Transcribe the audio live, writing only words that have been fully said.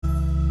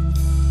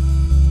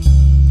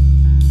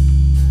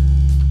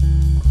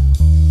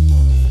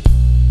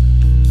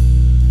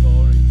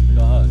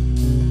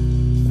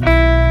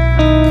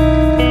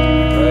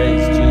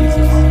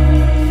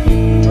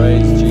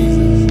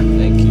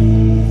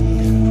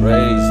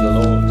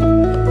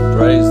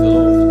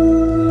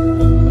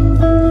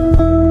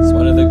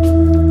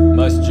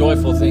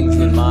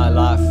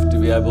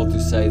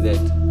say that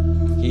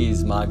He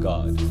is my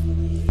God.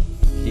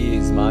 He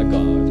is my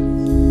God.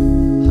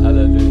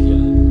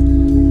 Hallelujah.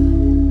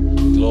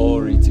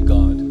 Glory to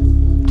God.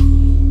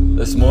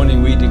 This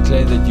morning we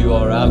declare that You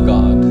are our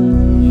God.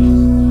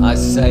 I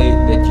say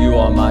that You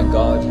are my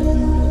God,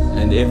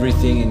 and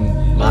everything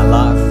in my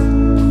life,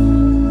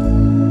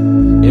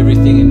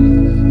 everything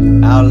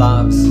in our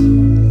lives,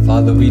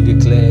 Father, we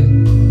declare,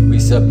 we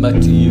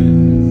submit to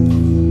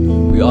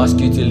You. We ask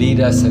You to lead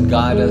us and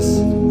guide us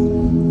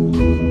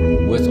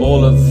with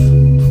all of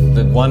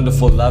the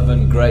wonderful love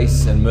and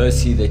grace and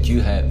mercy that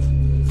You have.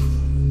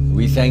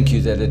 We thank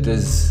You that it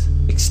is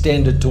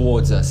extended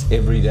towards us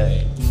every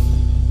day,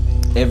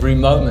 every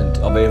moment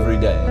of every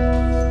day.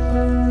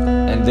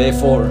 And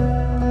therefore,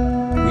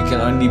 we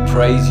can only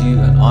praise You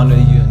and honor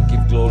You and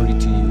give glory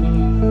to You.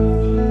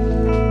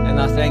 And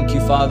I thank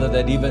You, Father,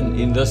 that even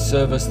in this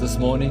service this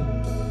morning,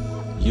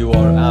 You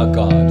are our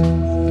God,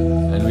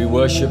 and we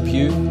worship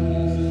You.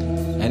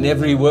 And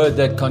every word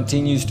that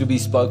continues to be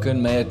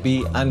spoken, may it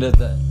be under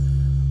the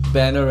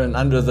banner and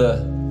under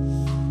the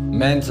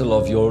mantle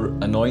of Your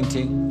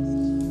anointing,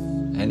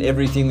 and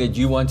everything that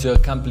You want to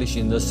accomplish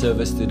in this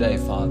service today,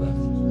 Father.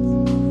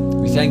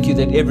 We thank You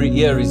that every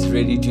ear is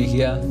ready to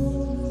hear,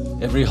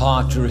 every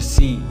heart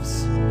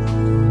receives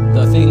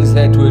the things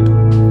that would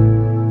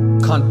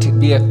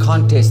be a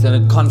contest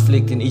and a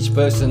conflict in each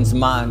person's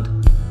mind.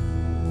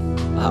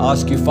 I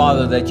ask You,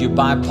 Father, that You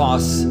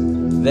bypass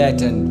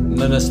that and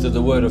minister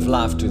the word of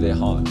life to their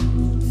heart.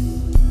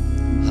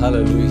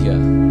 Hallelujah.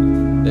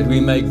 That we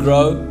may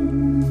grow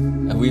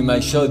and we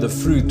may show the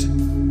fruit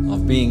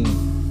of being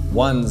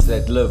ones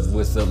that live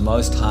with the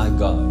Most High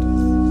God.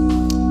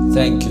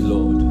 Thank You,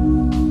 Lord.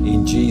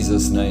 In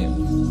Jesus' name.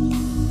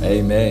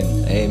 Amen.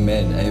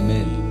 Amen.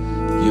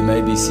 Amen. You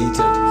may be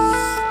seated.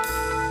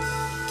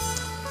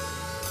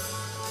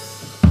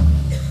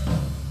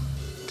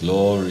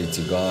 Glory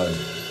to God.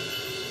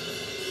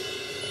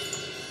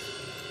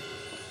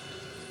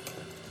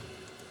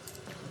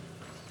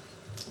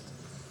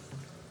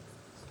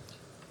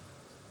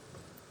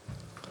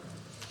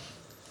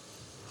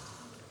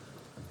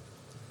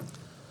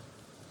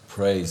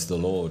 Praise the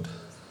Lord.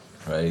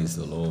 Praise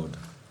the Lord.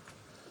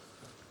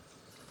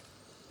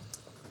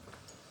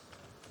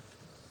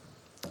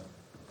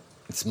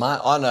 It's my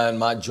honor and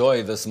my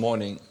joy this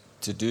morning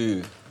to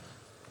do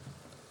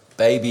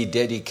baby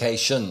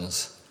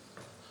dedications,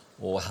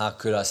 or how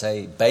could I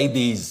say,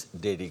 babies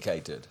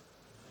dedicated.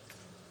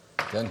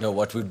 Don't know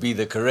what would be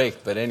the correct,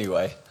 but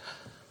anyway,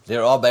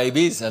 there are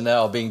babies and they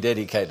are being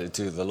dedicated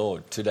to the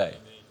Lord today.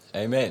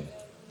 Amen.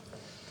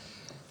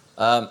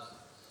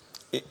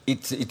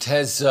 It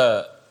has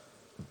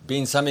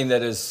been something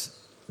that has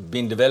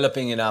been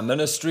developing in our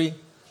ministry,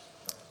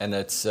 and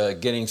it's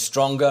getting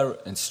stronger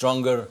and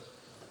stronger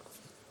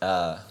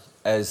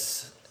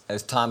as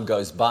time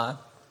goes by.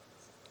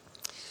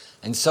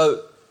 And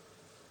so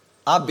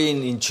I've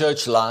been in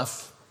church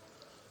life.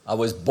 I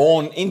was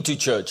born into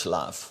church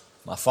life.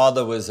 My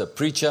father was a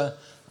preacher.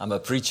 I'm a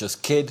preacher's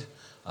kid.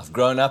 I've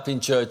grown up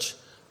in church.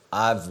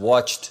 I've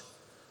watched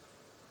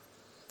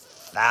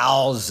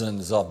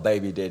thousands of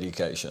baby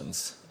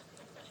dedications.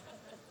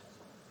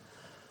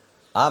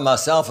 I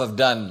myself have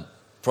done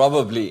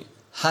probably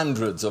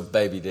hundreds of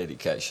baby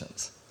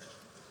dedications.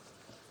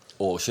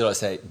 Or should I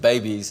say,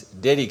 babies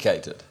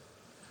dedicated.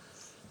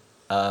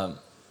 And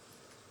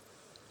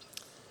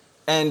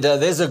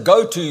there's a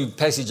go-to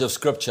passage of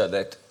scripture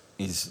that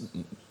is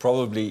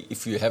probably,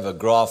 if you have a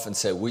graph and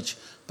say which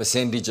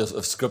percentage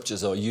of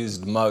scriptures are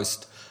used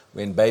most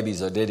when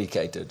babies are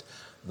dedicated,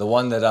 the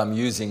one that I'm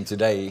using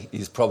today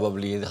is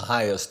probably the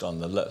highest on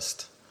the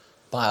list.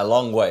 By a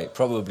long way,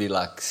 probably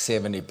like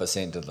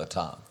 70% of the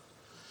time.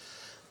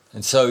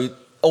 And so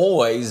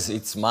always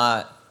it's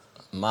my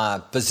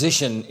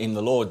position in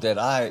the Lord that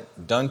I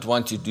don't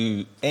want to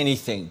do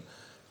anything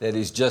that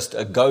is just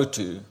a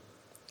go-to.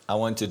 I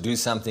want to do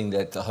something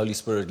that the Holy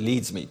Spirit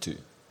leads me to.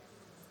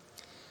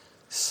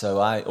 So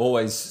I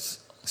always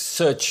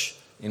search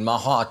in my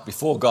heart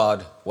before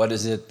God, what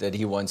is it that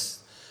He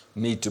wants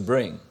me to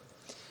bring?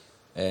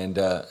 And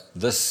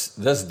this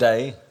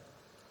day,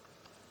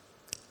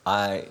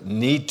 I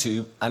need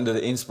to, under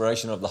the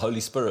inspiration of the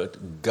Holy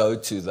Spirit, go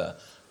to the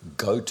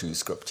go-to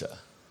scripture.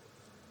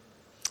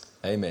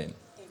 Amen.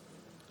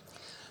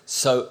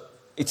 So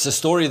it's a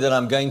story that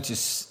I'm going to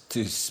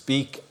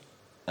speak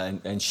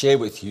and share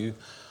with you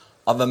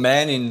of a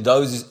man in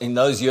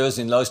those years,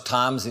 in those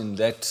times, in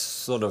that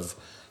sort of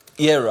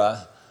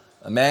era.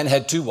 A man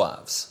had two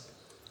wives,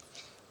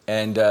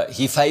 and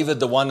he favored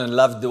the one and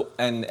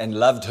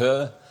loved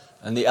her,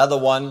 and the other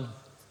one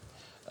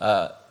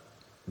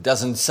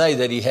doesn't say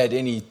that he had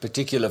any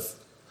particular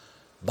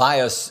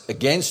bias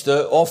against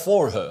her or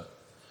for her,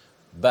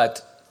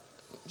 but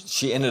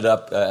she ended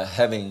up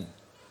having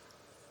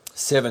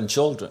 7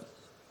 children.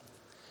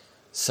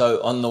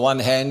 So on the one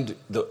hand,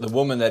 the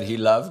woman that he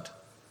loved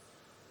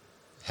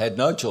had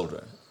no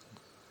children,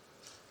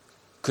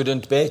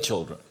 couldn't bear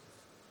children.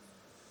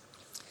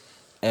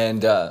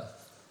 And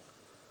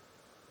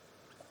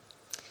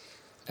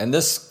And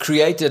this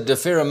created a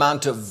fair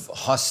amount of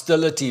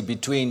hostility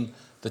between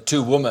the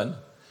two women,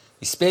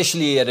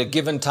 especially at a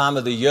given time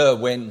of the year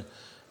when,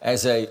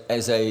 as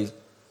a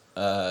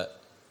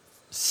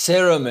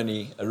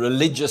ceremony, a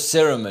religious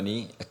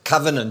ceremony, a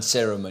covenant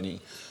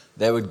ceremony,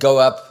 they would go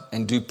up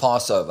and do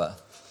Passover.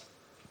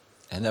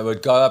 And they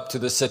would go up to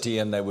the city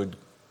and they would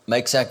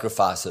make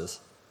sacrifices.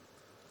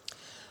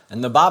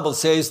 And the Bible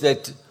says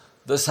that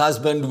this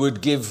husband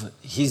would give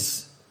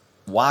his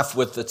wife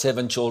with the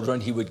 7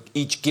 children, he would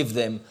each give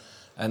them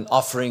an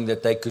offering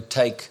that they could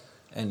take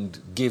and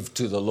give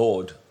to the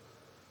Lord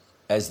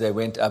as they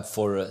went up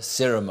for a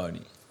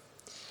ceremony.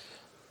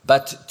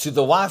 But to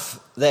the wife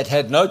that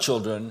had no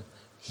children,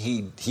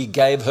 he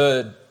gave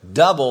her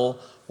double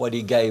what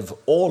he gave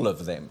all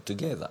of them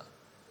together.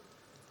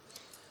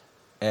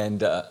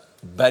 And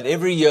but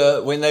every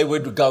year when they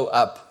would go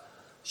up,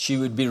 she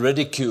would be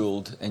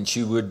ridiculed and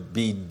she would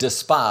be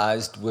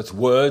despised with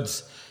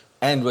words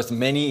and with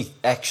many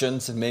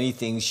actions and many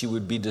things. She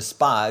would be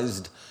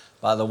despised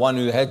by the one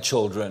who had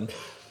children,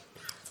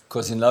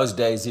 because in those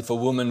days, if a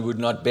woman would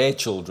not bear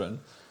children,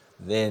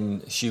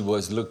 then she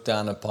was looked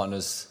down upon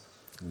as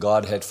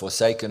God had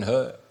forsaken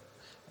her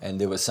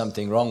and there was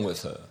something wrong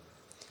with her.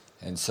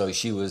 And so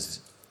she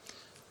was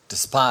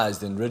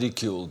despised and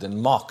ridiculed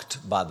and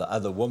mocked by the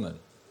other woman.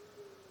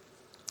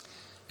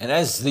 And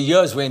as the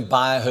years went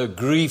by, her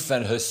grief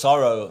and her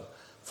sorrow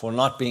for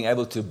not being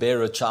able to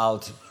bear a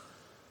child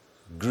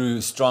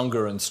grew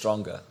stronger and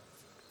stronger.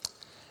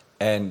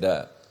 And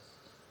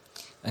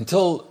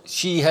until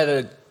she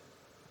had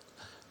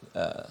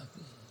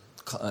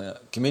a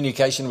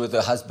communication with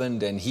her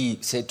husband, and he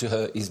said to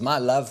her, "Is my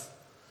love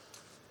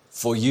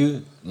for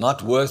you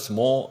not worth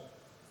more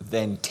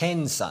than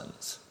 10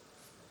 sons?"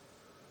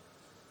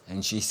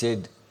 And she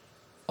said,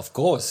 "Of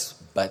course,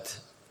 but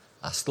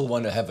I still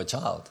want to have a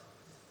child."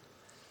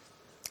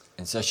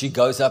 And so she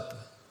goes up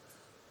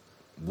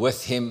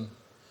with him,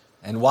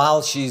 and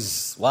while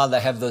they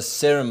have this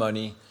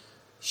ceremony,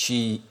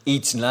 she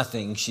eats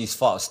nothing, she's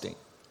fasting.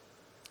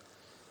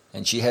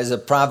 And she has a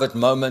private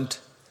moment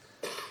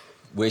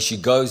where she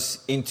goes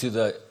into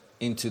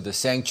the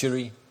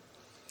sanctuary,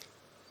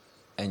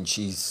 and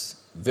she's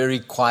very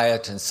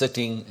quiet and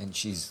sitting, and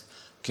she's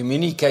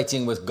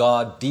communicating with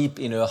God deep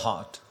in her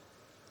heart.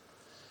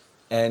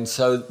 And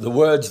so the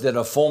words that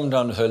are formed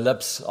on her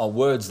lips are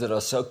words that are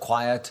so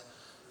quiet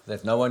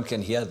that no one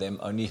can hear them,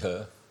 only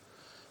her.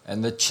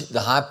 And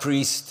the high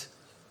priest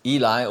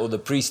Eli, or the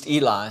priest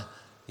Eli,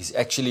 is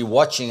actually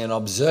watching and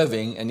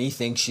observing, and he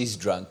thinks she's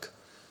drunk.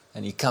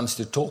 And he comes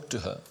to talk to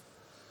her.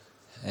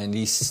 And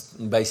he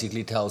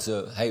basically tells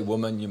her, "Hey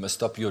woman, you must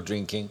stop your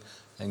drinking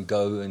and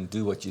go and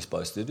do what you're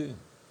supposed to do."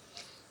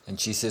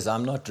 And she says,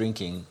 "I'm not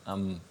drinking,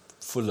 I'm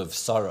full of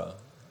sorrow,"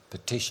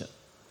 petition,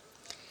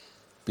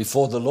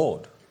 before the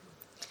Lord.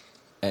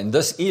 And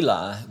this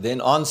Eli then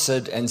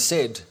answered and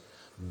said,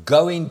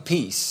 "Go in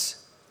peace,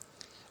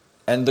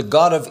 and the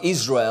God of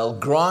Israel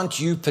grant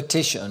your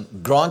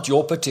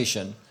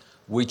petition,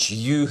 which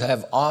you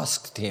have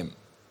asked him."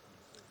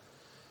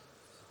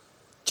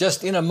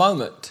 Just in a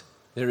moment,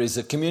 there is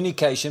a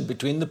communication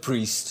between the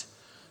priest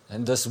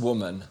and this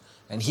woman,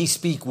 and he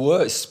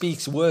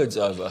speaks words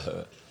over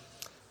her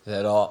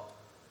that are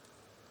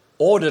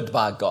ordered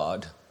by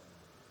God.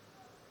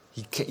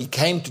 He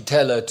came to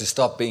tell her to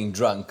stop being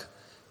drunk,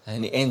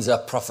 and he ends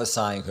up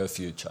prophesying her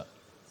future.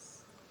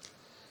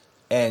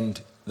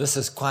 And this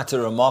is quite a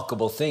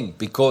remarkable thing,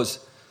 because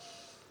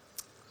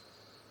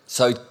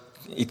so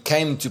it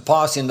came to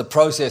pass in the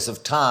process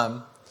of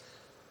time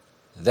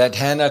that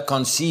Hannah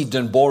conceived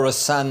and bore a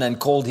son and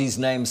called his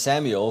name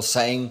Samuel,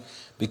 saying,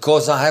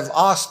 "Because I have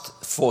asked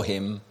for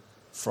him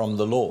from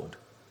the Lord."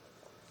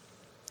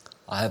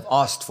 I have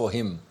asked for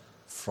him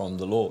from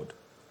the Lord.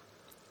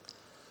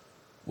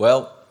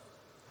 Well,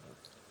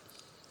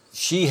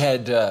 she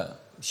had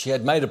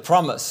made a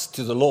promise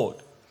to the Lord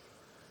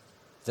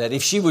that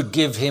if he would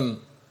give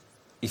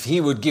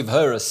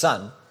her a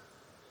son,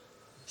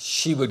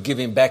 she would give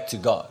him back to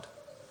God.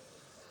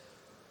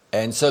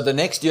 And so the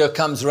next year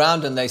comes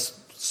around, and they're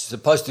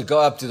supposed to go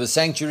up to the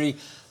sanctuary,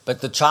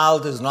 but the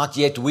child is not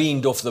yet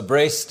weaned off the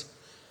breast.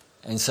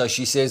 And so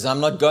she says,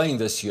 "I'm not going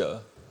this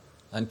year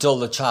until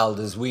the child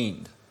is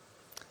weaned."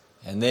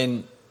 And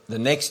then the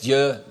next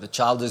year, the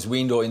child is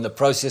weaned, or in the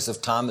process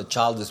of time, the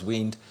child is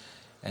weaned.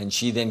 And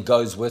she then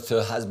goes with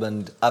her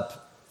husband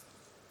up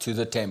to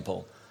the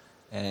temple.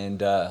 And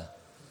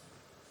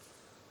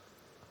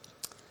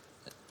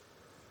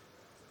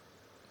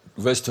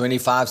verse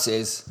 25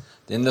 says,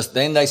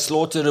 Then they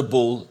slaughtered a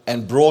bull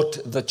and brought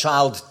the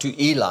child to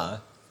Eli.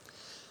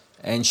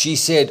 And she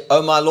said,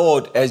 "O my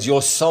Lord, as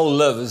your soul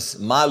lives,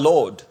 my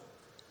Lord,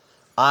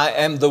 I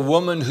am the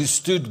woman who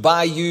stood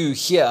by you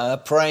here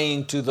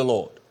praying to the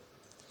Lord.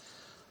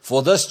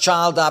 For this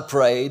child I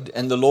prayed,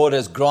 and the Lord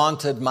has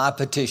granted my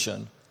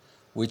petition,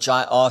 which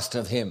I asked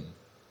of him.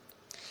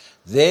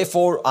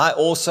 Therefore I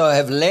also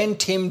have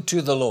lent him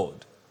to the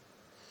Lord.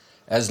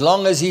 As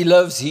long as he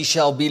lives, he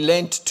shall be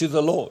lent to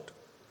the Lord."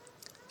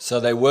 So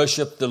they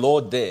worshiped the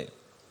Lord there.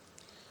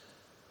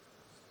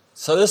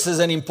 So this is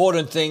an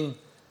important thing,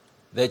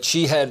 that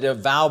she had a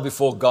vow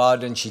before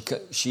God, and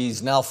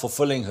she's now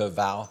fulfilling her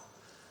vow.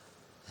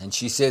 And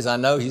she says, I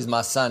know he's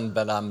my son,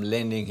 but I'm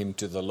lending him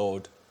to the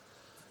Lord.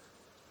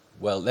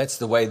 Well, that's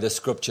the way the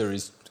scripture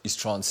is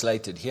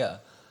translated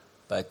here.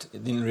 But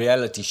in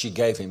reality, she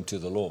gave him to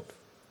the Lord.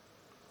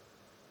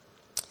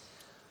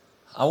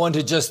 I want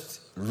to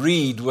just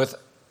read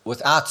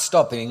without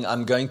stopping.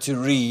 I'm going to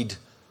read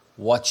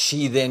what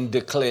she then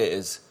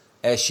declares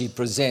as she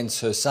presents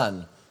her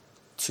son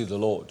to the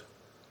Lord.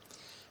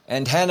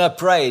 And Hannah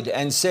prayed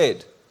and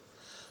said,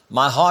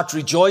 my heart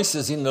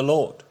rejoices in the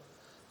Lord.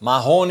 My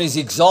horn is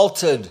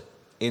exalted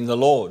in the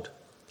Lord.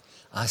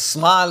 I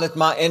smile at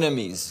my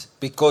enemies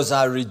because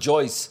I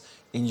rejoice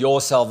in your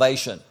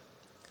salvation.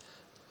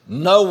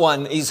 No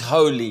one is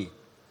holy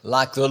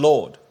like the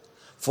Lord,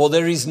 for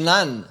there is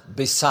none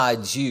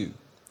besides you.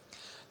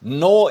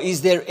 Nor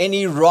is there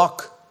any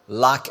rock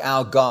like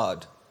our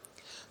God.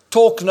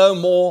 Talk no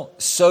more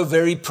so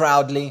very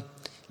proudly.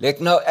 Let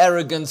no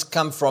arrogance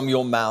come from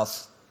your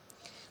mouth.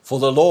 For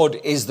the Lord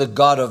is the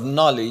God of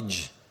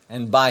knowledge,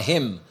 and by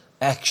him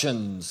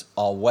actions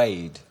are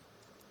weighed.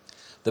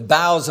 The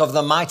bows of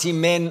the mighty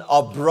men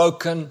are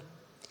broken,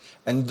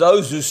 and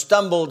those who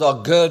stumbled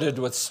are girded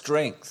with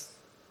strength.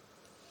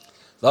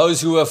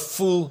 Those who are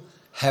full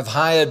have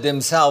hired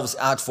themselves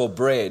out for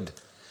bread,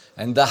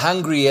 and the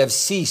hungry have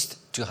ceased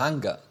to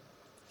hunger.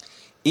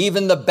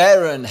 Even the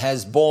barren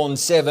has borne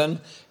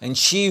 7, and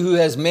she who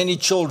has many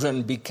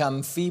children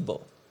become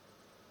feeble.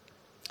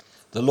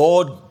 The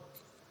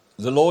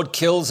Lord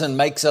kills and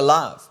makes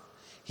alive.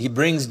 He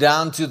brings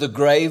down to the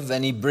grave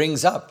and he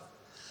brings up.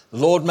 The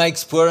Lord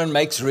makes poor and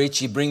makes rich.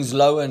 He brings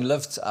low and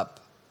lifts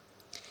up.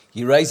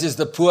 He raises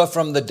the poor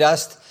from the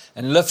dust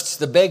and lifts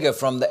the beggar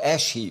from the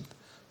ash heap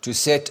to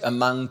set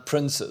among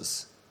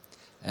princes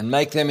and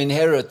make them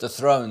inherit the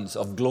thrones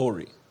of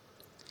glory.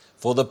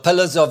 For the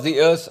pillars of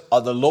the earth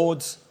are the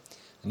Lord's,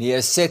 and he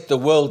has set the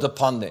world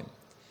upon them.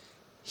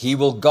 He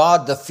will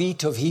guard the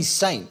feet of his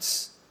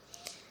saints,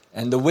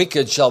 and the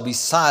wicked shall be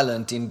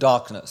silent in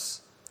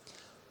darkness.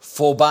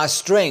 For by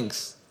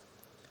strength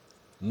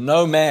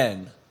no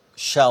man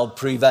shall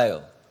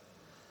prevail.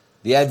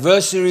 The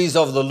adversaries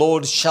of the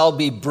Lord shall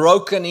be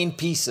broken in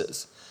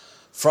pieces.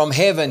 From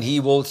heaven he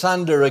will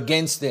thunder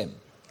against them.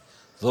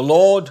 The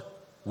Lord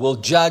will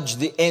judge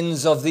the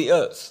ends of the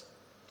earth,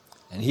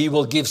 and he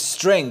will give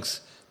strength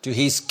to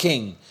his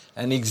king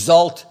and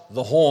exalt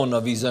the horn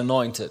of his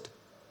anointed.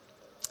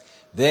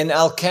 Then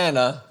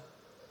Elkanah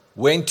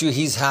went to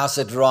his house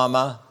at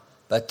Ramah,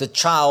 but the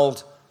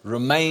child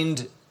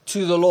remained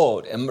to the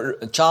Lord, and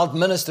the child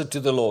ministered to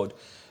the Lord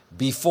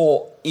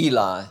before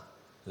Eli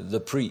the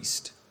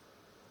priest.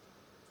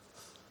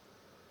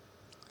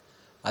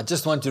 I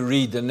just want to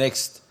read the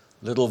next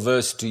little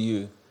verse to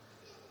you,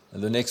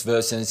 the next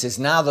verse, and it says,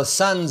 now the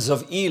sons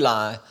of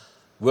Eli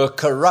were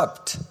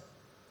corrupt.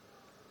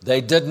 They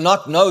did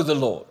not know the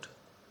Lord.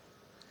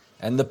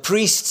 And the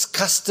priest's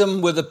custom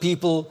with the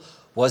people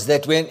was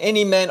that when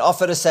any man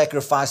offered a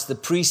sacrifice, the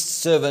priest's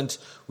servant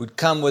would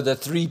come with a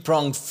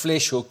 3-pronged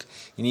flesh hook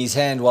in his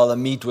hand while the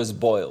meat was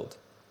boiled.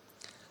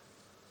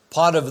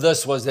 Part of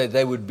this was that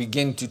they would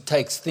begin to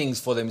take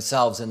things for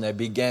themselves, and they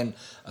began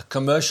a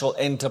commercial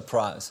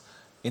enterprise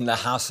in the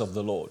house of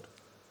the Lord.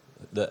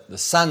 The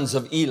sons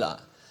of Eli,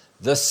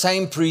 the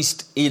same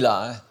priest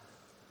Eli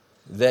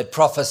that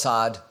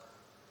prophesied,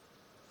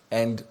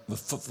 and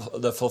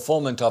the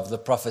fulfillment of the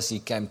prophecy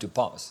came to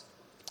pass.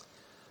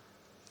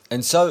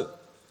 And so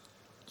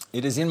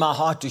it is in my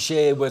heart to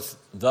share with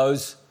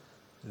those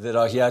that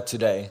are here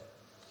today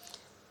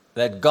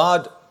that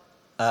God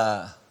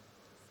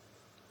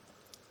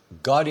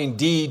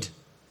indeed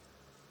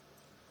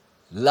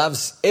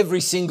loves every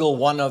single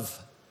one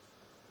of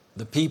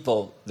the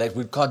people that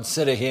would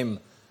consider him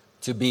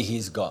to be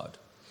his God.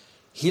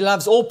 He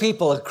loves all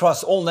people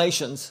across all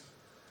nations,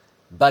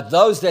 but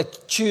those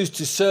that choose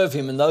to serve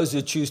him and those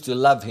who choose to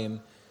love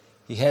him,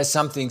 he has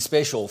something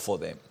special for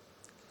them.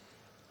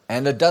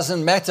 And it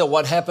doesn't matter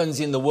what happens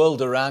in the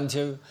world around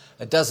you.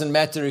 It doesn't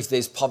matter if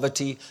there's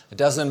poverty. It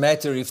doesn't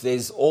matter if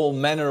there's all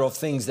manner of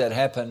things that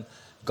happen.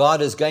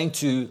 God is going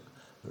to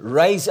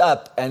raise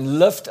up and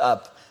lift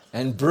up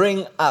and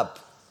bring up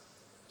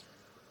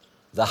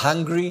the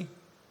hungry,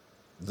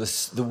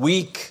 the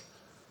weak,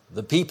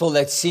 the people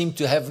that seem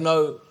to have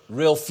no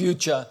real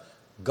future.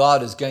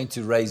 God is going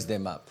to raise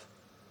them up.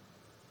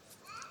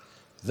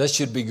 This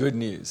should be good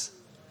news.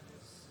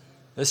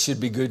 This should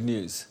be good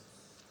news.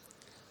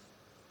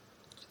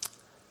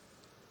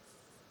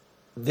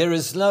 There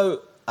is no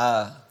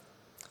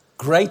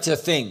greater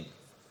thing.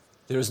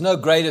 There is no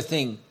greater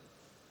thing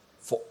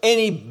for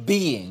any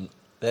being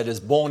that is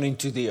born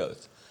into the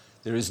earth.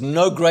 There is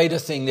no greater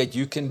thing that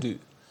you can do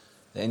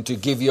than to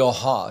give your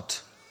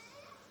heart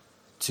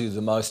to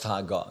the Most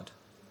High God.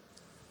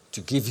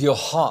 To give your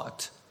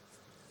heart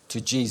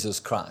to Jesus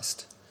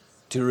Christ.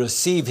 To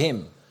receive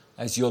him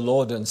as your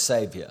Lord and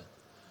Savior.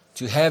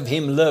 To have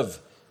him live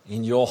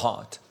in your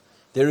heart.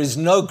 There is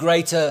no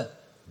greater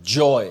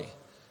joy.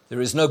 There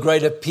is no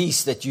greater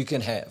peace that you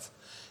can have.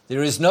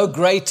 There is no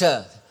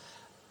greater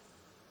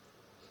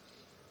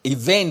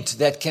event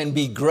that can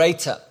be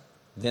greater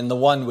than the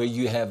one where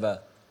you have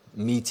a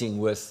meeting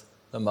with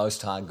the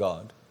Most High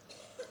God.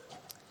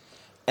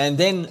 And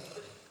then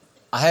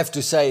I have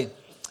to say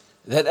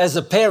that as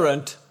a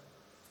parent,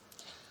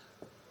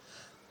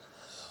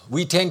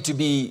 we tend to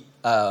be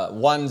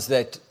ones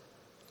that,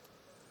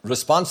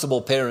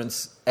 responsible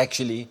parents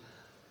actually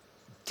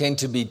tend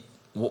to be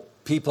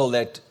people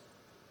that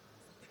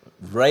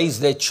raise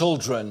their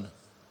children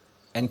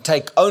and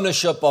take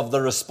ownership of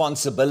the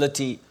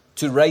responsibility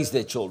to raise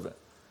their children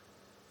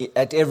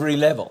at every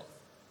level.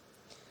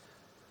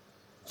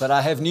 But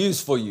I have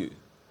news for you.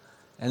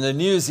 And the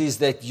news is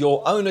that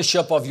your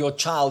ownership of your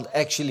child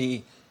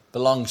actually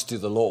belongs to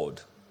the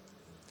Lord.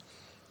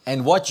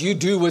 And what you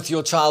do with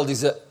your child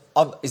is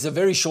a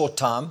very short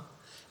time.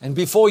 And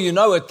before you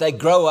know it, they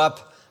grow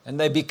up and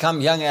they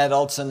become young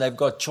adults and they've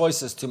got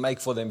choices to make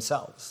for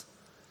themselves.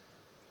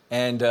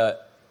 And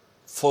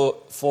for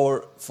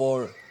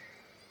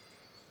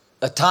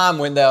a time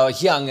when they are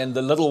young, and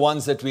the little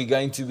ones that we're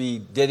going to be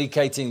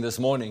dedicating this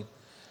morning,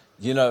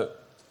 you know,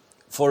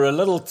 for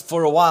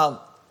a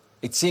while,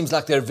 it seems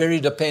like they're very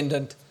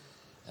dependent,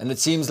 and it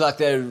seems like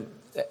they're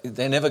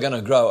never going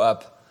to grow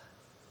up,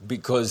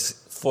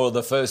 because for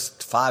the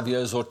first 5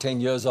 years or 10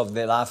 years of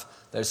their life,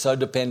 they're so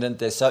dependent,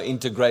 they're so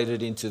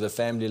integrated into the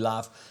family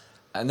life,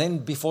 and then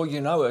before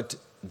you know it,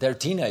 they're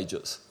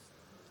teenagers.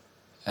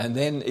 And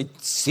then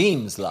it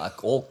seems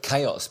like all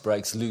chaos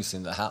breaks loose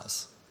in the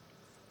house.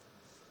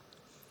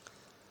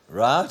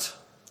 Right?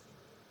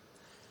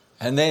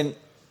 And then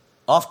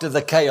after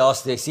the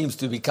chaos, there seems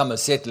to become a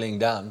settling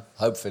down,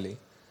 hopefully.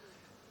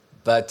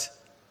 But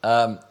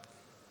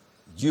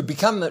you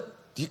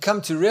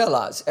come to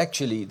realize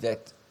actually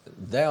that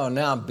they are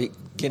now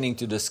beginning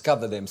to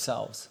discover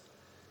themselves.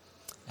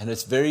 And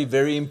it's very,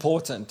 very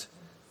important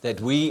that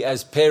we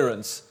as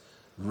parents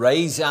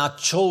raise our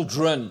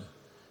children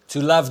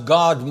to love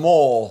God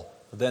more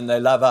than they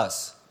love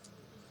us.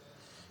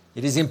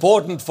 It is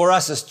important for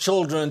us as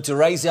children to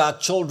raise our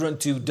children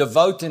to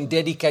devote and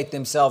dedicate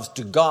themselves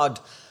to God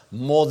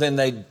more than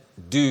they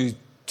do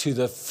to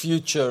the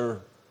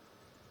future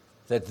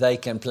that they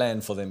can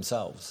plan for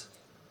themselves.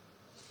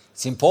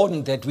 It's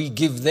important that we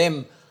give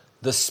them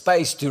the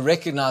space to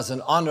recognize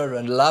and honor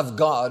and love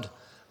God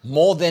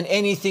more than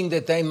anything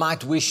that they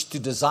might wish to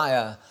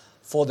desire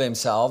for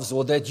themselves,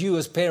 or that you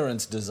as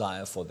parents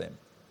desire for them.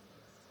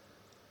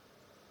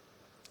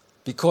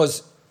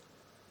 Because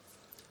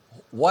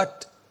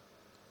what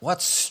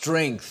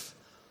strength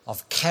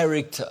of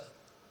character,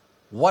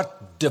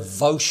 what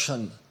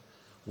devotion,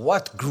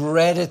 what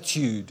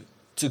gratitude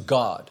to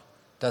God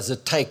does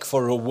it take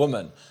for a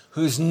woman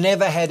who's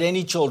never had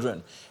any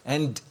children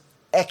and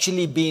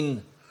actually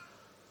been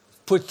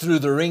put through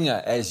the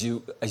ringer, as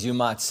you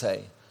might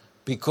say,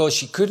 because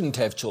she couldn't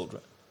have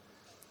children?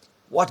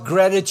 What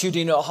gratitude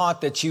in her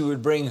heart that she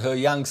would bring her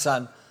young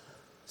son,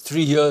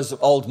 3 years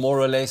old more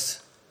or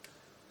less,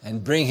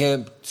 and bring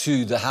him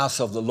to the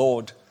house of the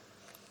Lord,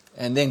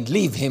 and then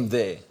leave him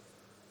there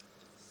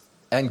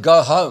and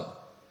go home,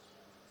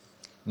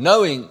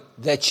 knowing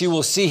that she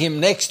will see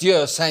him next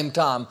year, same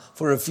time,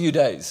 for a few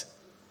days.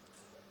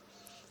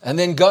 And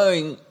then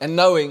going and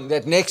knowing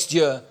that next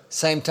year,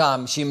 same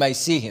time, she may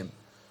see him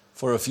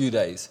for a few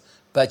days.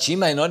 But she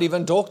may not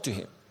even talk to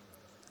him,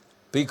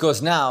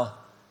 because now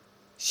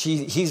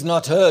he's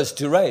not hers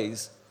to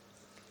raise.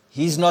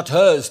 He's not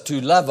hers to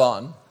love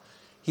on.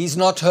 He's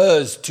not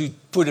hers to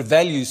put a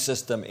value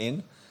system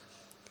in.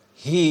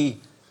 He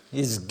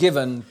is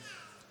given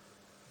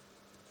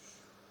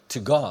to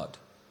God.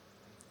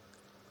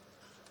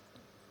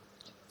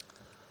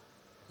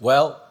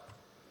 Well,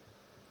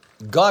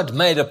 God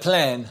made a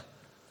plan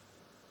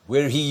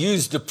where he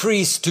used a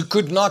priest who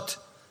could not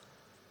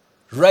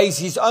raise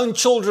his own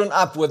children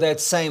up with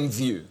that same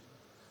view,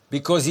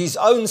 because his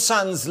own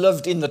sons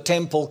lived in the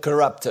temple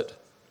corrupted.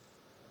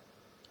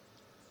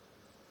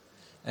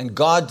 And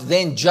God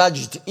then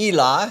judged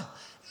Eli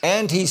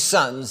and his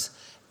sons,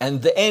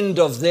 and the end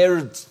of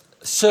their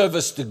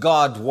service to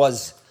God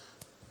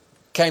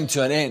came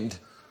to an end,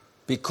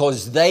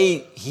 because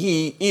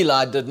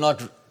Eli did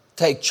not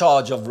take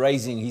charge of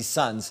raising his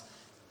sons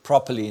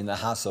properly in the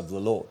house of the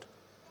Lord.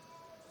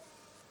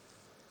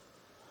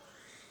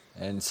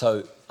 And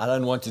so I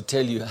don't want to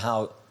tell you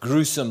how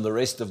gruesome the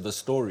rest of the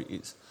story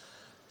is,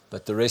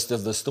 but the rest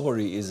of the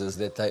story is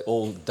that they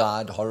all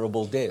died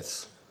horrible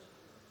deaths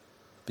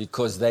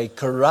because they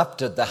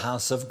corrupted the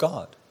house of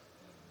God.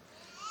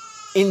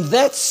 In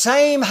that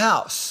same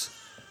house,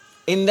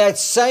 in that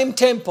same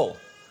temple,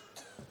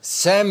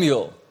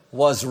 Samuel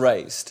was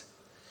raised.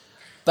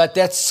 But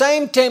that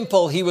same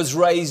temple he was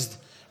raised,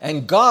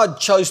 and God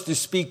chose to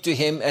speak to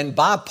him and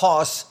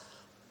bypass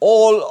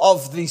all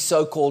of the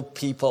so-called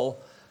people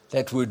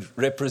that would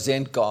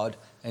represent God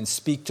and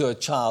speak to a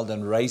child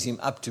and raise him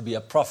up to be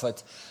a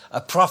prophet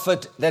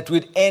that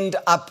would end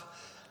up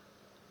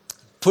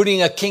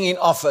putting a king in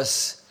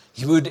office.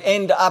 He would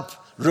end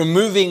up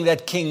removing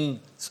that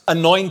king's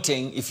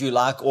anointing, if you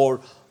like, or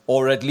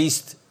at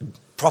least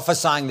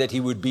prophesying that he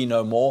would be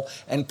no more,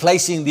 and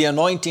placing the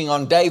anointing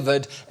on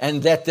David,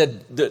 and that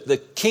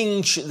the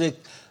King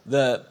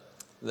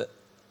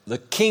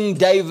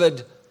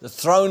David, the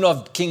throne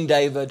of King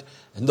David,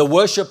 and the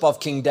worship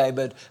of King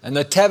David, and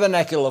the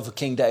tabernacle of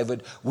King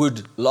David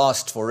would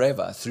last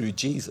forever through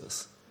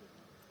Jesus.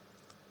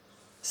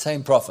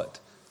 Same prophet,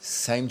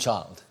 same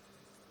child.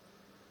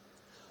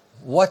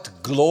 What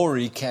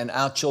glory can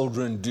our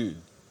children do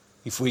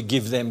if we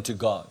give them to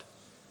God?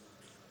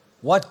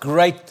 What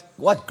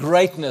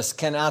greatness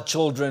can our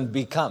children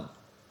become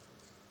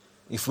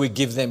if we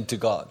give them to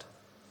God?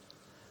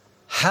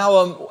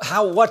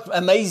 What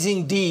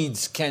amazing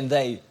deeds can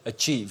they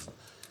achieve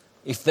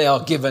if they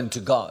are given to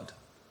God?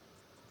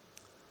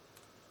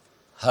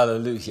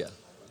 Hallelujah.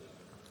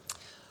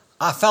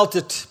 I felt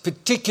it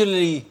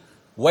particularly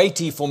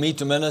weighty for me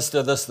to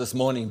minister this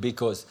morning,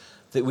 because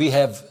that we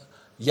have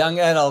young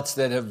adults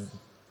that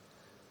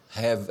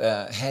have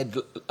had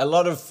a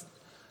lot of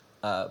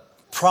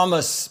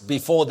promise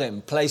before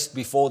them, placed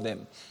before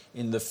them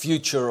in the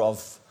future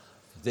of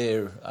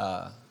their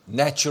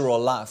natural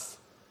life.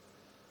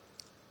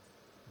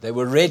 They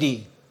were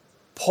ready,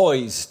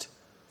 poised,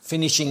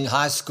 finishing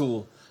high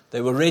school. They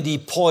were ready,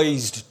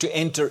 poised to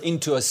enter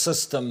into a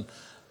system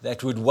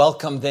that would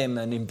welcome them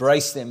and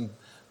embrace them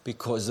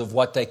because of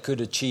what they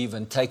could achieve,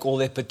 and take all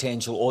their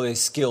potential, all their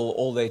skill,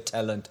 all their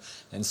talent,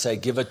 and say,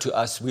 give it to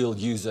us, we'll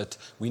use it.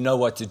 We know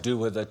what to do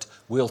with it.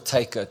 We'll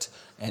take it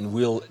and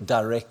we'll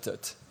direct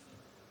it.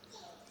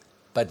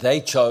 But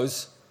they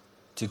chose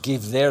to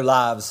give their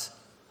lives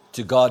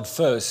to God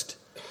first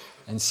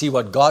and see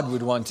what God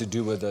would want to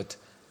do with it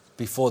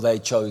before they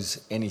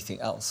chose anything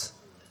else.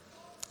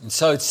 And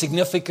so it's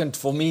significant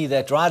for me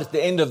that right at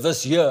the end of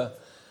this year,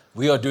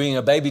 we are doing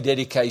a baby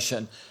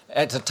dedication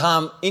at a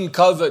time in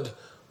COVID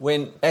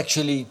when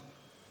actually,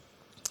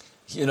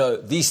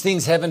 these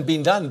things haven't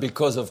been done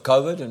because of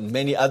COVID and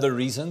many other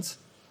reasons.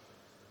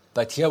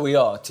 But here we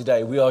are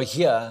today. We are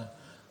here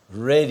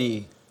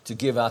ready to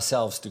give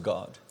ourselves to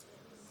God.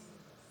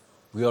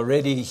 We are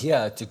ready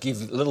here to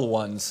give little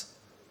ones,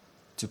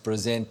 to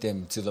present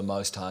them to the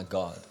Most High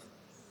God.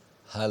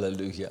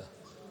 Hallelujah.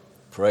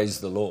 Praise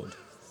the Lord.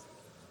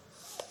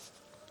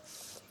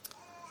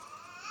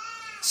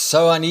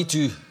 So I need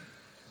to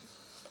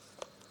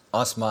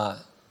ask my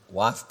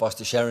wife,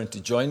 Pastor Sharon,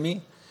 to join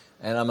me.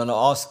 And I'm going to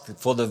ask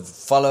for the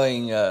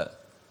following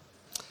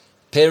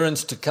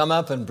parents to come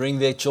up and bring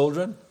their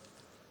children.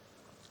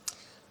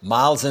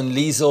 Miles and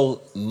Liesel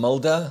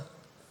Mulder,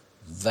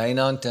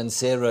 Vainant and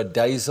Sarah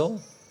Dazel,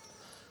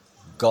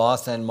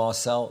 Garth and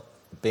Marcel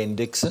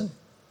Bendixson,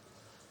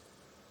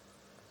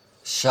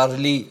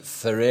 Charlie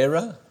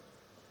Ferreira,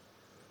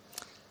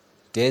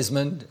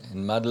 Desmond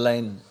and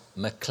Madeleine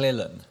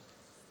McClellan.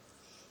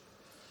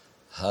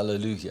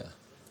 Hallelujah.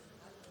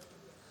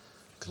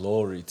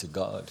 Glory to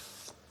God.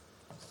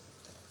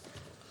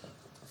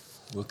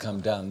 We'll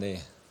come down there.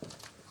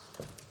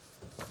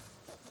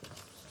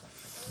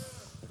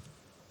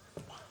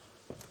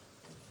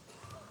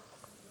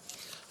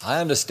 I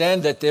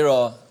understand that there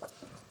are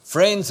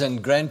friends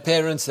and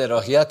grandparents that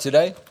are here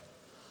today,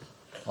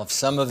 of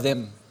some of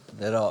them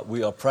that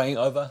we are praying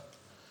over.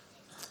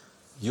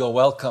 You are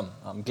welcome.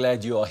 I'm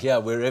glad you are here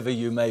wherever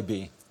you may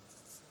be.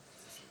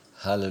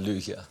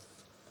 Hallelujah.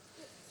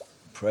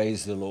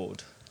 Praise the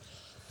Lord.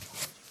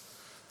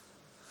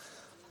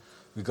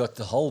 We got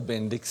the whole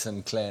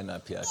Bendixson clan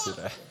up here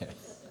today.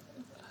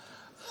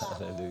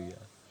 Hallelujah.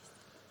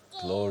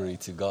 Glory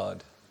to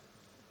God.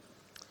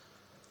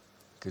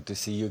 Good to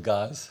see you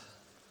guys.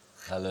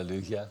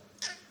 Hallelujah.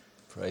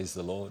 Praise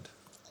the Lord.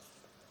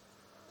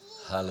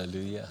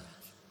 Hallelujah.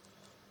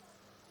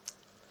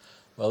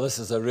 Well, this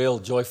is a real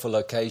joyful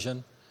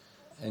occasion.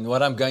 And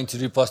what I'm going to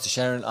do, Pastor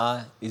Sharon and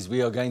I, is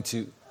we are going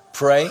to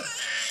pray.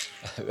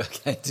 We're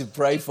going to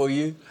pray for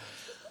you.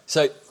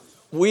 So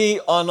we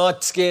are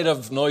not scared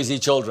of noisy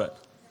children.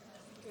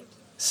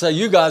 So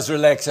you guys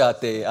relax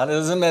out there. And it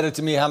doesn't matter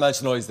to me how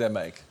much noise they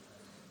make.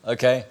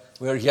 Okay?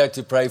 We're here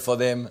to pray for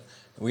them.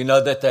 We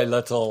know that they're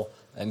little,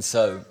 and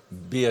so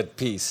be at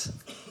peace.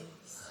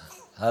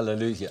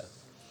 Hallelujah.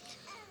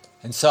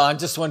 And so I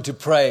just want to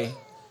pray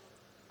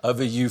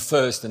over you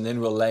first, and then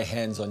we'll lay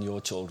hands on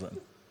your children.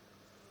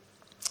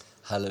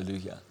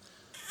 Hallelujah.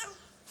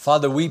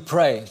 Father, we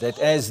pray that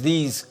as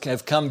these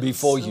have come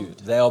before you,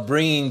 they are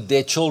bringing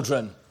their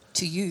children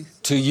to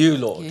you,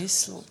 Lord.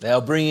 Yes, Lord. They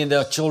are bringing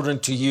their children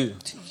to you.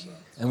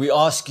 And we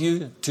ask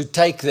you to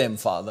take them,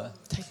 Father.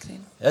 Take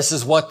them. This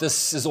is what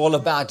this is all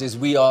about, is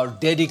we are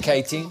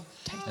dedicating.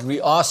 And we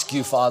ask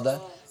you, Father,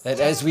 that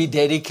as we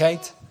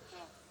dedicate,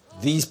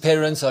 these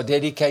parents are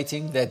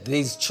dedicating, that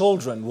these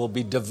children will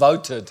be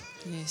devoted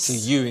to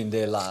you in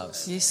their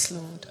lives. Yes,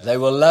 Lord. They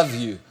will love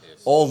you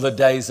all the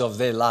days of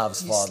their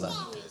lives, Yes, Father.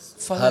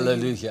 Follow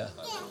Hallelujah.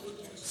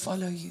 You.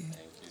 Follow you.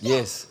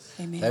 Yes.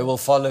 Amen. They will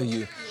follow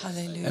you.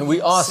 Hallelujah. And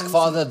we ask,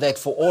 Father, that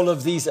for all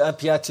of these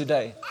up here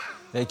today,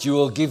 that you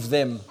will give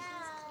them,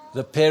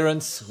 the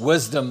parents,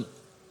 wisdom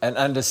and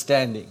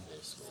understanding.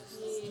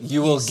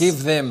 You will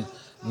give them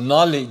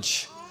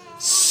knowledge,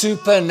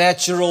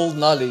 supernatural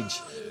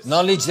knowledge,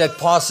 knowledge that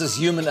passes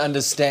human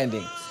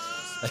understanding,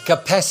 a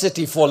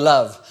capacity for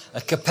love,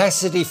 a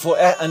capacity for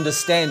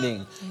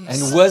understanding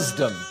and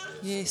wisdom,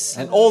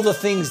 and all the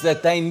things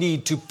that they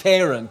need to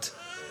parent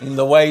in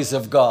the ways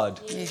of God.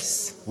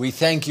 Yes. We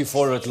thank you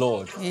for it,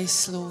 Lord.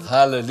 Yes, Lord.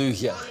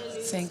 Hallelujah.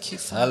 Thank you,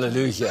 Father.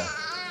 Hallelujah.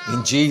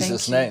 In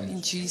Jesus' name.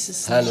 In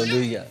Jesus' name.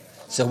 Hallelujah.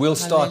 So we'll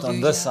start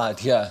on this side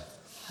here.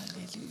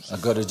 Hallelujah.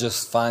 I've got to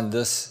just find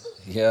this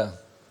here.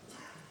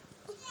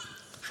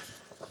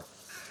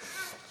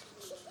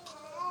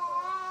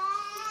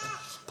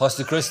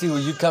 Pastor Christy, will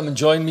you come and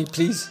join me,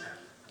 please?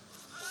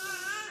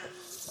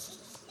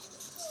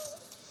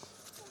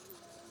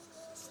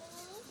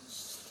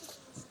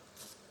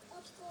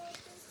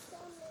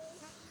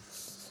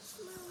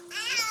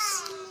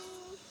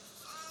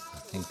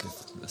 I think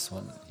of this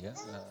one here.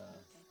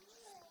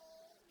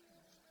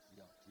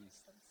 Yeah,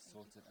 please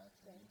sort it out.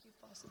 Thank you,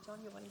 Pastor John.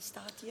 You want to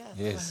start here?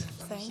 Yes.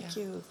 Thank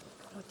you.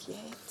 Not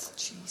yet.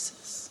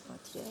 Jesus. Not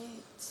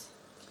yet.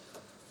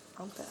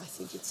 I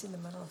think it's in the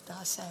middle of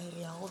Dasa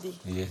Rialdi.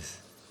 Yes.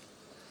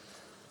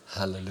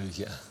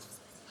 Hallelujah.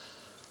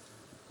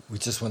 We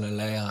just want to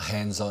lay our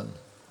hands on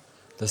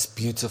this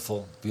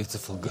beautiful,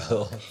 beautiful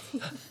girl.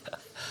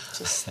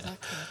 Just like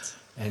that.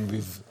 And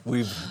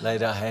we've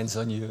laid our hands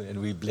on you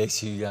and we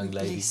bless you, young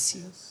lady. Bless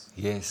you.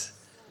 Yes.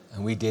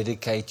 And we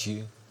dedicate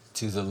you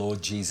to the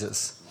Lord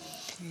Jesus.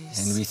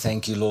 Yes. And we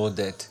thank you, Lord,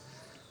 that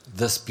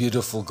this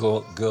beautiful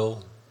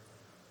girl,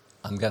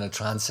 I'm going to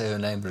try and say her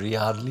name,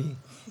 Riadli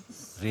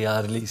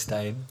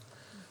Stein,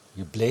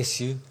 we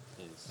bless you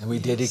and we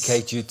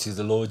dedicate you to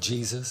the Lord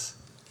Jesus,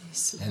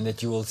 and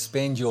that you will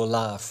spend your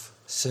life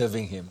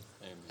serving Him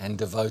and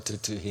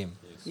devoted to Him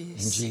in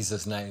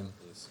Jesus' name.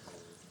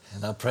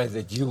 And I pray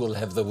that you will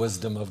have the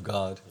wisdom of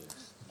God,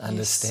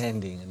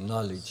 understanding and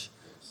knowledge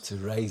to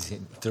raise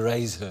him, to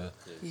raise her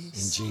in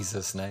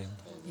Jesus' name.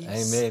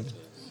 Amen.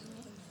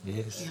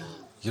 Yes.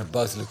 You're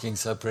both looking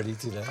so pretty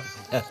today.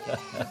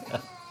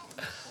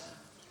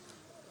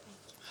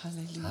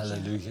 Hallelujah.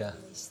 Hallelujah.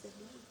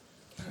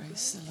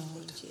 Praise the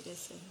Lord.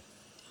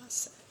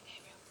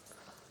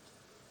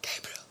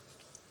 Gabriel.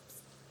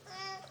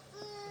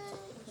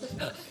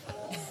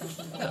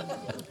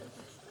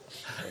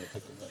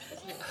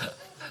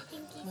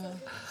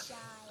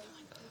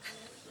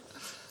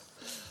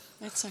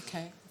 It's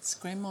okay. It's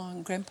Grandma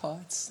and Grandpa.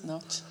 It's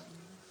not.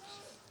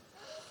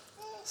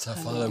 So,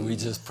 Father, we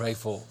just pray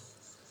for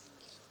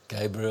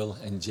Gabriel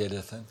and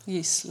Jedithan.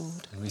 Yes,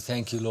 Lord. And we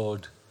thank you,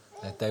 Lord,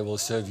 that they will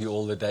serve you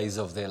all the days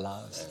of their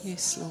lives.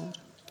 Yes, Lord.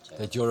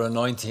 That your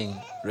anointing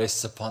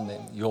rests upon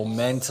them. Your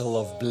mantle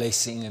of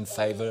blessing and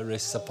favor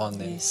rests upon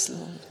them. Yes,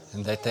 Lord.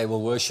 And that they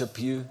will worship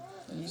you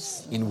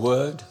Yes, in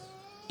word,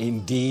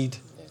 in deed,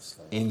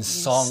 in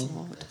song,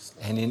 Lord.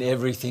 and in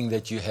everything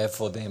that you have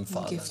for them,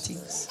 Father.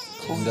 Giftings.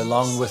 And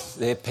along with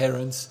their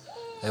parents,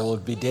 they will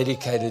be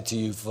dedicated to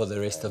you for the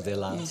rest of their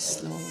lives.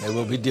 Yes, Lord. They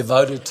will be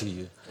devoted to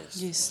you.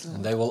 Yes, And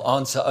Lord. they will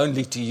answer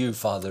only to you,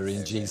 Father,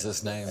 in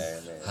Jesus' name.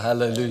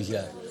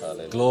 Hallelujah.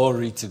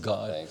 Glory to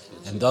God.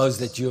 And those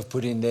that you have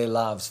put in their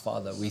lives,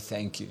 Father, we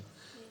thank you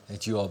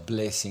that you are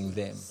blessing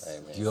them.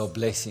 You are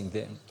blessing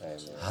them.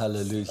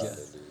 Hallelujah.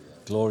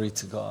 Glory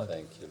to God.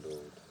 Thank you, Lord.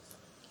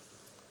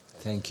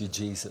 Thank you,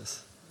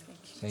 Jesus.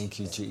 Thank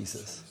you,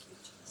 Jesus.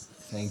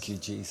 Thank you,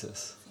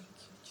 Jesus.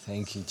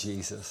 Thank you,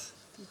 Jesus.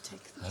 You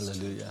take these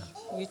Hallelujah.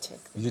 children. You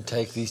take them. You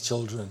take these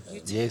children.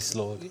 Yes,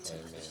 Lord. You take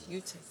them.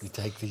 You take them. You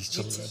take these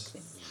You children. take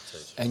them.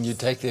 And you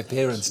take their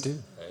parents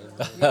too.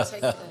 You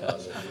take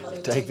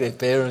them. Take their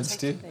parents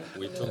too.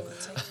 We took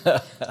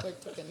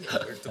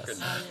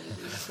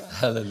Hallelujah.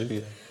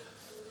 Hallelujah.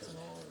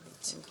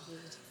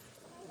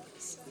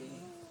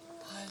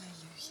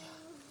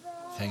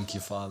 Thank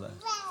you, Father.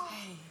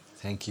 Hey,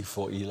 Thank you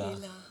for Eli.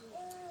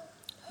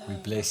 We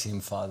bless him,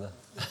 Father.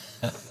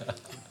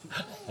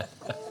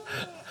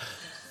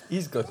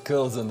 He's got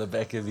curls on the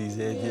back of his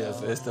head here.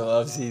 First time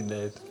I've seen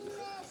that.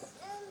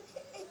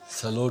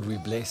 So, Lord, we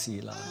bless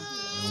Eli.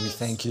 And we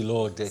thank you,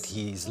 Lord, that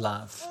his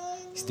life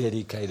is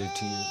dedicated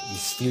to you.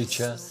 His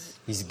future,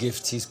 his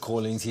gifts, his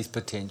callings, his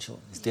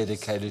potential is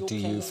dedicated to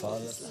you,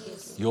 Father.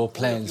 Your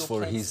plans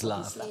for his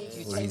life.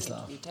 For his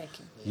life.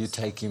 You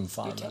take him,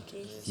 Father.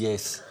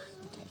 Yes.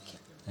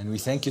 And we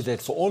thank you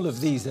that for all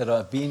of these that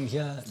have been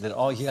here, that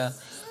are here,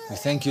 we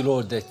thank you,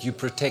 Lord, that you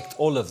protect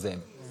all of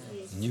them.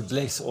 And you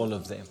bless all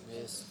of them.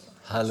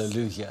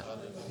 Hallelujah.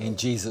 In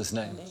Jesus'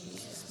 name.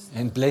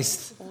 And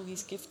bless, all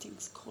these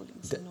giftings,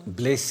 callings, and all.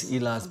 bless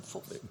Eli's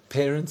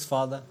parents,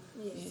 Father.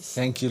 Yes.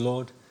 Thank you,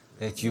 Lord,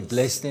 that you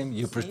bless them,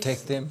 you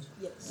protect them.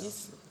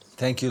 Yes.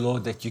 Thank you,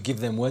 Lord, that you give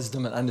them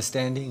wisdom and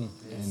understanding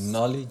and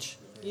knowledge.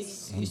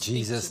 Yes. In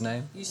Jesus'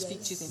 name. You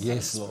speak to them.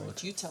 Yes, Holy Spirit.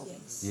 Lord. You tell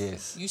them.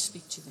 Yes. You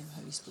speak to them,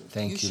 Holy Spirit.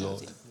 Thank you, show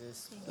Lord. them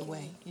the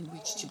way in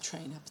which to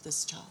train up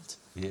this child.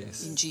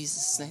 Yes. In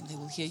Jesus' name, they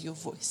will hear your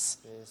voice.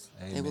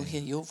 They will Amen.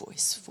 hear your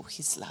voice for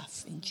his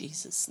life. In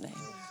Jesus' name.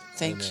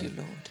 Thank you,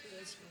 Lord.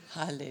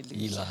 Hallelujah.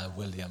 Eli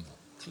William.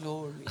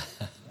 Glory.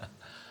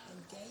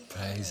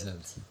 Praise Him.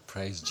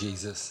 Praise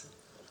Jesus.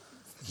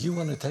 You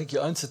want to take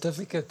your own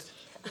certificate,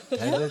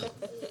 David?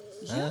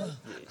 Yeah.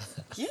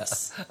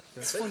 Yes.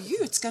 It's for you.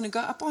 It's going to go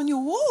up on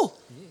your wall.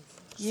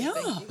 Yeah.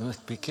 You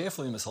must be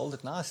careful. You must hold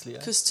it nicely.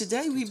 Because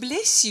today we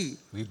bless you.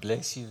 We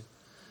bless you.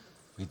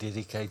 We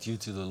dedicate you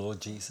to the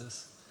Lord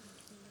Jesus.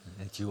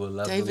 That you will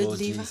love the David Lord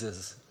Lever.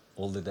 Jesus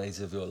all the days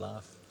of your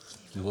life.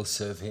 You will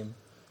serve him.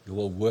 You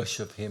will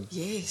worship him.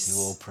 Yes. You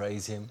will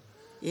praise him.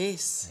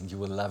 Yes. And you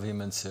will love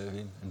him and serve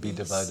him and be Yes.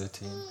 devoted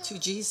to him. To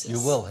Jesus. You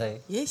will, hey?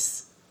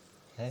 Yes.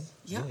 Hey?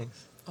 Yeah. Yes.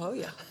 Oh,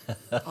 yeah.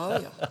 Oh,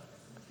 yeah.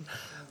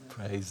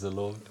 Praise the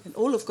Lord. And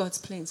all of God's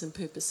plans and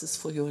purposes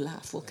for your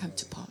life will come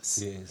to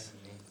pass. Yes.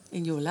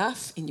 In your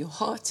life, in your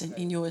heart, and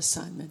in your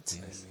assignment.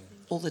 Yes.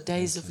 All the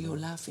days of your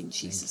life in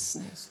Jesus'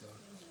 name.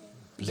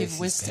 Bless Give his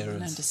wisdom and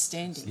parents.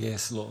 understanding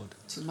Yes, Lord.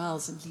 to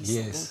Miles and Lisa,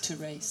 Yes. Lord,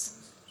 to raise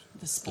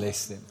this boy,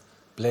 Bless them.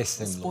 Bless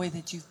this them, boy Lord.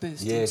 that you've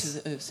birthed Yes.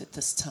 into the earth at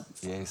this time.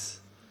 Yes.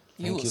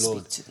 You Thank will you, speak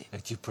Lord, to them.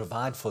 that you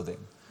provide for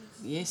them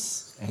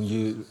Yes. and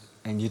you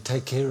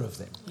take care of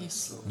them.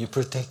 Yes, Lord. You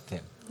protect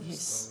them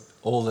Yes.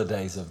 all the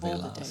days of their All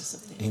the lives. days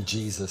of their In life.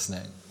 Jesus'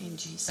 name. In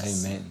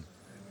Jesus' Amen.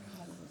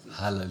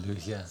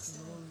 Hallelujah.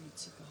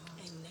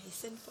 And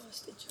Nathan,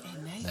 Pastor John.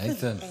 And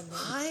Nathan. And then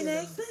Hi,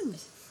 Kevin. Nathan.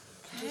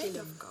 Hey.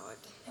 Of God.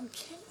 And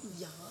Kim.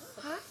 Yeah.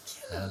 Hi,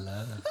 Kim.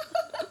 Hello.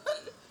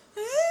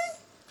 Hey,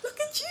 look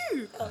at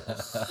you. Hey,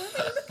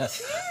 look at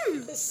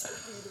you.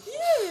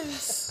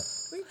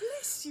 Yes. We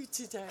bless you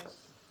today.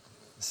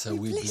 So We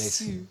we bless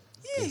bless you. you.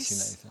 Bless you,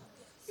 Yes. Nathan.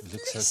 We You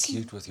look so bless you.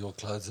 cute with your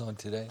clothes on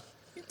today.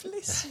 We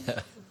bless you.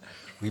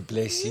 We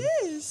bless you.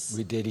 Yes.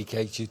 We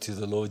dedicate you to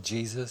the Lord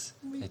Jesus,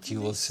 We that you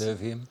will bless serve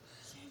him,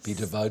 be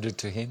devoted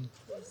to him.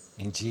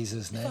 In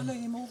Jesus' Follow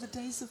name. him all the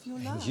days of your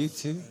And life. you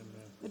too.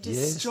 A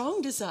Yes.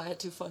 strong desire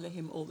to follow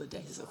him all the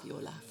days of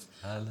your life.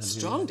 Hallelujah.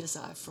 Strong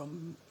desire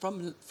from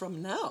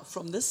now,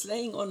 from this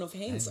laying on of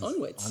hands Hands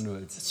onwards.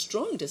 onwards. A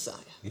strong desire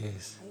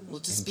Yes. will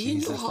just In be in your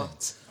Jesus' name.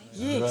 heart.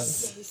 Yes.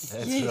 Right.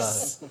 That's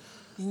Yes. right.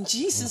 In In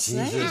Jesus'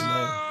 Jesus' name.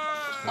 name.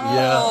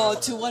 Oh,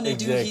 to want to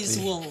do his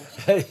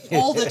Exactly.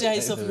 will all the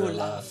days of your Your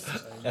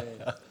life.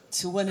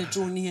 To want to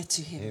draw near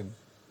to him. Him.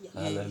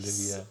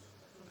 Hallelujah.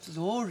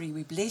 Glory,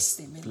 we bless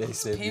them. And Bless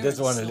his them. He parents,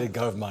 doesn't want to Lord. let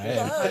go of my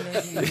hand.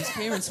 Hallelujah. His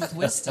parents with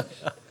wisdom.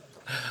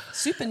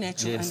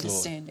 Supernatural Yes, Lord.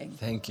 understanding.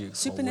 Thank you. for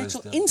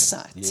Supernatural wisdom.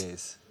 insight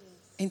Yes.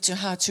 into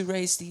how to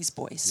raise these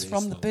boys Yes,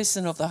 from the Lord.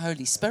 person of the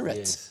Holy Spirit.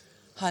 Yes.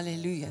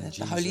 Hallelujah. That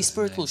the Holy Jesus'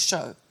 Spirit will name.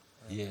 show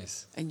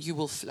Yes. and you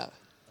will flow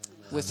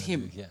with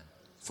him Hallelujah.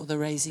 for the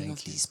raising Thank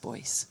of you. these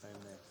boys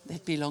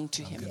that belong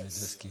to I'm him. going to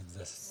just give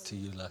this to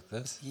you like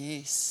this.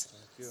 Yes.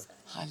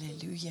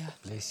 Hallelujah.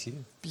 Bless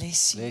you.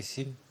 Bless you. Bless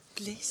you.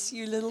 Bless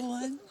you, little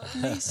one.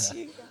 Bless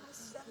you.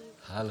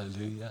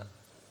 Hallelujah.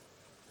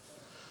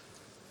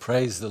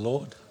 Praise the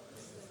Lord.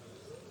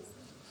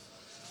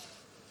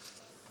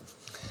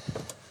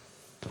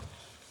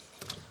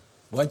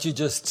 Won't you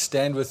just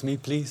stand with me,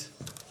 please?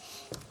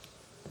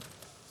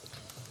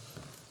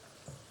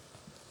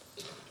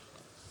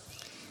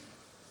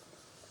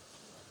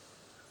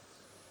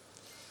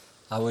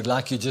 I would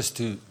like you just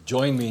to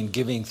join me in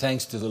giving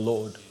thanks to the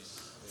Lord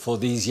for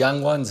these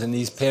young ones and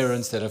these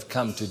parents that have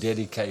come to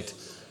dedicate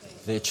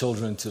their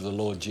children to the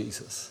Lord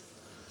Jesus.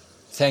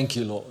 Thank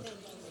you, Lord.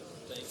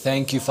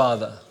 Thank you,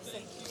 Father,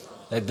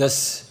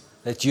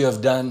 that you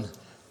have done.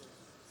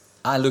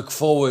 I look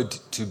forward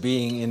to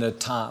being in a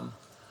time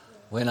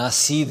when I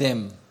see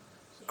them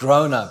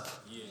grown up,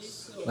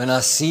 when I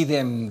see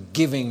them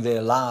giving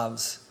their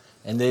lives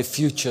and their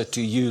future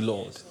to you,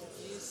 Lord.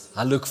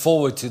 I look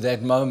forward to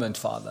that moment,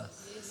 Father,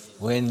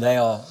 when they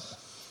are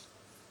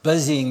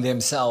busying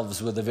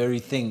themselves with the very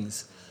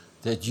things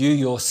that you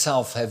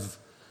yourself have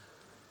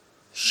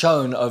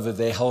shown over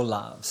their whole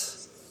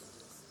lives.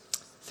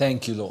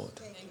 Thank you, Lord.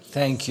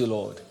 Thank you,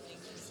 Lord.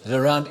 That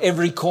around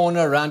every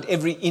corner,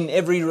 in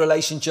every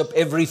relationship,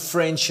 every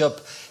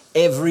friendship,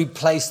 every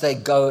place they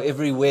go,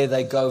 everywhere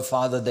they go,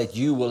 Father, that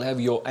you will have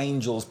your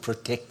angels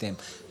protect them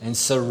and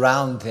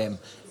surround them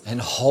and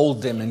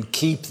hold them and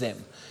keep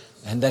them.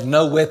 And that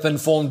no weapon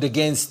formed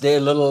against their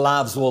little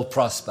lives will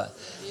prosper.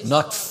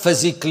 Not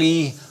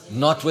physically,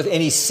 not with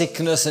any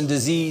sickness and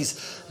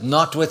disease,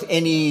 not with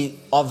any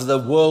of the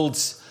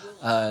world's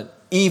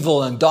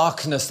evil and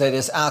darkness that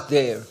is out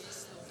there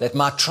that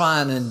might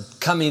try and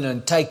come in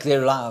and take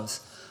their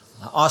lives.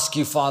 I ask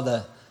you,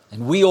 Father,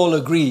 and we all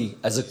agree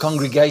as a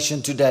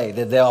congregation today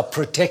that they are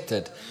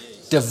protected,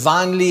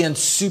 divinely and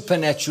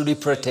supernaturally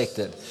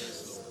protected.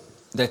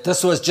 That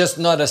this was just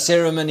not a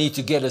ceremony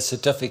to get a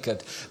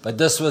certificate, but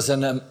this was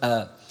an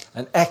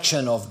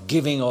action of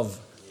giving of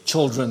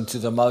children to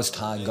the Most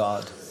High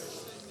God.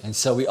 And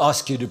so we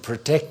ask you to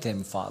protect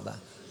them, Father,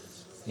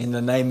 in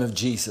the name of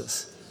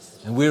Jesus.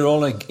 And we're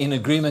all in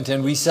agreement,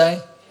 and we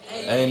say,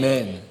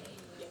 Amen.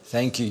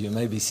 Thank you. You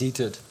may be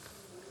seated.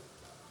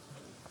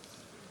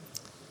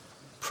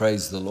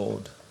 Praise the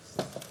Lord.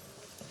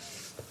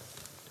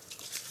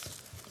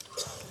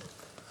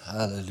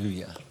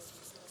 Hallelujah.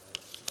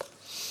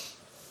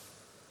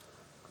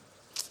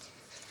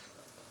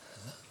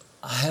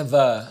 I have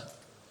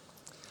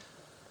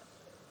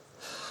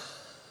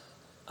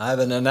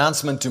an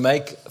announcement to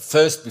make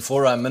first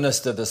before I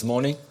minister this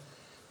morning.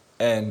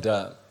 And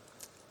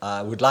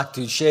I would like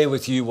to share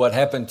with you what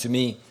happened to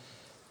me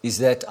is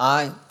that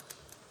I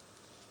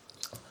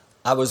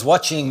was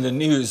watching the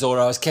news, or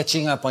I was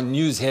catching up on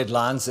news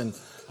headlines, and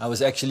I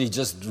was actually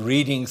just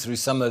reading through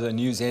some of the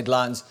news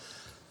headlines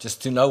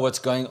just to know what's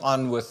going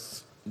on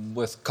with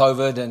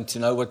COVID and to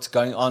know what's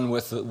going on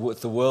with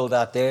the world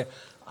out there.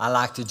 I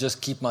like to just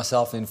keep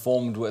myself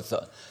informed with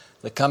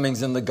the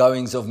comings and the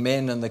goings of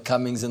men and the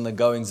comings and the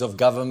goings of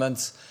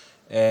governments.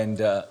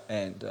 And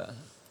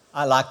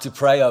I like to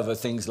pray over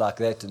things like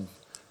that and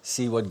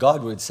see what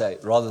God would say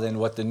rather than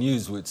what the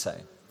news would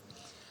say.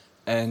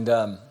 And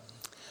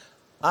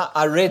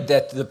I read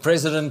that the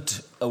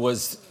president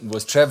was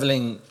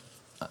traveling.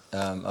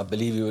 I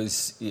believe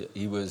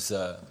he was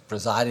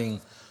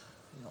presiding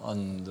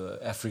on the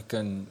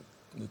African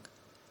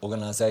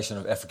Organization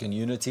of African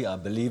Unity. I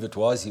believe it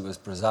was. He was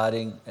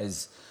presiding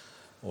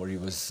he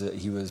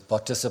was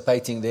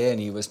participating there,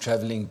 and he was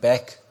traveling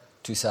back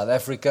to South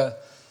Africa.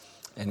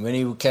 And when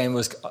he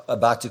was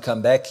about to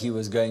come back, he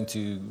was going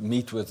to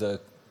meet with the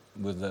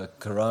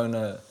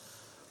Corona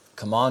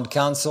Command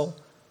Council,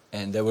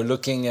 and they were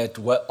looking at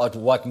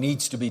what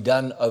needs to be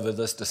done over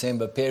this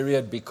December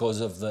period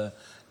because of the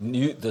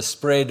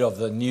spread of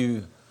the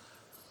new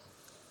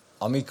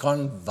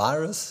Omicron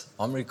virus,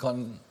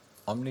 Omicron,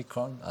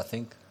 I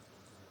think,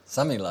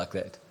 something like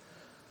that.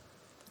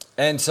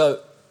 And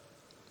so,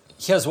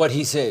 here's what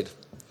he said.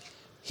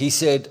 He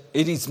said,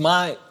 "It is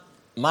my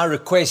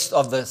request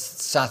of the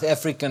South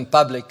African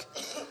public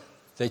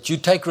that you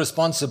take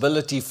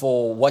responsibility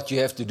for what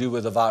you have to do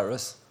with the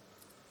virus,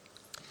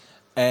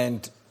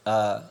 and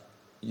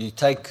you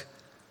take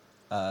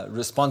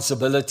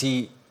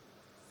responsibility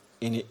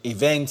in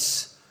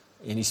events,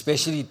 and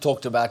especially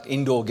talked about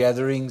indoor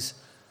gatherings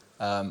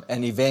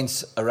and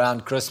events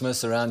around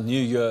Christmas, around New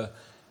Year."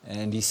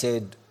 And he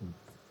said,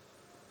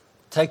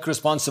 take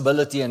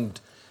responsibility and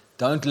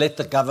don't let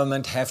the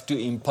government have to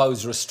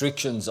impose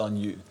restrictions on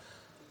you.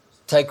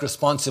 Take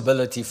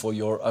responsibility for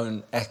your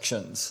own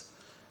actions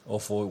or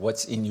for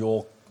what's in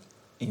your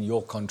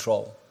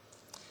control.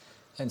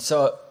 And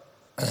so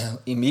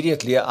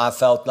immediately I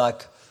felt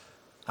like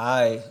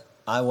I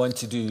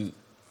wanted to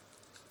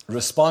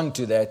respond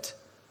to that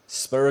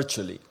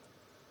spiritually.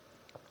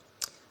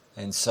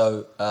 And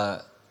so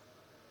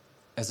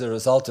as a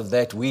result of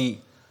that,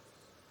 we,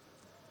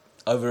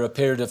 over a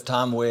period of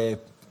time where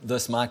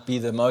this might be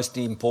the most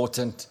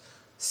important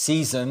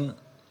season,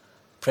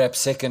 perhaps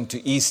second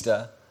to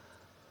Easter,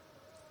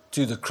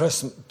 to the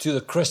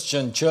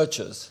Christian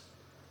churches.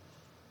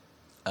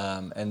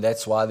 And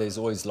that's why there's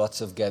always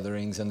lots of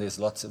gatherings and there's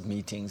lots of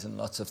meetings and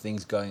lots of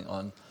things going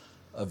on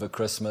over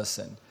Christmas.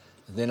 And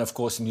then, of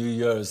course, New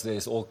Year's,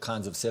 there's all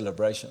kinds of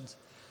celebrations.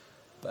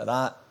 But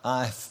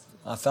I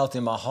felt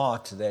in my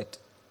heart that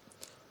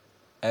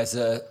as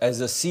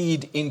a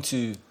seed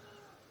into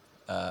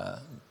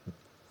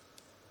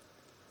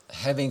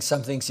having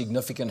something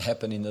significant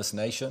happen in this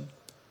nation,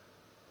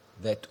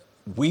 that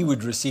we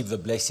would receive the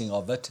blessing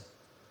of it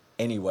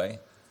anyway,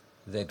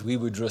 that we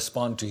would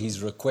respond to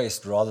his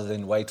request rather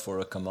than wait for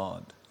a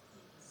command.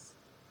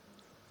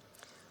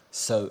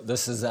 So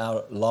this is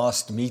our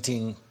last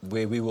meeting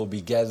where we will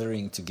be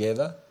gathering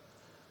together.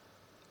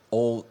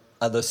 All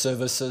other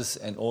services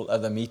and all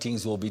other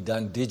meetings will be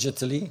done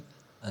digitally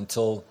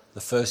until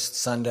the first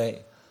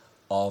Sunday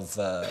of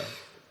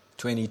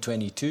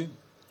 2022.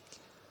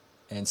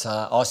 And so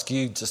I ask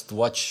you just to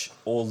watch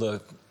all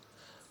the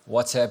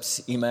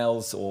WhatsApps,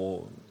 emails,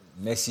 or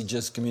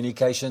messages,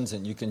 communications,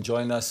 and you can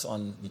join us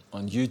on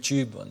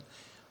YouTube,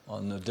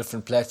 on the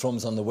different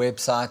platforms, on the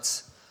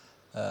websites.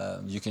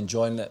 You can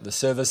join the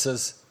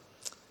services.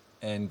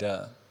 And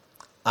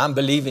I'm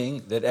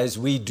believing that as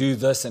we do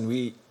this and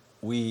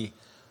we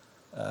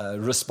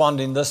respond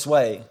in this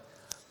way,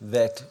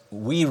 that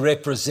we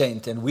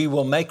represent and we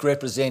will make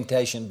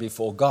representation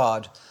before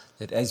God,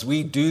 that as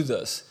we do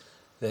this,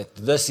 that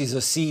this is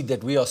a seed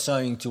that we are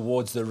sowing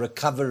towards the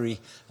recovery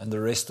and the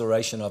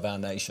restoration of our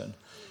nation.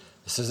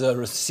 This is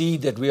a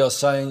seed that we are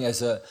sowing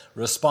as a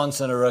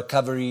response and a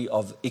recovery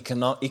of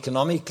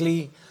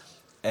economically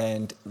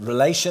and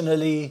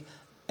relationally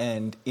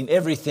and in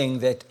everything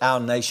that our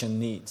nation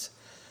needs.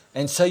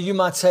 And so you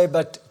might say,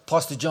 but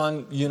Pastor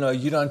John, you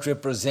don't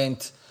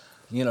represent,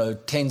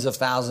 tens of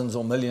thousands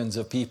or millions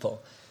of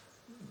people.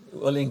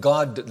 Well, in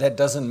God, that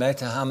doesn't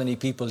matter how many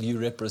people you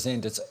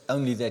represent. It's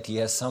only that he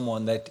has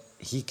someone that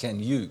he can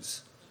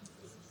use.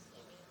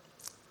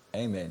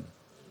 Amen.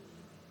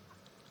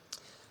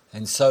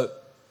 And so,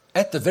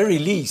 at the very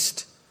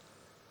least,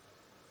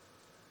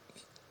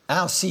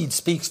 our seed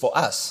speaks for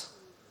us.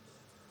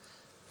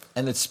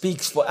 And it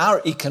speaks for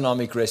our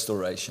economic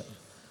restoration.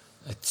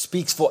 It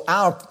speaks for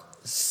our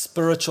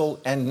spiritual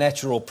and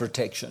natural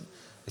protection.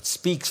 It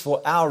speaks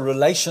for our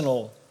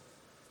relational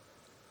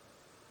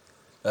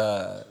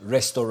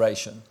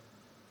restoration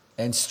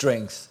and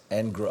strength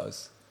and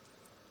growth.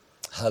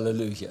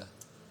 Hallelujah.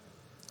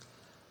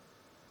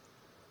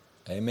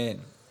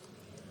 Amen.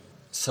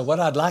 So what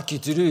I'd like you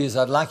to do is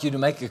I'd like you to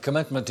make a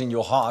commitment in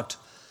your heart,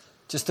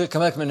 just a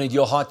commitment in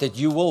your heart that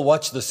you will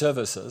watch the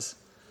services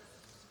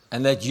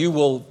and that you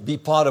will be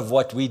part of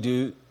what we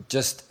do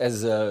just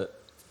as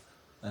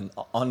an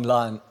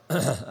online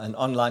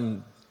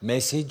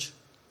message,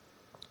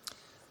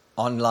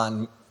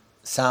 online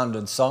sound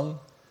and song.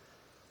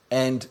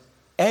 And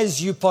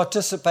as you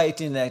participate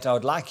in that, I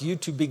would like you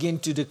to begin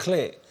to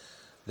declare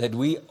that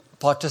we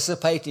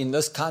participate in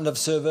this kind of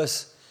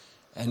service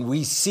and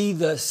we see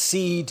the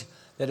seed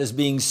that is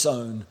being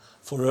sown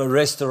for a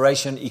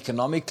restoration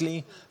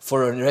economically,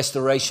 for a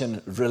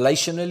restoration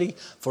relationally,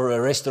 for a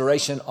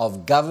restoration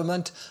of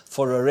government,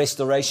 for a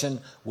restoration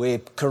where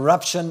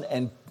corruption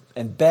and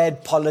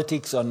bad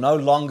politics are no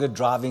longer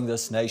driving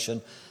this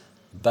nation,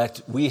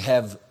 but we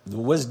have the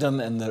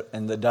wisdom and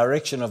the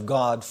direction of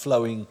God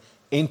flowing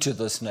into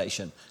this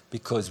nation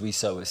because we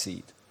sow a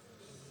seed.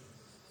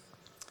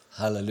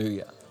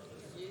 Hallelujah.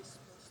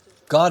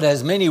 God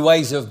has many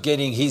ways of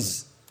getting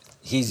His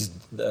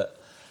will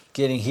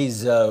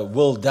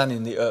done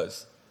in the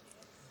earth.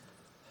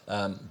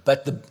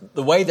 But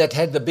the way that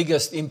had the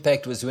biggest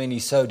impact was when He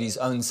sowed His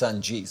own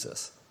Son,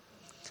 Jesus.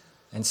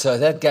 And so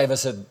that gave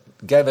us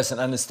an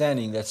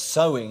understanding that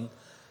sowing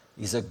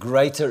is a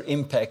greater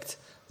impact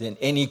than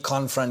any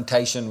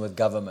confrontation with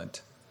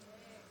government.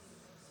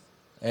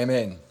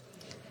 Amen.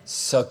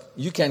 So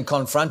you can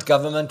confront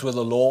government with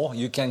a law,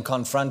 you can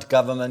confront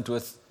government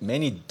with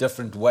many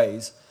different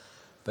ways,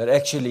 but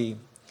actually,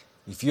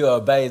 if you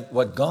obey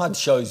what God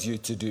shows you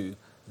to do,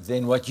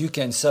 then what you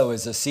can sow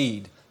as a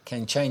seed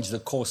can change the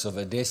course of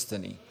a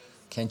destiny,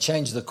 can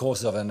change the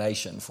course of a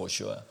nation for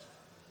sure.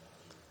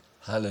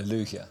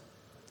 Hallelujah.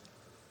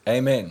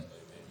 Amen.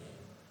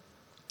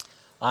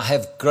 I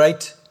have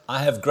great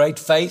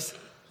faith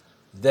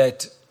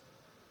that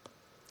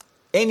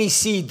any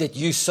seed that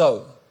you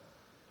sow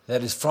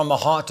that is from a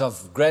heart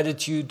of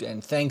gratitude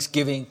and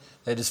thanksgiving,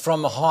 that is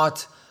from a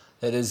heart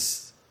that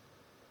is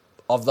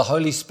of the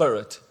Holy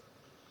Spirit,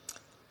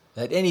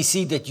 that any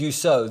seed that you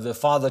sow, the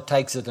Father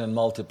takes it and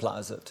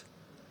multiplies it.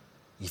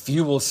 If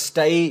you will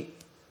stay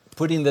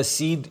putting the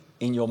seed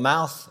in your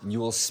mouth, and you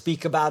will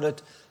speak about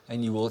it,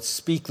 and you will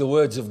speak the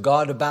words of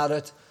God about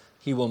it,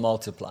 He will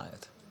multiply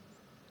it.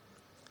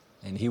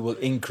 And He will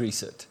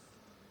increase it.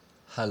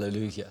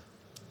 Hallelujah.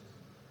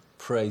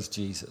 Praise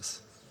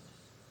Jesus.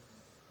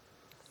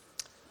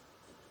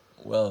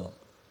 Well,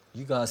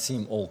 you guys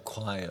seem all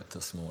quiet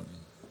this morning.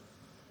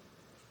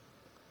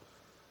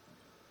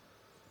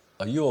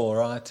 Are you all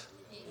right?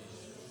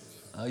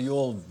 Are you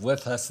all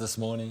with us this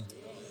morning?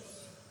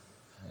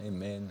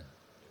 Amen.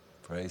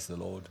 Praise the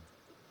Lord.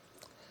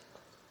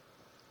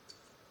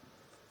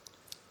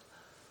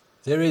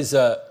 There is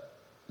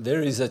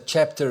a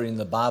chapter in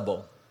the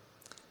Bible.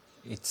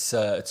 It's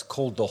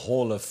called the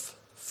Hall of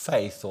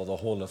Faith, or the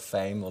Hall of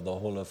Fame, or the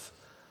Hall of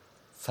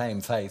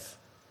Fame, Faith,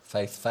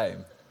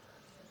 Fame,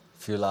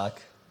 if you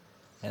like.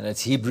 And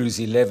it's Hebrews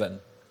 11.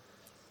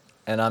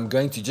 And I'm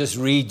going to just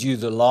read you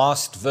the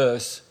last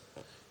verse,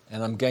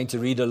 and I'm going to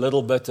read a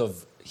little bit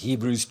of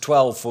Hebrews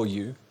 12 for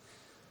you.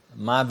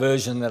 My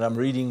version that I'm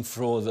reading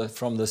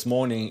from this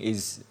morning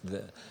is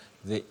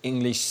the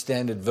English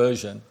Standard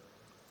Version.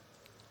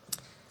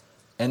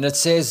 And it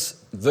says,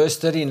 verse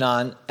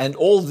 39, "And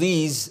all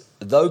these,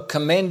 though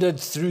commended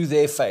through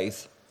their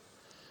faith,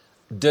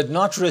 did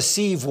not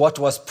receive what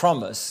was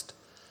promised,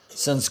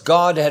 since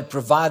God had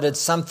provided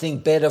something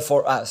better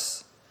for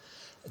us,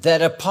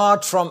 that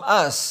apart from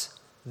us,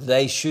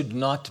 they should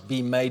not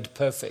be made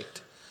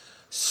perfect."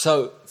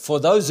 So for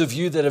those of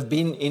you that have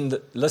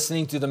been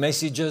listening to the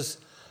messages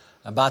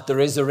about the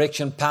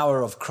resurrection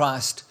power of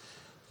Christ,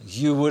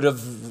 you would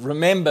have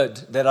remembered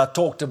that I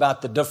talked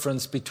about the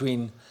difference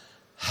between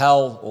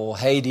hell or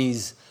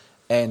Hades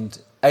and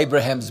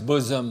Abraham's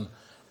bosom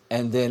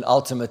and then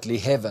ultimately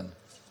heaven.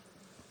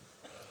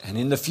 And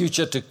in the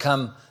future to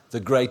come, the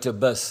great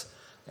abyss.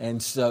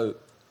 And so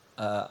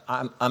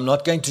I'm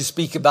not going to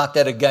speak about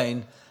that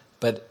again,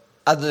 but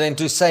other than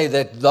to say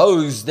that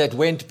those that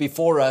went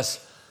before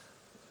us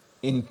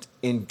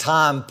in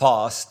time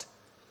past,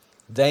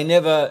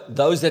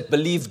 those that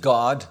believed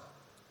God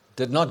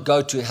did not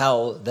go to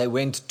hell. They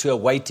went to a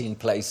waiting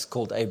place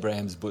called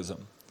Abraham's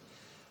bosom.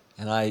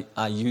 And I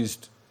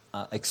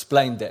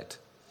explained that,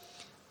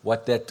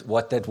 what that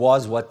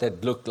was, what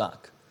that looked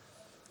like.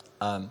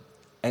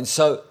 And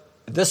so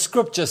this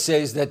scripture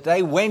says that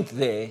they went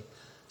there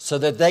so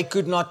that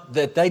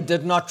they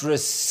did not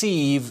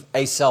receive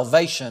a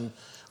salvation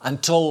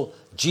until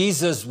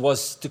Jesus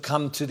was to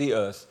come to the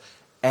earth,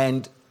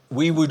 and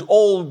we would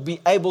all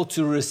be able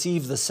to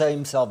receive the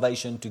same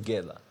salvation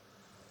together.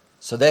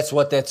 So that's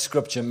what that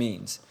scripture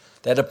means.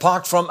 That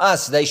apart from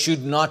us, they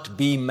should not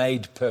be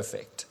made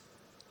perfect.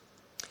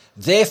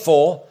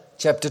 Therefore,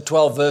 chapter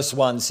 12, verse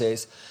 1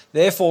 says,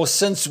 "Therefore,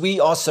 since we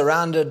are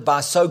surrounded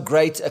by so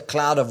great a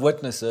cloud of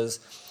witnesses,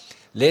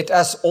 let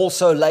us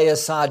also lay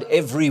aside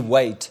every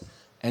weight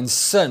and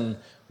sin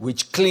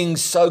which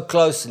clings so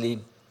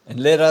closely,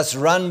 and let us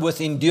run with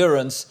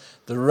endurance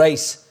the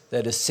race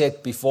that is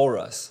set before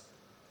us.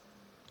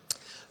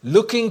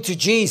 Looking to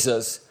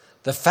Jesus,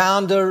 the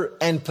founder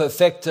and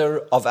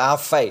perfecter of our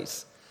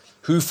faith,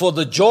 who for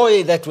the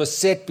joy that was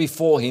set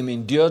before him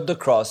endured the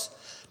cross,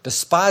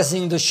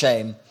 despising the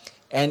shame,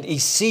 and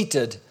is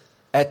seated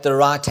at the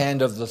right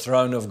hand of the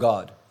throne of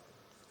God.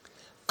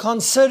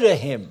 Consider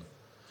him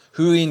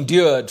who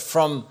endured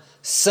from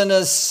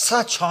sinners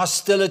such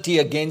hostility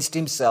against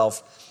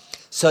himself,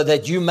 so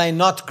that you may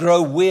not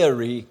grow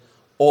weary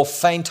or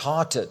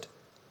faint-hearted.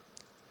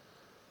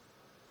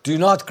 Do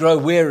not grow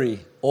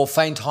weary or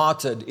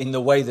faint-hearted in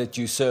the way that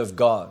you serve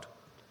God.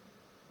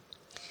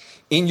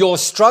 In your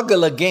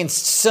struggle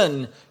against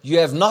sin, you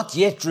have not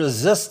yet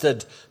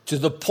resisted to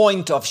the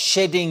point of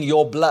shedding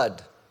your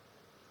blood.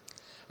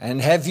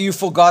 And have you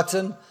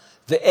forgotten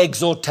the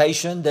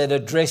exhortation that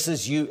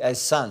addresses you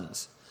as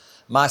sons?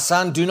 My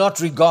son, do not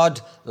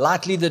regard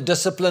lightly the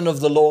discipline of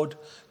the Lord.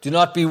 Do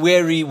not be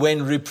weary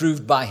when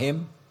reproved by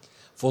him.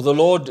 For the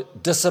Lord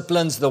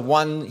disciplines the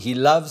one he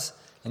loves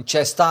and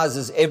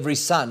chastises every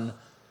son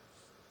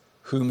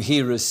whom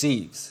he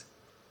receives.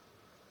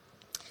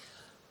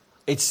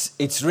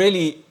 It's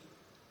really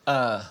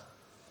a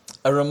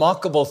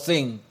remarkable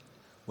thing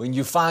when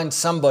you find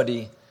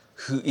somebody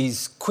who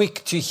is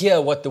quick to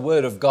hear what the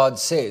Word of God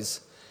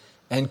says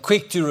and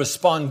quick to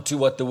respond to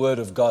what the Word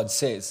of God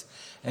says,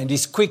 and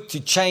is quick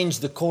to change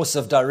the course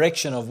of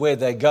direction of where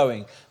they're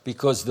going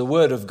because the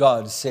Word of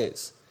God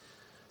says.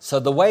 So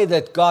the way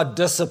that God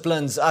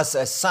disciplines us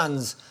as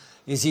sons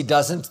is He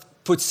doesn't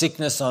put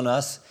sickness on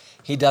us.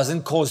 He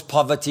doesn't cause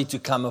poverty to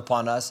come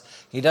upon us.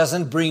 He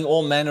doesn't bring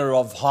all manner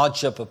of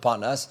hardship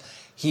upon us.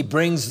 He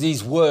brings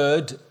His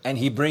Word, and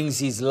He brings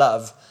His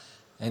love,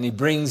 and He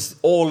brings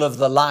all of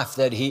the life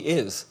that He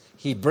is.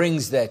 He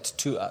brings that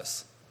to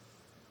us.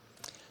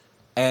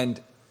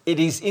 And it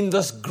is in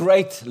this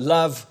great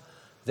love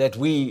that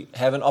we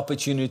have an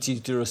opportunity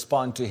to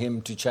respond to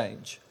Him to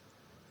change.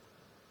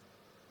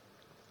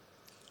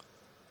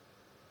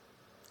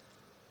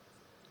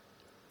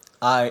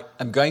 I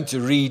am going to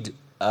read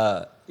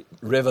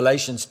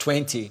Revelations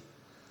 20,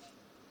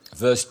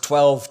 verse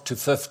 12 to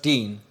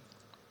 15.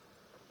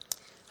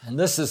 And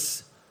this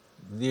is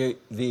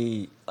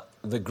the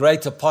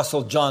great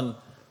Apostle John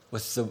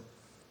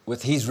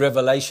with his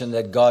revelation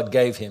that God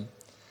gave him.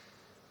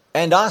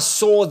 And I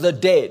saw the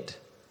dead,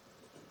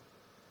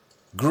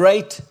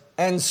 great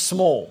and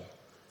small,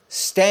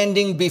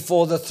 standing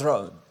before the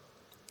throne.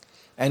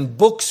 And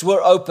books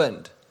were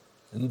opened.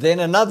 And then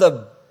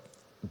another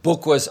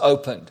book was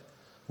opened,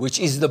 which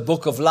is the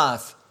book of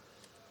life.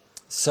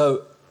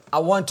 So I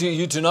want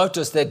you to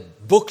notice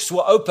that books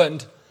were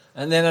opened,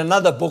 and then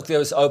another book that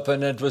was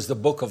opened, and it was the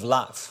book of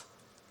life.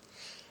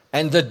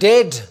 And the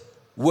dead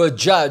were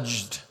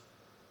judged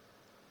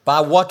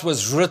by what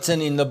was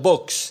written in the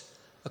books,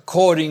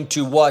 according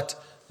to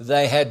what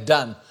they had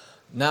done.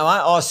 Now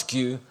I ask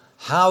you,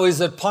 how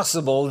is it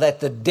possible that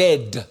the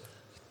dead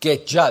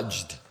get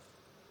judged?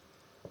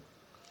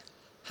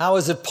 How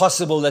is it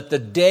possible that the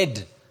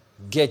dead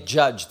get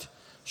judged?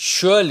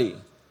 Surely,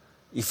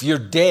 if you're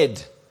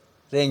dead,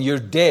 then you're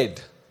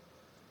dead.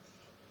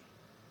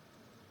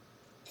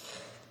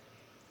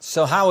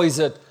 So how is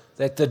it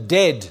that the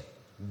dead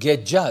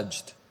get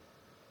judged?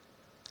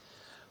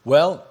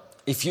 Well,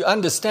 if you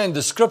understand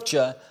the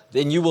scripture,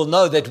 then you will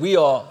know that we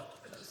are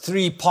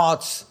three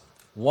parts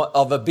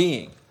of a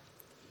being.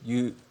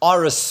 You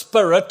are a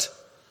spirit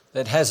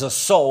that has a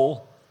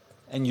soul,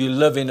 and you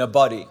live in a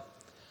body.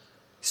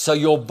 So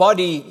your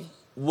body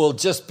will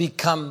just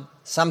become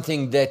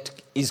something that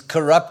is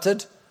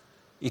corrupted,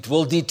 it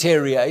will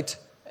deteriorate,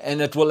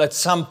 and it will at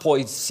some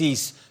point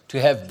cease to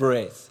have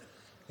breath.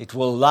 It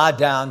will lie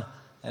down,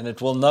 and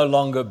it will no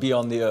longer be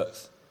on the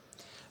earth.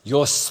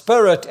 Your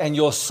spirit and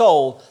your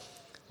soul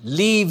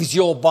leaves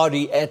your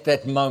body at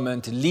that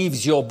moment,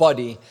 leaves your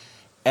body,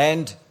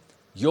 and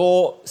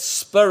your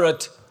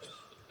spirit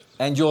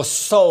and your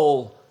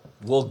soul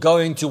will go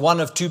into one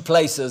of two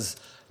places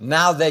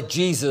now that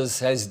Jesus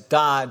has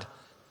died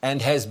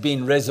and has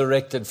been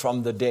resurrected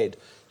from the dead.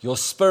 Your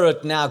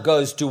spirit now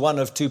goes to one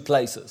of two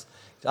places.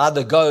 It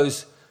either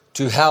goes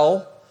to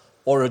hell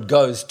or it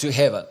goes to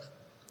heaven.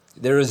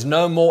 There is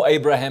no more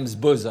Abraham's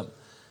bosom.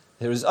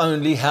 There is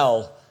only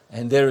hell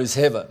and there is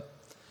heaven.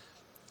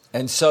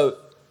 And so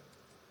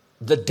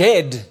the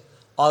dead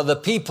are the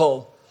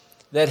people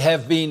that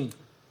have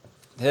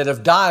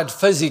died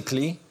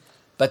physically,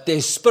 but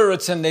their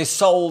spirits and their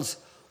souls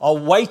are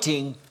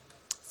waiting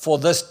for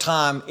this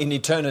time in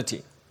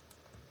eternity.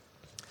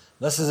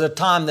 This is a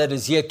time that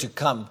is yet to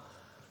come.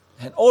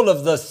 And all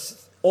of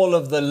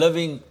the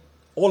living,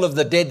 all of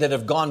the dead that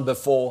have gone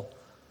before,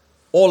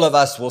 all of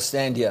us will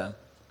stand here.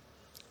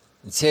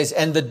 It says,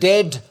 and the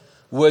dead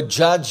were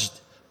judged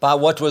by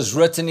what was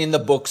written in the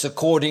books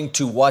according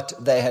to what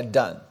they had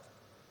done.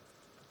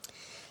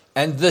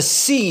 And the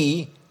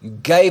sea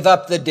gave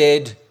up the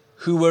dead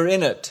who were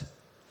in it.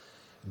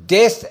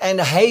 Death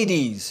and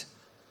Hades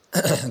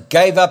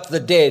gave up the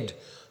dead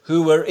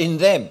who were in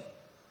them.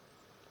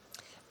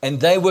 And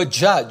they were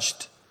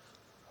judged,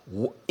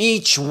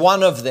 each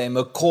one of them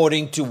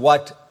according to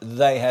what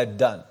they had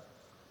done.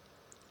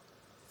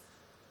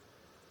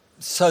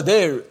 So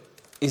there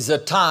is a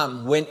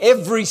time when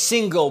every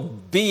single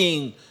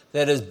being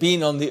that has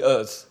been on the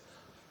earth,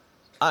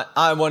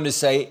 I want to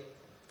say,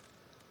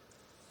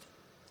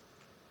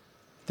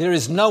 There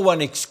is no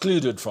one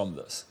excluded from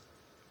this.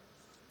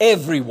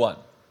 Everyone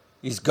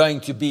is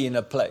going to be in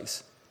a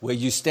place where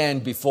you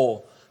stand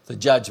before the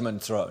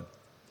judgment throne.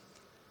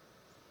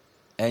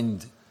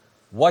 And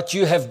what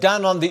you have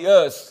done on the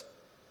earth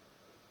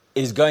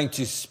is going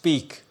to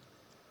speak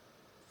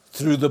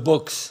through the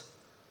books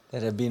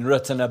that have been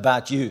written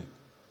about you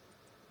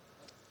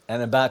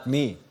and about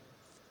me.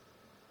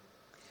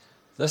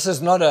 This is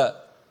not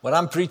what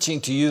I'm preaching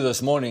to you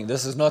this morning,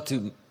 this is not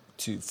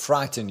to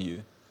frighten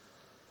you.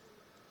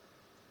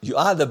 You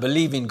either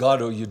believe in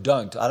God or you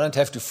don't. I don't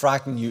have to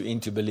frighten you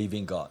into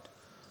believing God.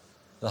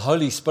 The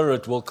Holy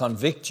Spirit will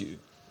convict you,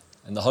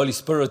 and the Holy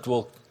Spirit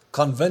will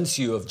convince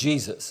you of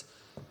Jesus.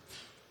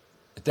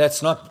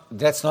 That's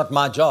not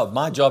my job.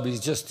 My job is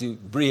just to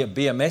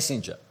be a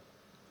messenger.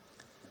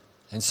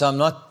 And so I'm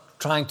not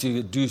trying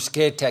to do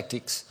scare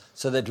tactics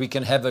so that we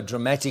can have a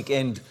dramatic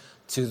end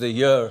to the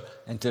year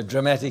and a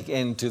dramatic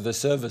end to the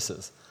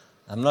services.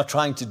 I'm not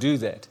trying to do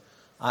that.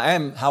 I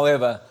am,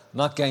 however,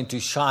 not going to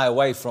shy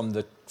away from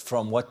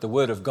what the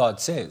Word of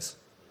God says.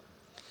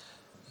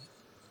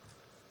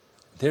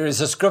 There is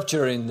a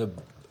scripture in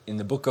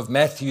the book of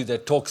Matthew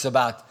that talks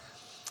about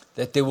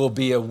that there will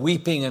be a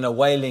weeping and a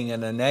wailing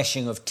and a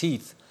gnashing of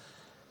teeth,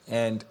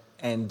 and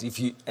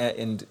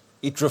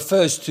it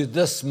refers to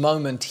this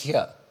moment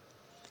here,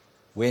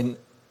 when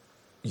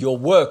your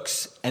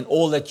works and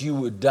all that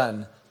you have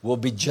done will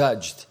be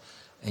judged,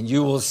 and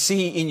you will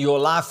see in your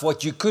life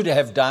what you could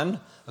have done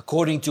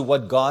according to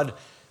what God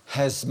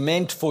has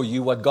meant for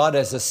you, what God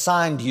has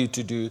assigned you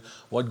to do,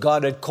 what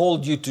God had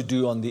called you to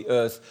do on the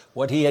earth,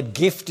 what He had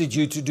gifted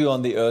you to do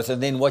on the earth,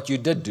 and then what you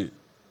did do.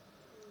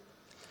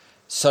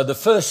 So the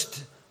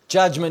first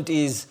judgment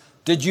is,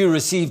 did you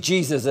receive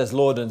Jesus as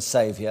Lord and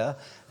Savior?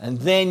 And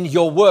then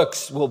your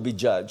works will be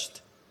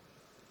judged.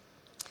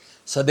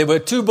 So there were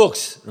two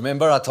books,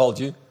 remember I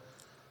told you?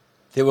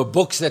 There were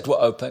books that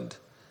were opened,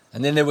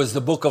 and then there was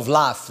the book of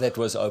life that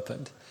was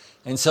opened.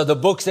 And so the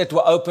books that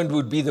were opened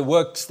would be the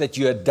works that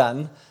you had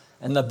done,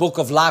 and the book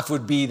of life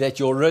would be that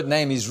your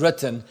name is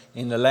written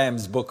in the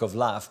Lamb's book of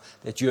life,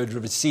 that you had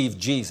received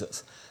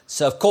Jesus.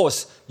 So of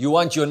course, you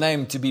want your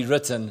name to be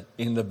written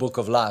in the book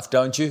of life,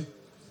 don't you?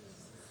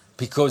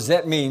 Because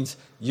that means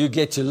you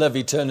get to live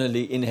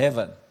eternally in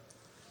heaven.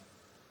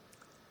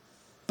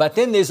 But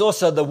then there's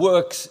also the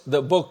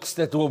books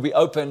that will be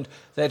opened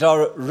that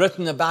are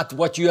written about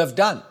what you have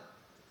done.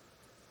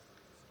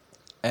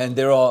 And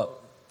there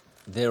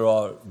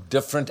are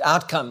different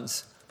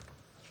outcomes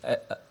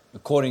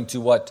according to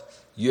what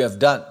you have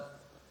done.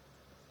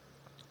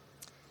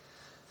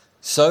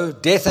 So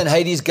death and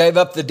Hades gave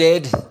up the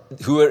dead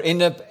who were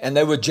in it, and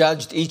they were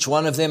judged, each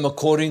one of them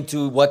according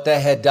to what they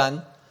had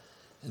done.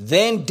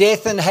 Then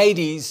death and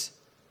Hades,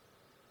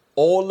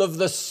 all of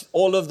the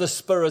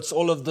spirits,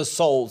 all of the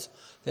souls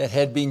that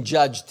had been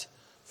judged,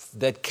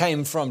 that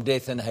came from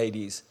death and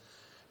Hades.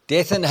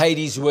 Death and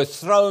Hades were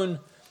thrown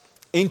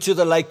into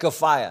the lake of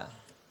fire.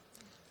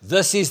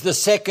 This is the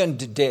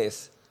second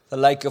death, the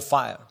lake of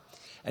fire.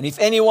 And if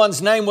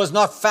anyone's name was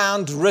not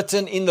found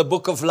written in the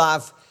book of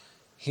life,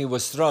 he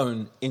was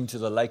thrown into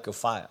the lake of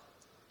fire.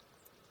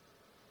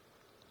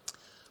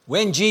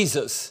 When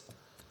Jesus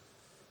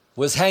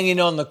was hanging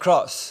on the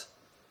cross,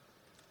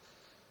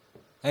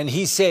 and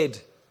He said,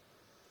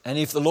 and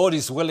if the Lord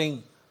is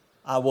willing,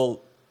 I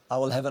will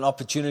have an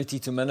opportunity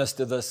to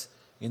minister this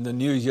in the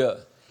new year.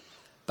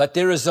 But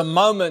there is a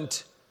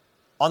moment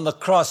on the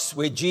cross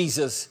where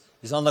Jesus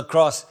is on the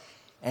cross,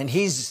 and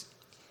his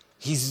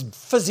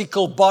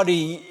physical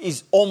body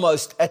is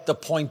almost at the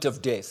point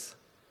of death.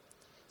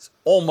 It's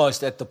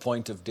almost at the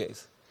point of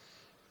death.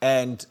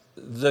 And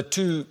the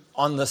two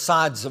on the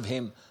sides of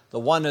Him, the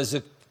one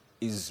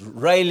is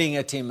railing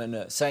at Him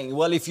and saying,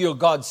 well, if you're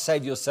God,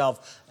 save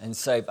yourself and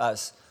save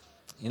us.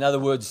 In other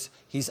words,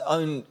 his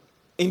own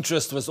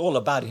interest was all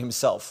about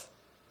himself.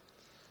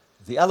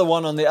 The other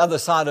one on the other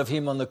side of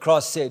Him on the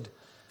cross said,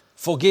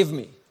 forgive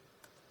me.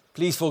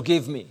 Please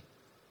forgive me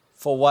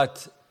for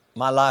what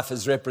my life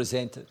has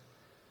represented.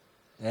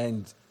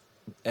 And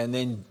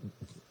then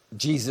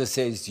Jesus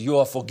says, you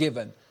are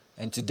forgiven,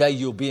 and today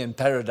you'll be in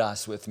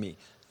paradise with me,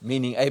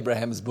 meaning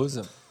Abraham's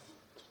bosom.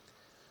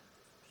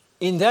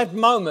 In that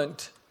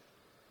moment,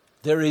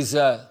 there is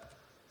a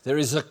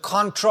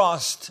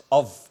contrast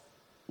of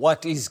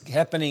what is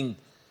happening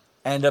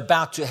and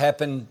about to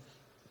happen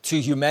to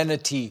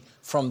humanity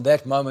from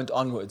that moment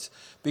onwards.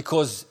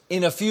 Because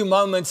in a few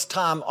moments'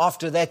 time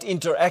after that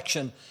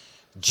interaction,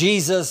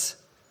 Jesus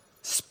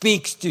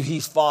speaks to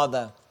His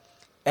Father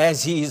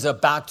as He is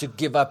about to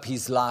give up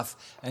His life,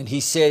 and He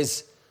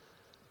says,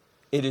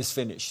 it is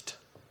finished.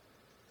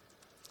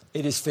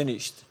 It is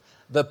finished.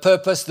 The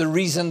purpose, the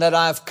reason that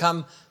I have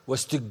come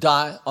was to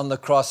die on the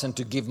cross and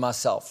to give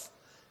myself,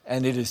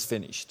 and it is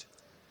finished.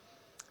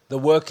 The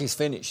work is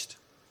finished.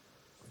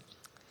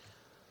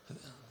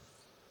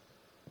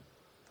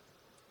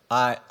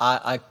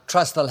 I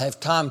trust I'll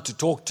have time to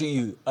talk to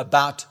you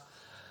about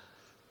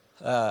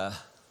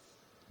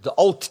the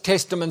Old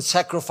Testament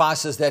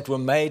sacrifices that were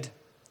made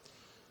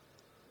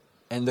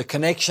and the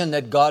connection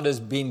that God has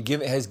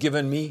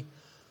given me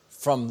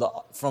from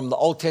the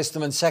Old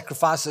Testament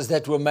sacrifices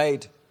that were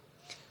made.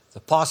 The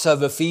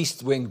Passover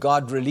feast, when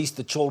God released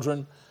the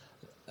children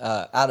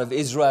out of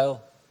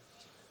Israel,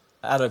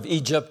 out of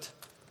Egypt,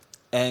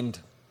 and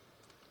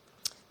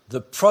the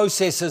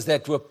processes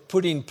that were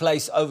put in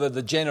place over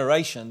the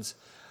generations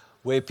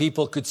where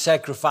people could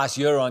sacrifice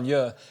year on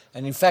year.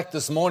 And in fact,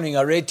 this morning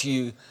I read to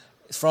you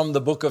from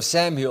the book of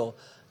Samuel,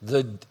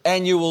 the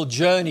annual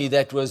journey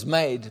that was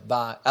made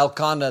by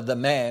Elkanah, the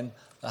man,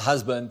 the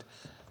husband,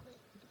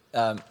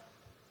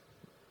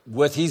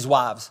 with his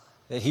wives,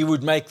 that he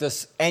would make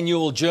this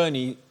annual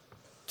journey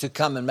to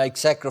come and make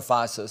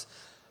sacrifices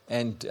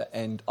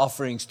and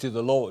offerings to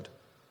the Lord.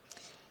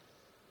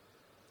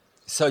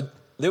 So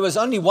there was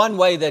only one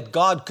way that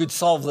God could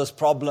solve this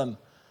problem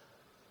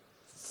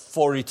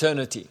for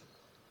eternity.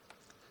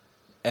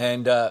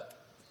 And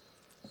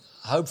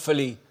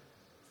hopefully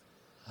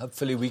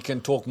we can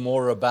talk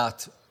more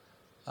about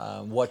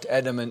what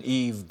Adam and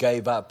Eve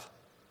gave up.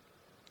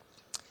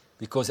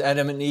 Because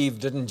Adam and Eve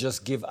didn't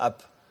just give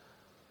up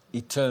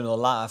eternal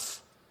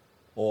life,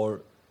 or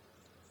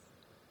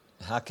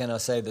how can I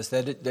say this?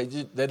 They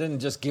didn't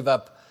just give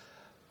up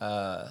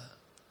a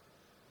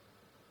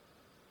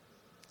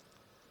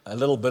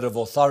little bit of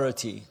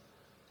authority.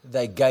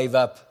 They gave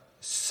up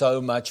so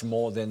much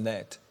more than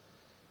that.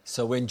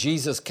 So when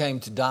Jesus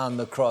came to die on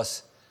the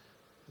cross,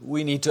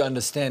 we need to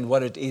understand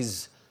what it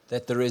is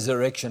that the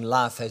resurrection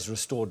life has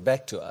restored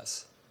back to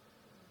us.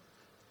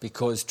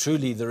 Because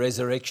truly the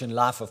resurrection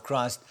life of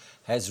Christ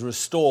has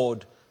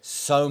restored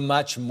so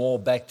much more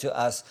back to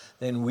us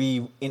than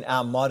we in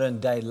our modern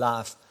day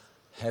life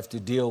have to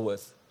deal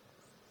with.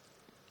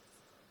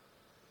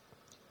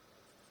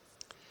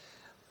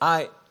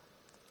 I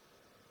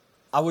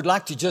would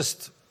like to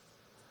just,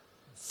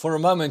 for a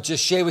moment,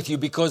 just share with you,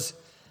 because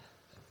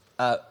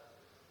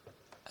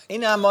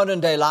in our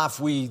modern day life,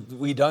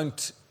 we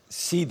don't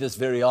see this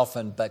very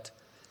often, but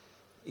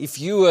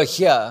if you were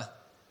here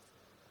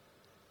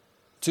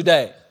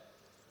today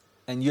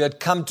and you had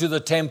come to the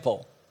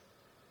temple,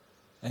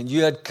 and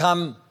you had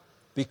come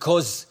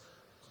because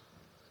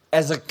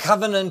as a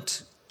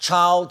covenant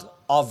child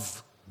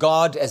of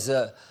God, as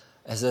a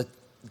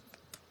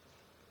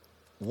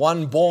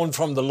one born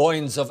from the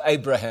loins of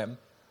Abraham,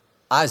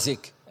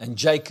 Isaac, and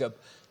Jacob,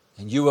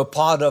 and you were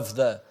part of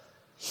the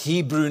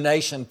Hebrew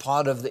nation,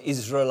 part of the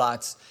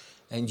Israelites,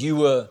 and you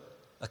were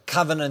a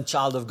covenant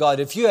child of God.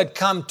 If you had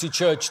come to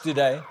church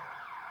today,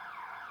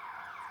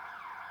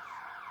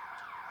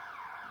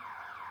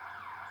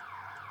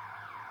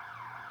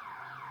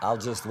 I'll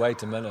just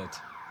wait a minute.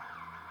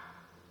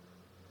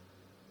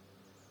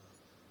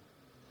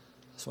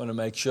 I just want to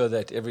make sure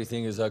that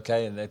everything is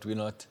okay and that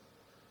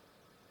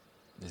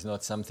there's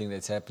not something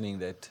that's happening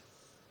that...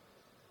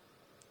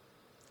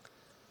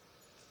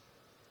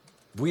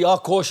 We are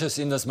cautious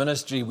in this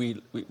ministry.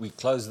 We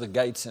close the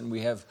gates and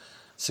we have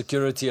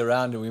security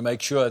around, and we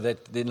make sure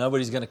that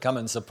nobody's going to come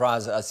and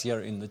surprise us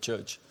here in the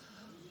church.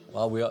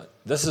 Well,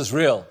 this is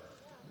real.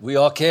 We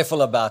are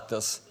careful about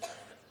this.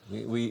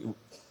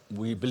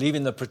 We believe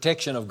in the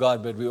protection of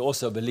God, but we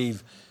also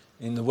believe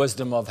in the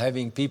wisdom of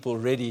having people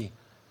ready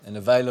and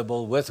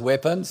available with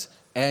weapons,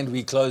 and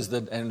we close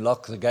and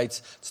lock the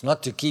gates. It's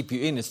not to keep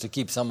you in, it's to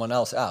keep someone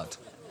else out.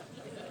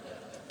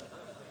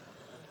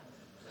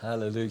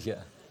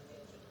 Hallelujah.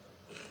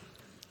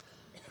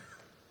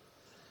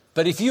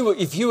 But if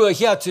you were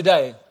here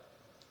today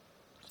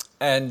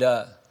and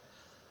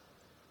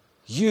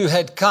you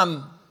had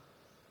come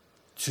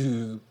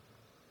to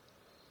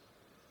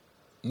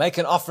make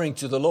an offering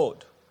to the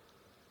Lord,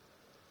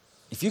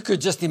 if you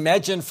could just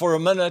imagine for a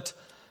minute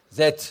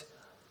that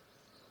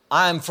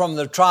I am from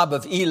the tribe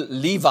of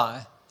Levi,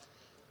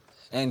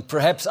 and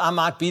perhaps I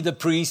might be the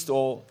priest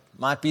or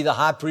might be the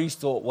high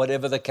priest or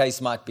whatever the case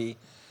might be,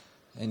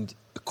 and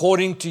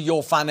according to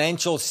your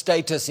financial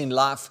status in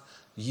life,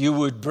 you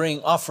would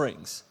bring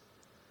offerings.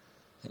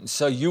 And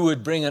so you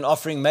would bring an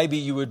offering, maybe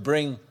you would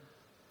bring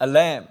a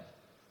lamb.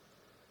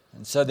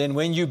 And so then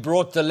when you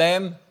brought the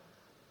lamb,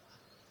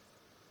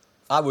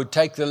 I would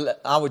take the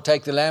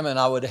lamb, and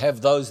I would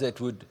have those that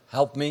would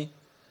help me.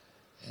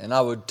 And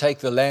I would take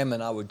the lamb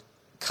and I would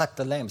cut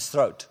the lamb's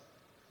throat.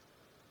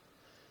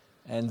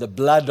 And the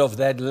blood of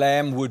that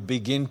lamb would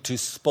begin to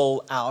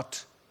spill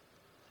out.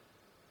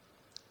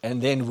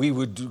 And then we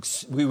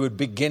would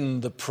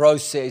begin the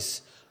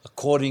process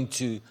according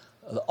to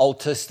the Old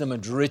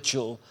Testament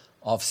ritual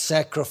of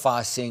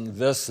sacrificing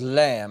this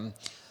lamb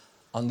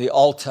on the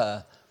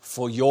altar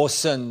for your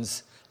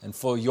sins and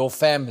for your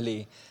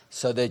family,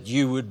 so that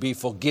you would be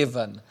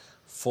forgiven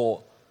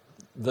for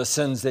the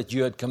sins that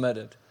you had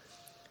committed.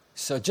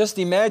 So just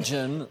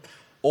imagine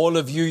all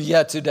of you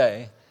here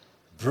today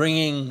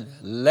bringing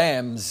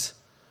lambs,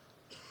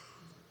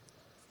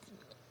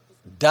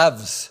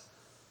 doves,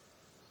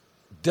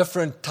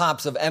 different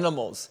types of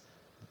animals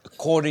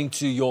according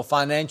to your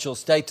financial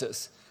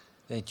status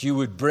that you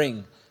would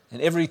bring.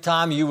 And every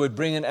time you would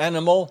bring an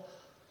animal,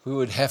 we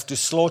would have to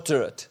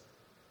slaughter it,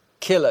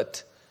 kill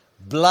it.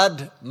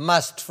 Blood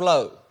must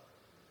flow.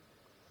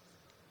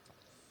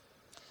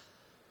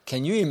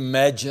 Can you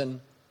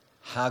imagine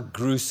how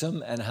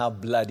gruesome and how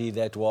bloody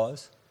that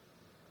was?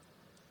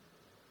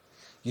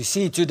 You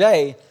see,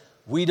 today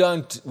we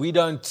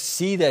don't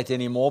see that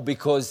anymore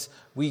because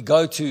we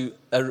go to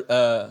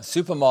a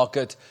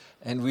supermarket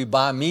and we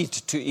buy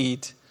meat to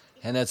eat,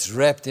 and it's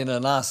wrapped in a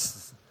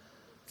nice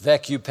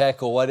vacuum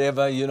pack or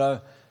whatever,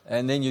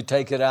 and then you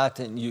take it out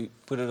and you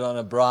put it on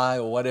a braai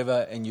or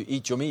whatever, and you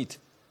eat your meat.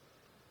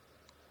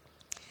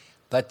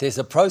 But there's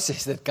a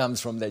process that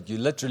comes from that. You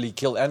literally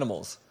kill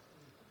animals.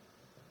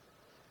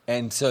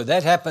 And so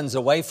that happens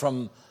away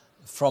from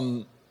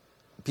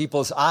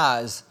people's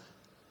eyes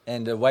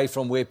and away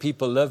from where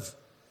people live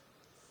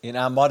in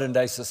our modern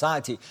day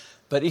society.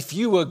 But if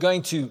you were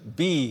going to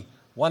be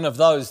one of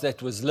those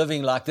that was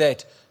living like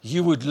that,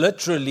 you would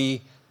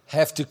literally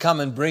have to come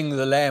and bring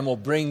the lamb or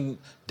bring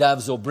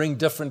doves or bring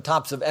different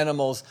types of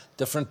animals,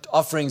 different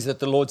offerings that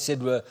the Lord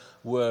said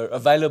were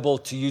available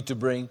to you to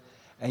bring.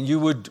 And you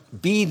would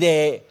be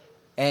there,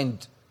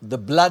 and the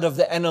blood of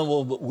the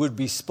animal would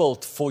be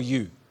spilt for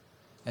you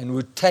and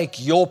would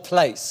take your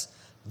place.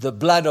 The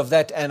blood of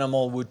that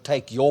animal would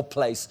take your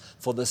place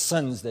for the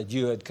sins that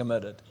you had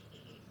committed.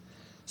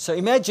 So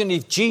imagine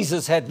if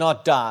Jesus had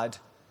not died,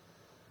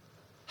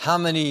 how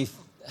many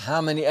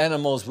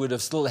animals would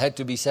have still had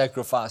to be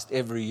sacrificed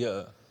every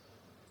year?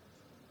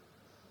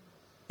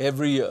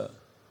 Every year.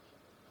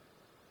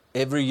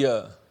 Every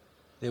year,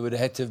 there would have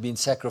had to have been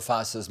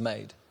sacrifices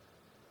made.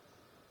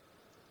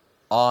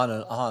 On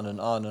and on and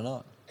on and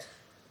on.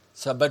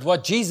 So, but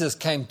what Jesus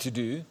came to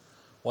do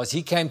was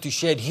he came to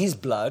shed his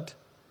blood,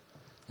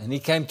 and he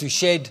came to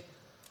shed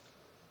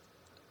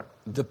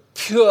the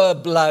pure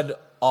blood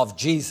of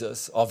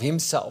Jesus, of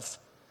himself,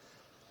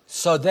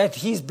 so that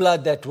his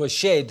blood that was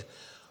shed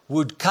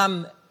would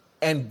come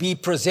and be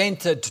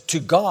presented to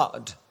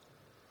God,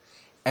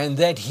 and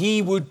that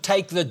he would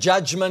take the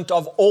judgment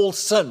of all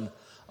sin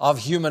of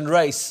human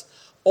race.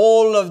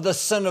 All of the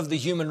sin of the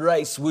human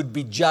race would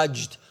be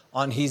judged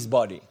on his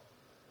body,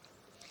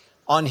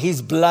 on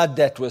his blood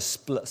that was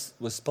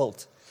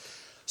spilt.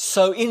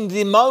 So in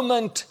the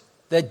moment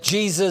that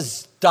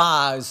Jesus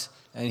dies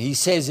and he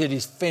says it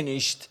is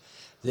finished,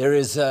 there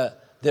is a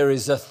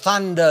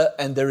thunder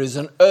and there is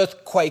an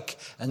earthquake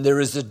and there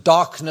is a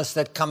darkness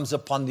that comes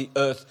upon the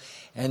earth,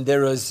 and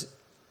there is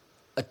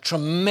a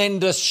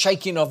tremendous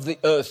shaking of the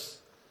earth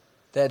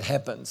that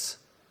happens.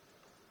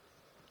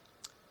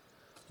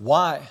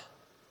 Why?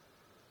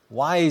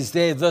 Why is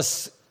there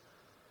this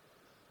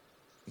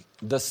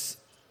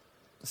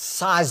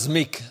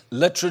seismic,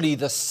 literally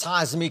the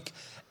seismic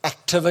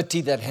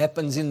activity that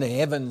happens in the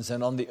heavens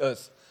and on the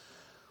earth?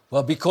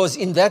 Well, because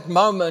in that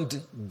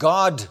moment,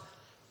 God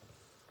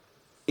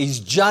is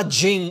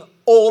judging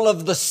all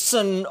of the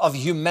sin of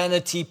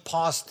humanity,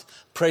 past,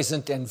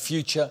 present, and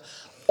future.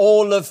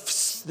 All of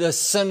the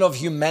sin of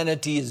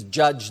humanity is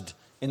judged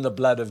in the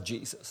blood of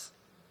Jesus.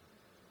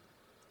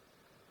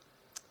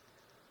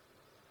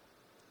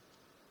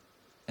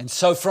 And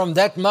so from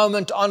that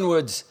moment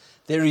onwards,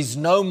 there is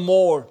no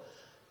more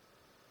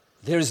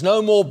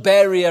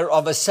barrier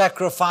of a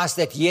sacrifice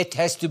that yet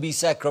has to be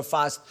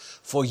sacrificed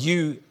for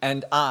you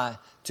and I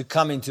to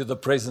come into the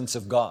presence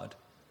of God.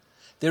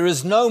 There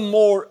is no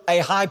more a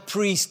high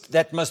priest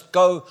that must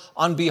go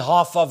on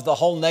behalf of the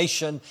whole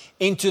nation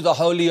into the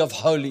Holy of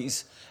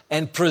Holies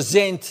and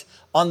present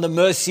on the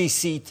mercy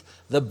seat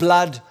the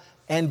blood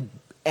and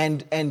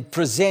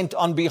present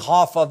on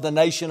behalf of the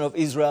nation of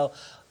Israel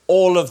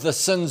all of the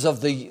sins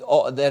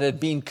that had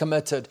been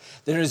committed.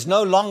 There is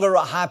no longer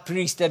a high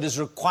priest that is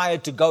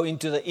required to go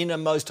into the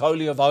innermost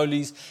Holy of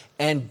Holies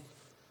and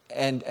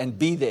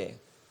be there.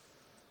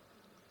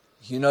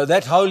 You know,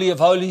 that Holy of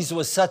Holies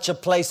was such a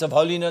place of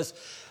holiness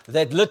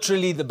that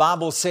literally the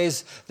Bible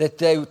says that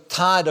they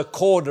tied a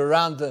cord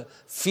around the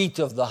feet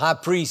of the high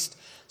priest,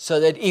 so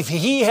that if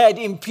he had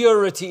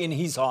impurity in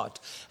his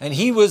heart and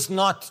he was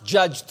not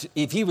judged,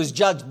 if he was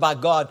judged by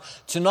God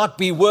to not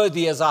be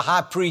worthy as a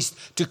high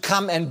priest to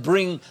come and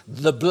bring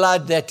the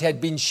blood that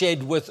had been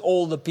shed with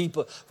all the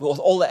people, with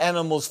all the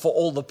animals for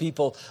all the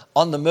people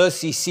on the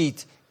mercy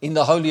seat in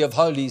the Holy of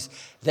Holies,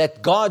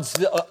 that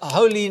God's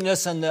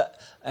holiness and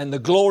the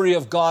glory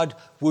of God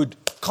would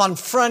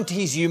confront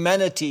his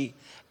humanity,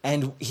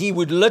 and he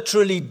would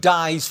literally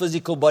die. His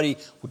physical body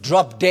would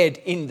drop dead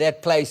in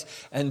that place.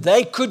 And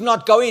they could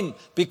not go in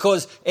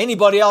because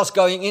anybody else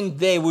going in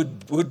there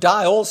would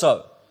die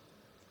also.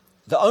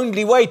 The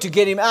only way to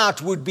get him out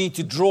would be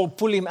to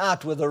pull him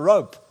out with a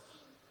rope.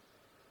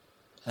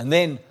 And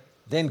then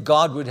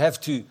God would have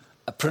to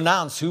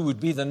pronounce who would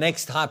be the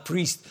next high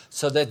priest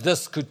so that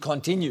this could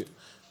continue.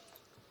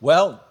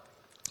 Well,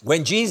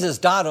 when Jesus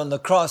died on the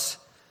cross,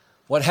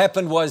 what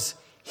happened was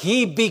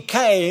he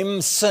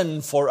became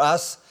sin for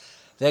us,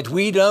 that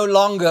we no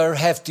longer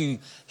have to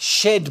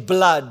shed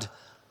blood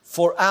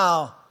for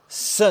our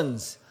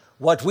sins.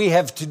 What we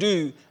have to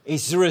do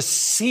is to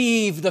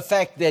receive the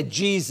fact that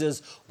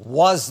Jesus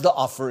was the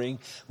offering.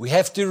 We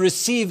have to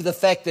receive the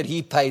fact that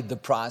He paid the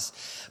price.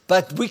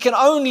 But we can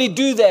only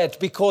do that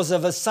because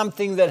of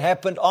something that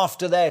happened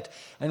after that.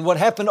 And what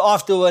happened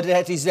after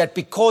that is that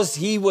because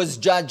He was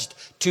judged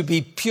to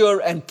be pure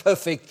and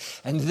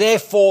perfect, and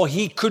therefore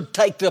He could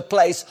take the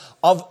place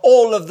of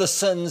all of the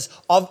sins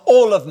of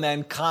all of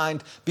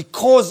mankind,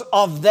 because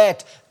of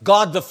that,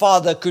 God the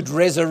Father could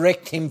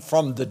resurrect Him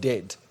from the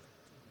dead.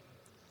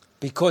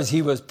 Because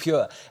He was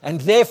pure.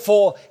 And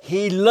therefore,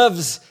 He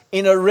lives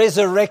in a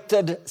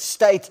resurrected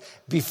state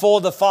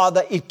before the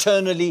Father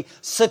eternally,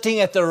 sitting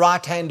at the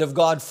right hand of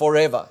God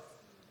forever.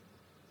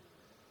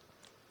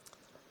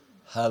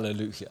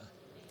 Hallelujah.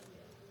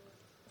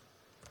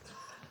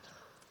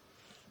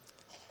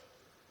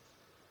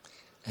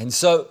 And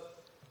so,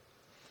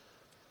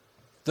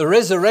 the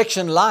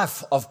resurrection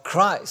life of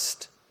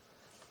Christ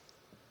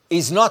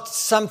is not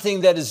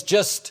something that is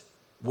just,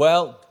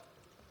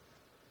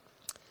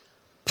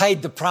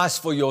 paid the price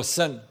for your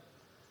sin.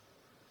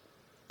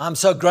 I'm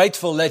so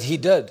grateful that He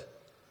did.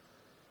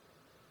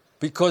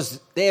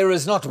 Because there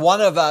is not one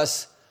of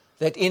us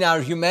that in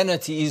our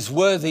humanity is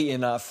worthy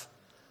enough.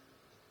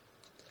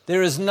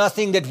 There is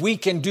nothing that we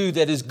can do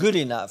that is good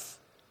enough.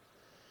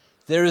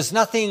 There is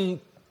nothing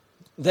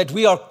that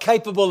we are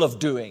capable of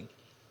doing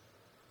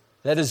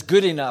that is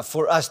good enough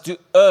for us to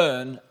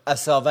earn a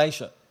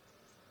salvation.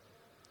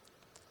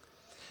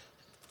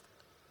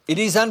 It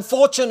is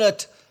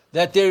unfortunate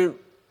that there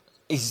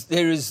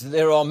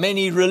are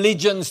many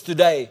religions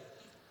today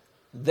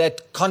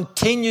that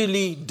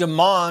continually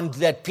demand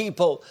that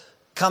people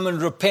come and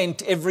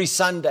repent every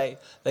Sunday.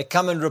 They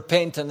come and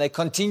repent, and they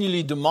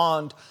continually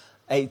demand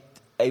a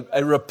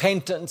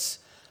repentance,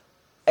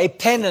 a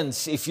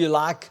penance, if you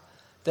like,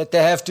 that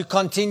they have to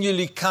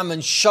continually come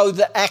and show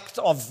the act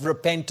of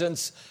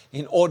repentance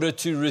in order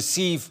to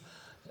receive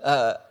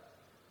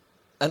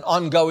an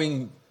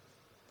ongoing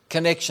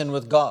connection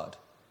with God.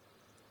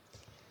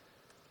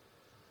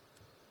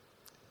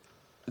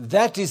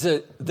 That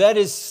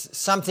is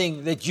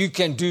something that you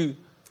can do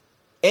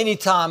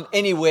anytime,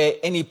 anywhere,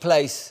 any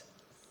place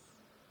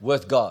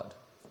with God.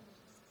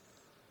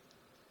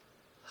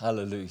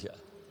 Hallelujah.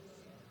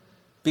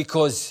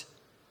 Because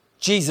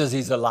Jesus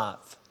is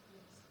alive.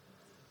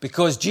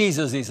 Because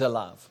Jesus is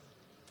alive.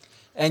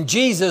 And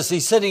Jesus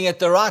is sitting at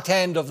the right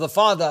hand of the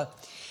Father.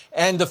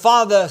 And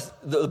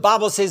the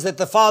Bible says that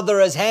the Father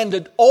has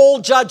handed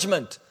all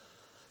judgment.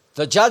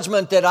 The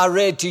judgment that I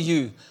read to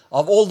you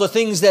of all the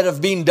things that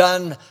have been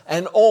done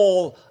and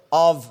all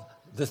of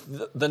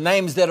the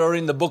names that are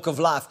in the book of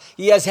life.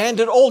 He has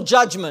handed all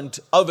judgment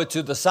over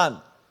to the Son.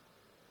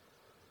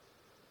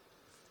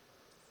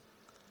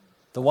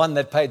 The one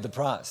that paid the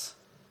price.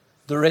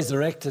 The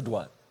resurrected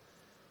one.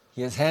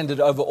 He has handed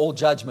over all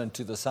judgment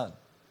to the Son.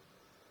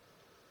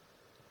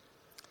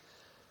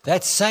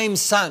 That same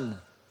Son,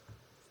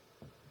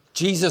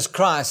 Jesus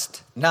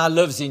Christ, now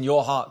lives in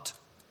your heart.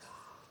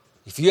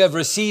 If you have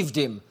received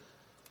Him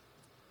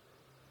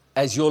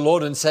as your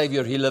Lord and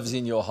Savior, He lives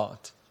in your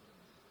heart.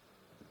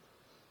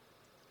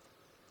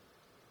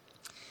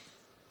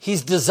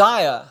 His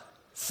desire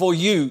for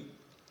you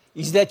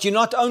is that you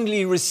not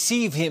only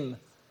receive Him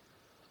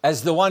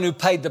as the one who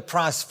paid the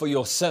price for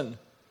your sin,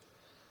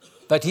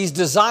 but His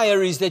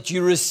desire is that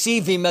you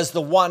receive Him as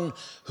the one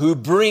who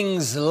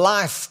brings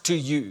life to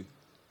you.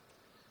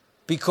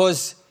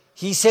 Because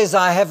He says,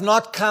 I have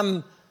not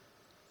come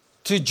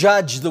to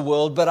judge the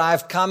world, but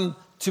I've come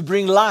to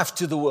bring life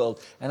to the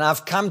world. And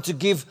I've come to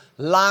give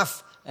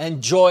life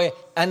and joy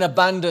and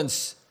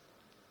abundance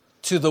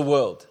to the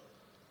world.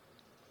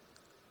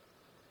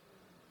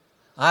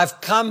 I've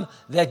come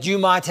that you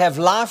might have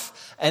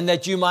life and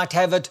that you might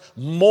have it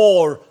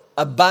more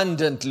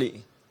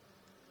abundantly.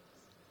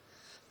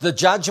 The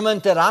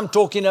judgment that I'm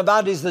talking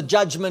about is the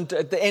judgment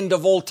at the end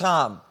of all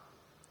time.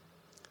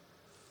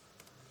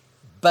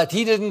 But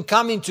He didn't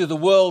come into the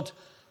world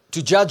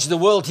to judge the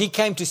world. He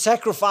came to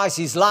sacrifice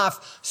His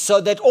life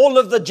so that all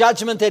of the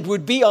judgment that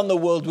would be on the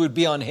world would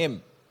be on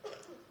Him.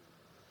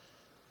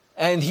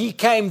 And He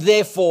came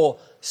therefore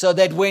so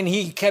that when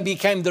He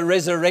became the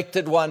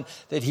resurrected one,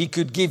 that He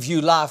could give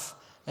you life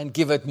and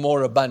give it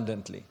more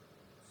abundantly.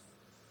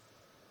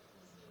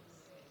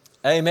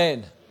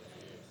 Amen.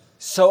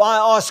 So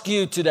I ask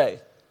you today,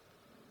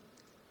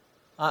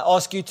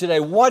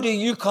 what do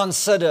you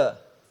consider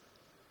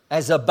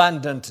as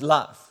abundant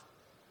life?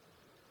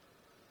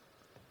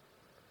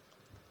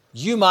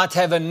 You might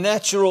have a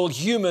natural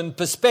human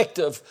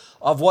perspective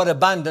of what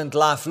abundant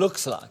life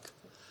looks like.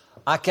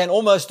 I can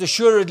almost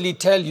assuredly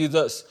tell you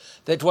this,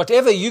 that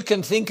whatever you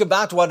can think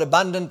about what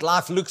abundant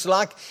life looks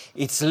like,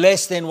 it's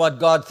less than what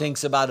God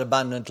thinks about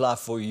abundant life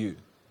for you.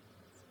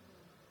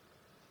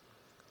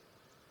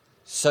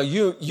 So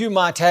you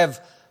might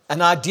have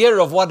an idea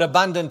of what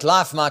abundant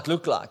life might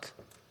look like.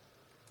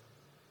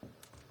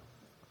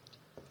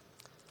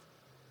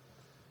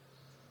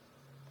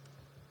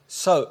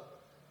 So,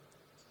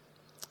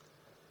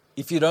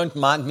 if you don't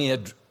mind me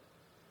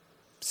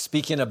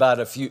speaking about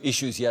a few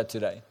issues here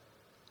today.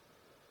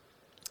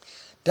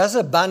 Does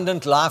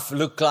abundant life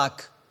look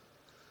like,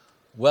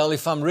 well,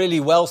 if I'm really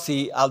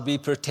wealthy, I'll be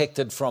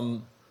protected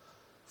from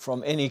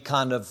any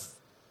kind of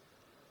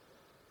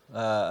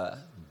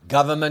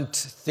government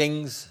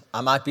things.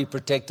 I might be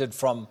protected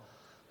from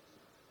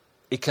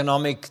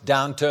economic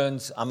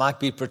downturns. I might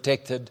be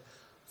protected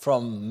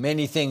from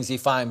many things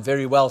if I'm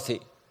very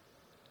wealthy.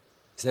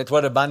 Is that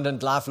what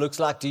abundant life looks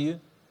like to you?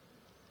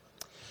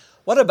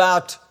 What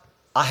about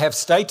I have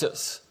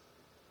status?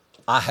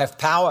 I have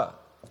power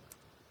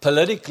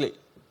politically.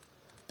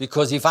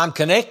 Because if I'm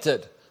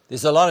connected,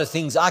 there's a lot of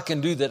things I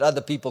can do that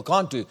other people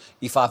can't do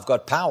if I've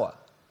got power.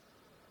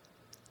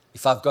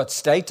 If I've got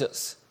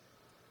status.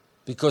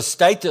 Because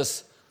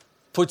status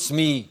puts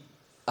me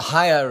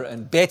higher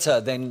and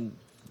better than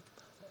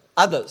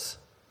others.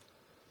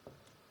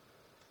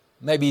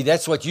 Maybe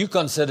that's what you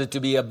consider to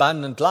be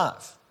abundant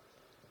life.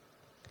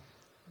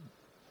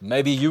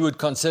 Maybe you would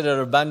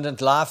consider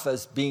abundant life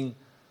as being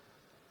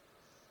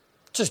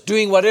just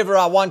doing whatever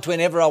I want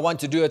whenever I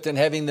want to do it and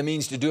having the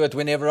means to do it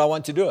whenever I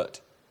want to do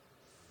it.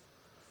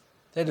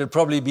 That would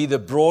probably be the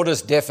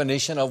broadest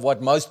definition of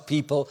what most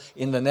people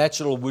in the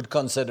natural would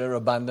consider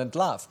abundant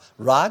life,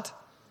 right?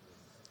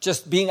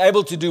 Just being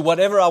able to do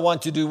whatever I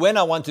want to do when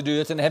I want to do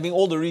it and having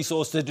all the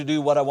resources to do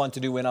what I want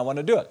to do when I want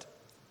to do it.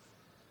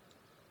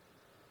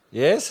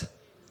 Yes?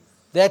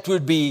 That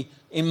would be,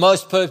 in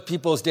most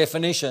people's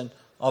definition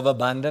of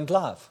abundant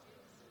life.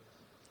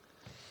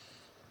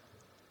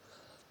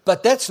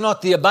 But that's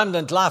not the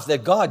abundant life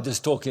that God is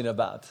talking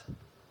about.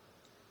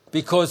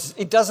 Because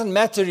it doesn't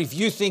matter if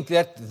you think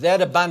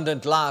that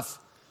abundant life,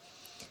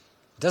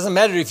 it doesn't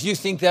matter if you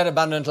think that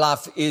abundant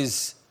life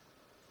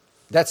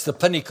that's the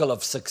pinnacle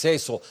of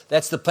success, or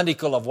that's the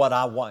pinnacle of what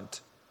I want.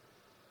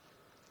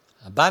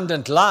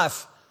 Abundant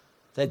life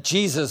that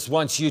Jesus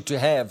wants you to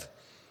have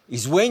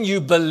is when you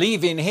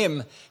believe in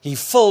Him, He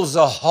fills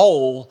a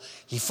hole,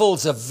 He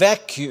fills a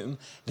vacuum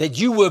that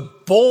you were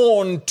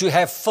born to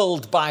have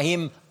filled by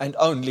Him and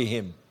only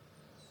Him.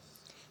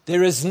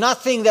 There is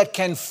nothing that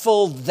can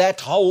fill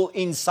that hole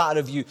inside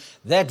of you,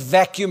 that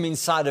vacuum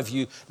inside of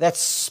you, that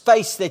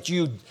space that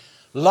you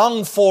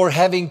long for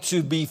having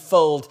to be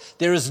filled.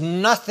 There is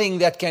nothing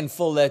that can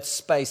fill that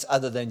space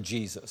other than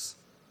Jesus.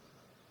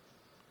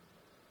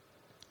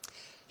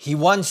 He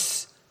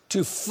wants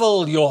to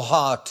fill your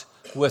heart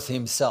with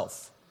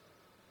Himself.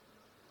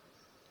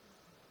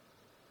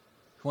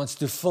 He wants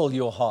to fill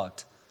your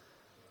heart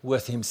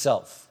with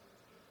Himself.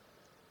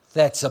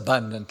 That's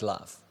abundant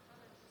life.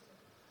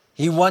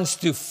 He wants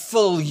to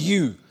fill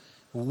you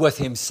with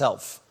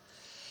Himself.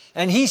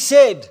 And He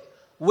said,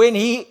 when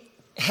He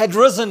had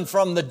risen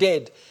from the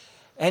dead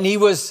and He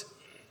was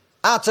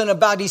out and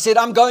about, He said,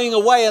 I'm going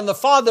away and the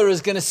Father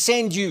is going to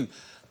send you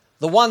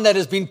the one that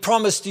has been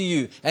promised to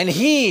you, and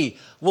He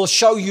will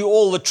show you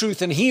all the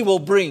truth, and He will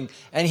bring,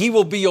 and He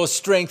will be your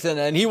strengthener,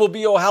 and He will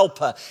be your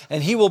helper,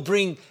 and He will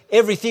bring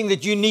everything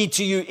that you need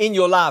to you in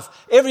your life.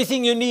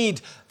 Everything you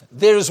need,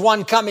 there is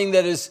one coming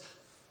that is,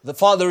 the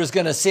Father is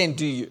going to send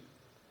to you.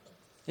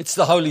 It's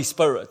the Holy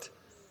Spirit.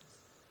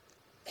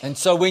 And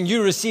so when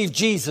you receive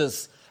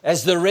Jesus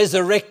as the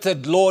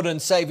resurrected Lord and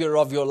Savior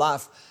of your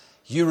life,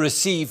 you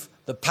receive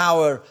the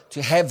power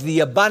to have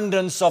the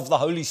abundance of the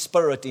Holy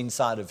Spirit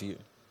inside of you.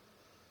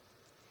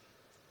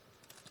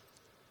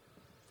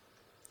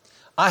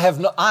 I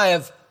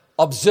have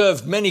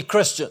observed many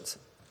Christians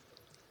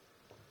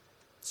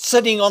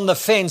sitting on the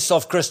fence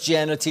of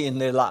Christianity in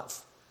their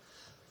life.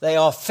 They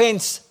are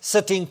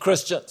fence-sitting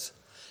Christians.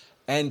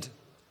 And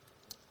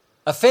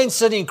a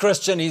fence-sitting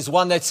Christian is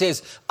one that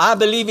says, I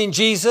believe in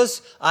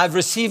Jesus. I've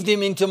received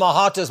Him into my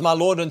heart as my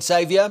Lord and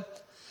Savior.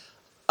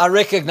 I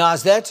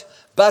recognize that,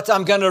 but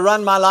I'm going to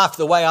run my life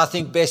the way I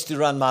think best to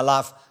run my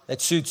life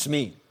that suits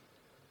me.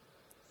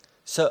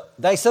 So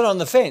they sit on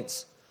the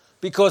fence.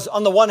 Because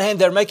on the one hand,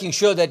 they're making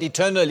sure that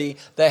eternally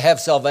they have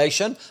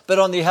salvation, but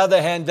on the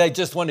other hand, they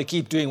just want to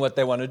keep doing what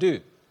they want to do.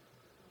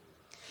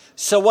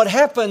 So what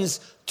happens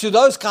to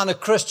those kind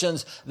of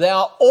Christians, they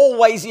are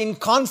always in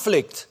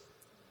conflict.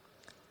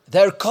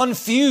 They're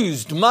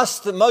confused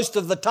most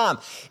of the time.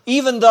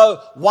 Even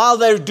though while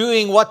they're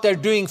doing what they're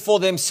doing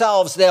for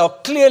themselves, they are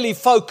clearly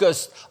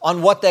focused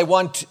on what they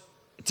want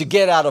to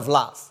get out of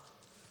life.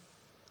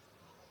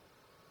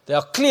 They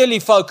are clearly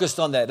focused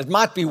on that. It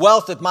might be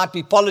wealth, it might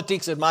be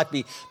politics, it might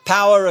be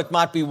power, it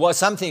might be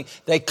something.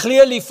 They're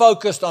clearly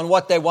focused on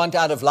what they want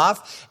out of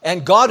life.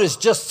 And God is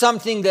just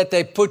something that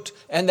they put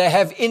and they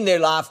have in their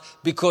life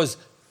because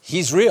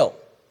He's real.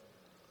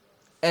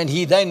 And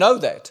they know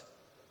that.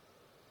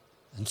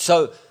 And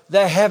so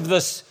they have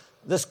this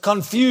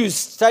confused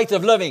state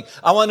of living.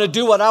 I want to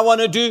do what I want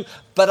to do,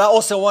 but I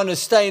also want to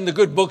stay in the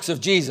good books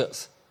of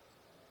Jesus.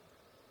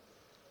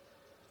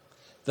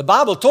 The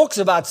Bible talks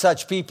about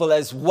such people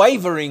as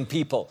wavering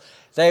people.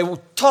 They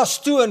toss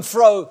to and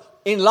fro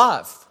in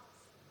life.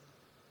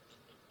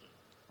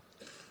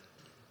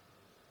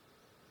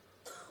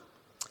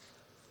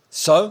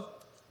 So,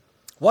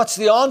 what's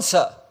the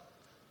answer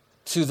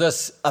to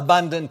this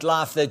abundant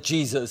life that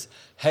Jesus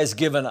has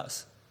given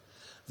us?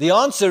 The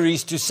answer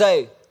is to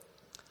say,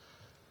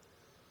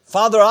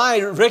 Father, I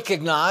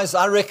recognize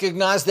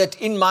that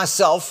in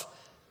myself,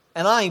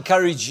 and I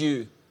encourage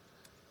you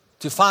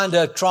to find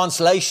a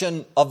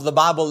translation of the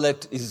Bible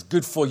that is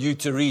good for you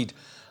to read.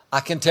 I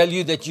can tell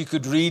you that you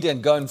could read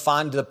and go and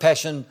find the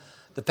Passion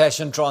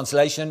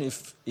Translation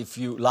if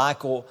you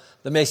like, or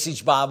the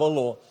Message Bible,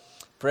 or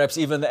perhaps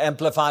even the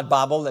Amplified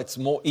Bible. That's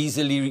more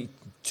easily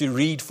to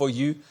read for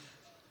you.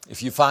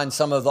 If you find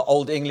some of the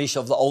Old English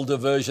of the older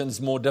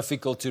versions more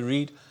difficult to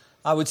read,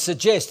 I would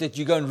suggest that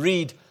you go and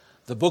read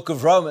the book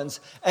of Romans.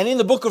 And in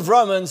the book of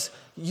Romans,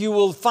 you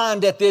will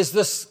find that there's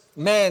this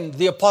man,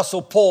 the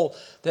Apostle Paul,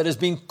 that has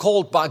been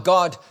called by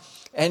God,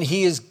 and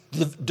he is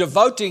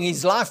devoting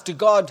his life to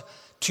God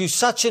to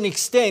such an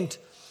extent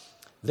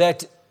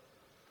that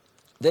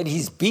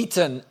he's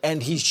beaten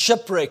and he's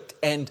shipwrecked,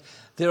 and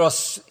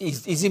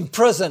he's in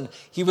prison.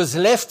 He was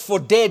left for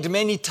dead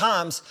many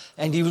times,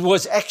 and he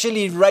was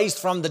actually raised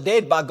from the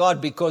dead by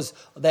God because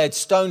they had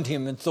stoned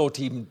him and thought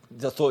him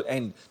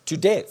to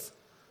death.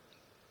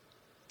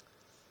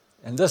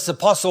 And this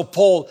Apostle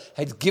Paul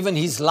had given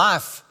his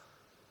life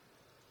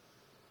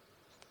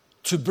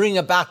to bring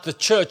about the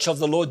church of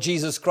the Lord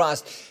Jesus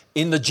Christ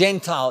in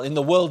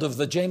the world of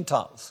the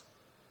Gentiles.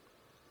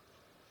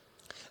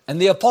 And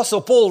the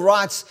Apostle Paul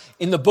writes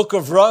in the book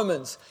of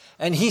Romans,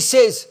 and he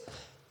says,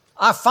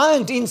 I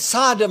find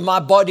inside of my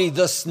body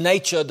this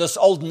nature, this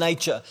old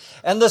nature.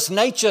 And this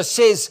nature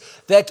says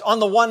that on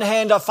the one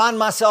hand, I find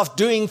myself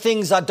doing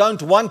things I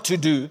don't want to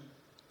do,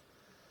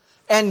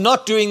 and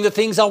not doing the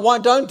things I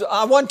want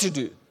to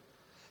do.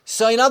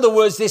 So in other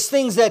words, there's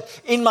things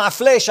that in my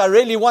flesh, I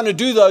really want to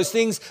do those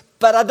things,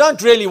 but I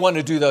don't really want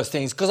to do those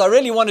things because I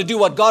really want to do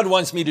what God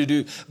wants me to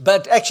do.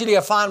 But actually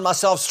I find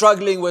myself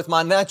struggling with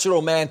my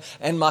natural man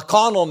and my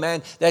carnal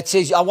man that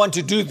says, I want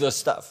to do this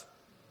stuff.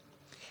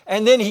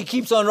 And then he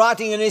keeps on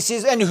writing and he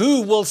says, and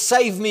who will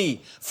save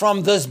me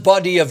from this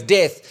body of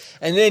death?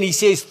 And then he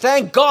says,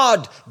 thank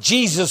God,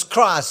 Jesus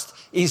Christ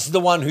is the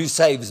one who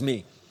saves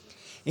me.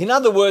 In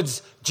other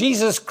words,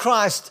 Jesus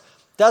Christ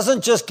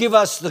doesn't just give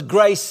us the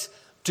grace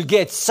to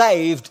get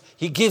saved.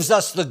 He gives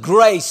us the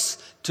grace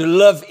to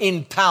live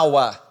in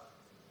power.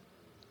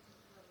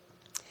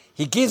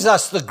 He gives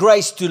us the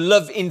grace to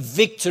live in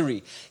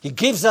victory. He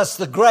gives us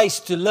the grace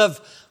to live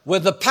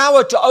with the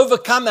power to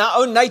overcome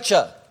our own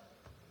nature.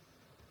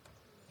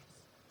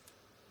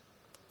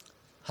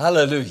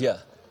 Hallelujah.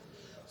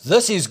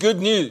 This is good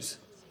news.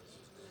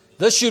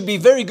 This should be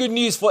very good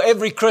news for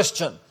every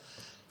Christian.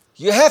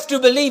 You have to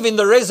believe in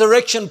the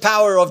resurrection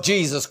power of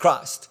Jesus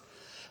Christ.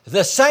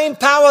 The same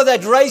power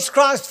that raised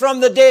Christ from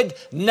the dead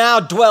now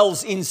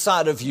dwells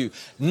inside of you,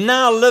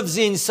 now lives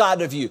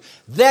inside of you.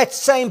 That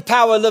same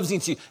power lives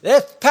inside you.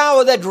 That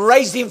power that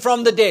raised him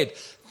from the dead.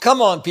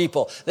 Come on,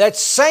 people. That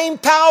same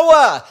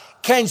power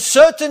can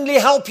certainly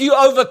help you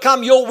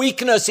overcome your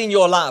weakness in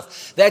your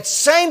life. That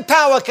same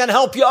power can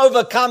help you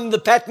overcome the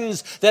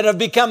patterns that have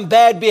become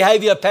bad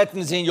behavior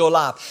patterns in your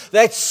life.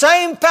 That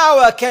same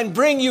power can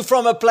bring you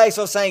from a place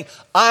of saying,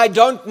 I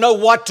don't know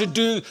what to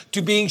do,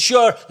 to being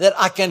sure that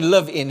I can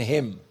live in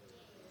him.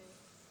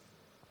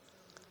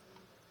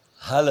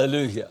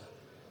 Hallelujah.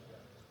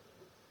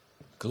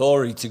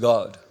 Glory to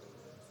God.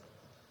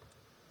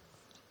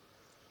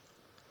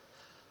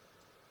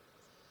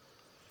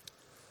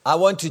 I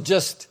want to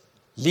just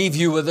leave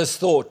you with this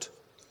thought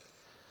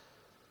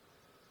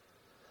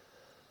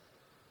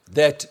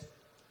that,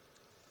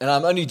 and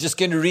I'm only just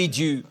going to read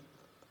you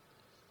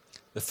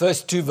the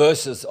first two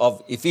verses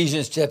of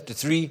Ephesians chapter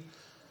 3,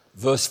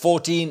 verse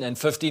 14 and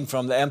 15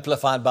 from the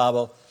Amplified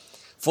Bible.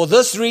 For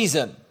this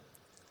reason,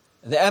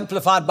 the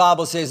Amplified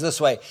Bible says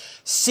this way,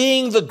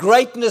 seeing the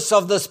greatness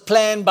of this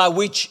plan by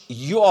which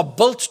you are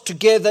built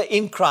together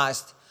in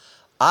Christ,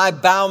 I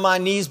bow my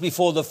knees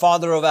before the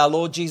Father of our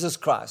Lord Jesus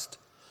Christ,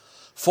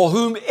 for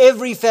whom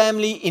every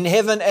family in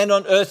heaven and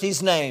on earth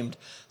is named,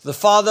 the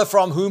Father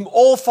from whom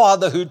all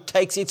fatherhood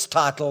takes its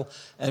title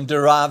and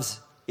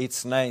derives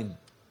its name.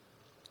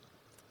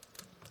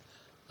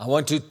 I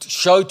want to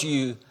show to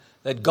you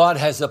that God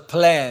has a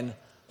plan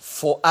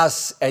for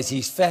us as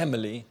his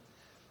family.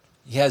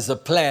 He has a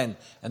plan,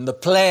 and the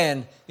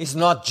plan is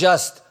not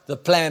just the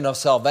plan of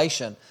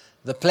salvation.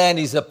 The plan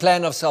is a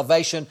plan of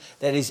salvation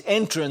that is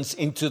entrance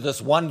into this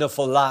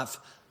wonderful life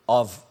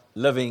of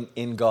living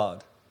in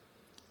God.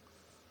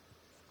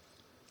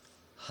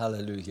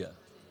 Hallelujah.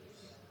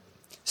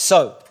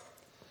 So,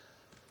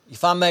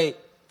 if I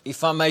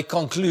may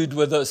conclude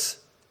with this,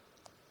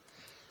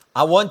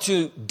 I want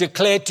to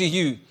declare to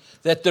you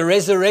that the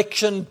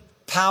resurrection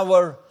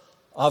power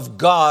of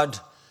God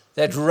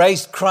that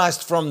raised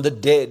Christ from the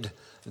dead,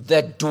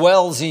 that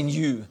dwells in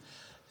you,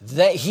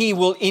 that he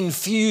will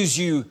infuse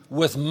you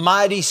with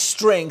mighty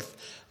strength,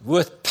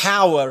 with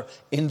power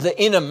in the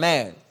inner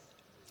man.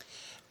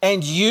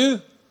 And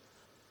you,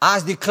 I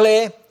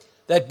declare,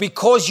 that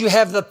because you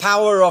have the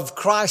power of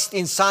Christ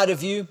inside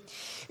of you,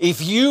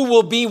 if you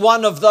will be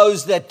one of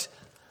those that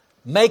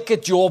make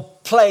it your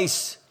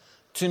place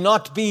to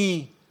not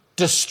be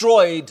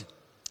destroyed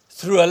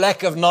through a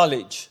lack of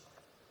knowledge.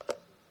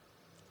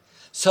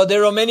 So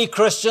there are many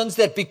Christians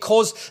that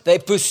because they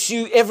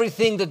pursue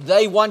everything that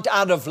they want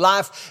out of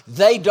life,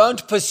 they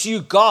don't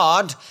pursue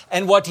God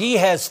and what He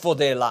has for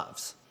their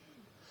lives.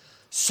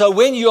 So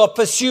when you are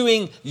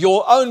pursuing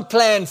your own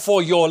plan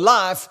for your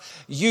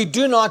life, you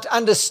do not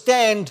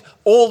understand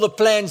all the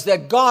plans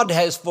that God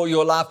has for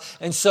your life.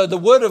 And so the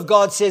Word of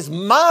God says,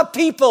 my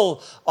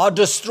people are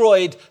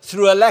destroyed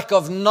through a lack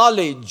of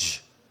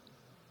knowledge.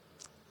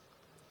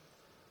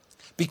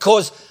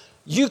 Because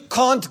you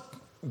can't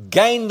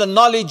gain the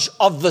knowledge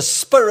of the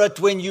Spirit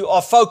when you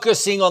are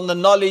focusing on the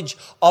knowledge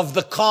of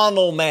the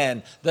carnal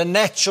man, the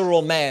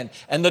natural man,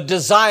 and the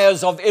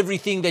desires of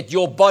everything that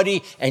your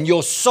body and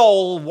your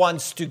soul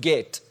wants to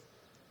get.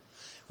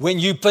 When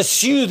you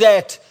pursue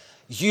that,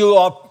 you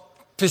are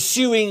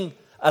pursuing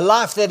a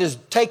life that is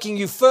taking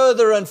you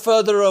further and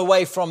further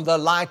away from the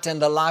light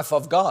and the life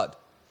of God.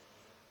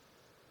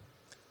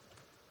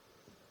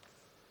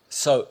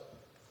 So,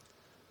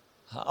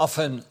 I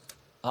often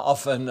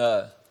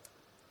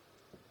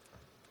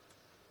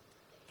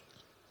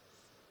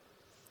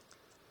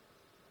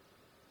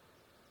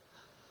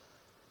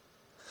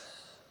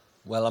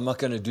well, I'm not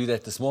going to do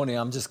that this morning.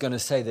 I'm just going to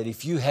say that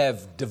if you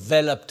have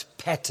developed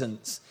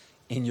patterns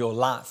in your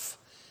life,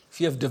 if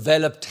you have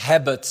developed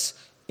habits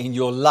in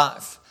your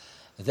life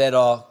that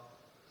are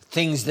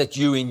things that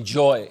you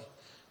enjoy,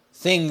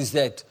 things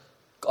that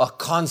are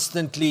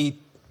constantly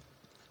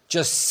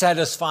just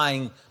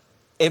satisfying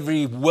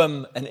every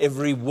whim and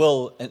every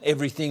will and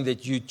everything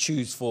that you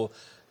choose for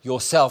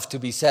yourself to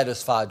be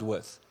satisfied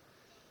with.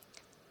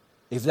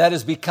 If that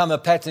has become a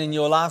pattern in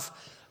your life,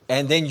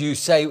 and then you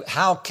say,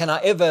 how can I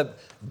ever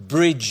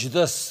bridge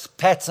this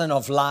pattern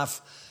of life?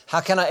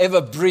 How can I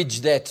ever bridge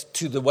that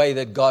to the way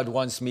that God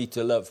wants me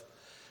to live?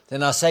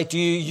 Then I say to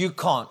you, you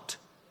can't.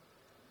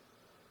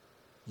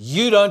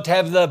 You don't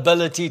have the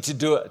ability to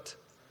do it.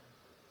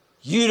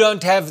 You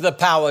don't have the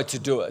power to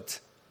do it.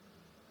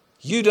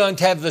 You don't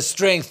have the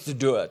strength to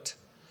do it.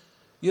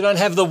 You don't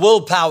have the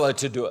willpower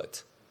to do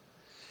it.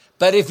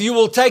 But if you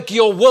will take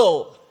your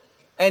will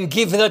and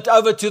give it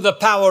over to the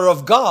power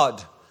of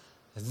God,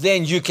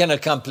 then you can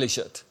accomplish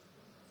it.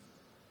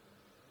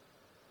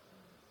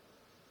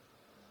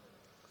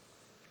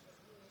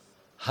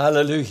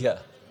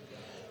 Hallelujah.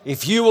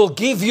 If you will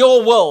give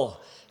your will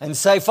and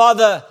say,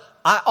 Father,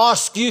 I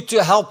ask you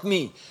to help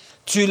me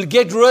to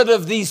get rid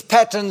of these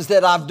patterns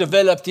that I've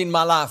developed in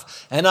my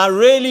life. And I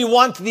really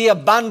want the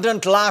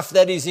abundant life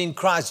that is in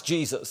Christ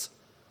Jesus.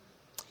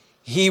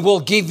 He will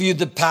give you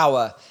the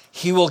power.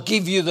 He will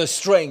give you the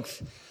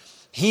strength.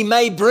 He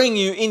may bring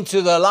you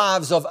into the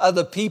lives of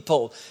other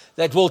people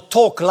that will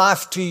talk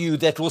life to you,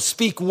 that will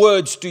speak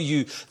words to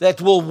you,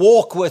 that will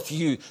walk with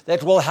you,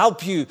 that will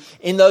help you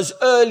in those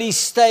early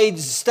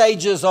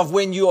stages of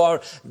when you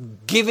are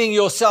giving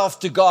yourself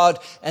to God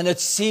and it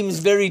seems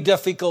very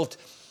difficult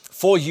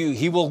for you.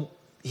 He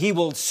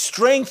will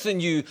strengthen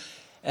you,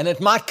 and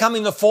it might come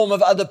in the form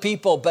of other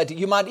people, but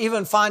you might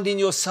even find in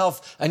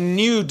yourself a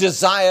new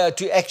desire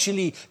to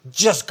actually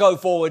just go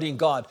forward in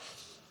God.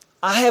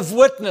 I have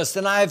witnessed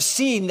and I have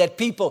seen that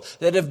people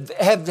that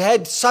have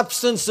had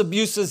substance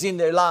abuses in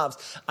their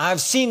lives, I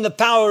have seen the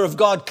power of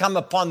God come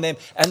upon them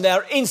and they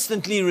are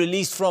instantly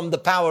released from the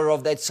power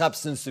of that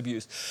substance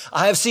abuse.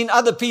 I have seen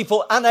other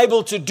people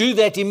unable to do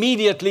that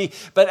immediately,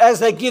 but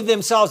as they give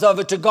themselves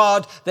over to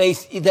God, they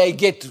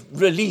get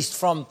released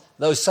from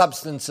those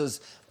substances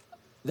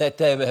that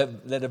they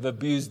have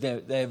abused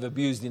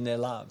in their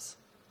lives.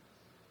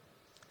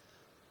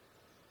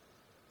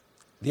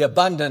 The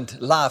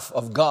abundant life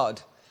of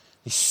God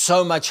is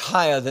so much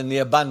higher than the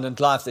abundant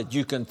life that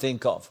you can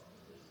think of.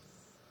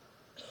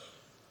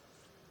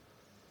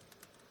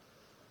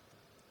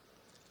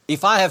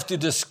 If I have to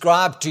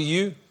describe to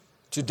you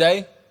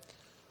today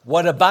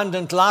what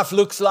abundant life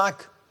looks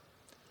like,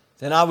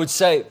 then I would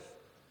say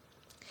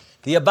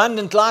the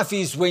abundant life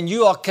is when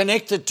you are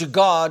connected to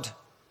God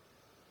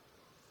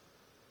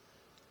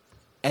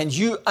and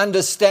you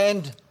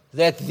understand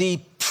that the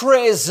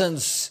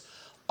presence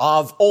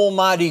of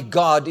Almighty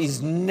God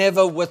is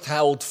never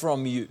withheld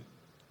from you.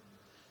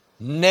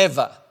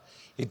 Never.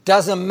 It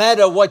doesn't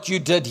matter what you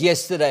did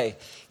yesterday.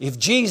 If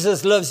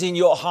Jesus lives in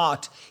your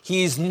heart,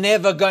 He is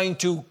never going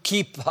to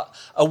keep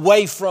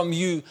away from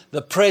you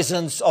the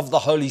presence of the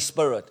Holy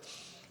Spirit.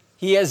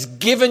 He has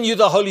given you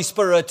the Holy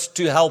Spirit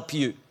to help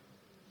you.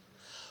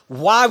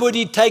 Why would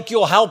He take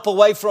your help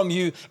away from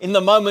you in the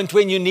moment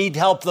when you need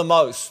help the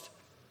most?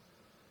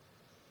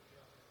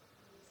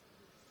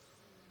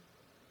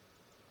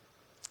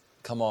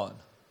 Come on.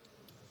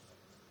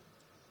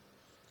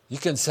 You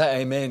can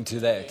say amen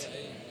to that.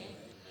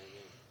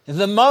 In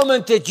the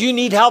moment that you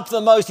need help the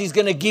most, He's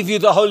going to give you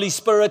the Holy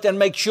Spirit and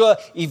make sure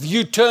if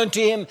you turn to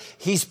Him,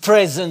 His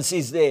presence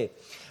is there.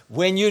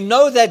 When you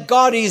know that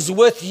God is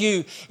with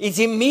you, it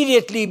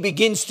immediately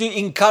begins to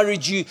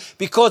encourage you,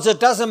 because it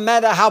doesn't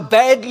matter how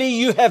badly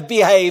you have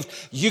behaved,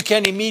 you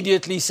can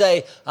immediately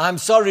say, I'm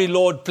sorry,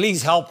 Lord,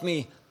 please help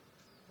me.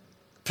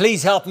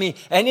 Please help me.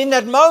 And in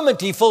that moment,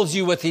 he fills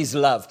you with his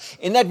love.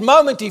 In that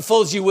moment, he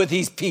fills you with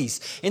his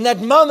peace. In that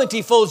moment,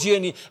 he fills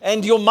you,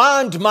 and your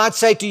mind might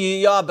say to you,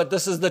 yeah, but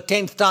this is the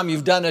 10th time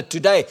you've done it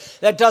today.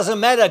 That doesn't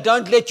matter.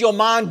 Don't let your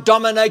mind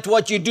dominate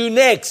what you do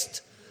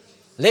next.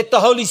 Let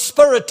the Holy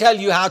Spirit tell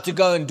you how to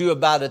go and do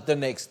about it the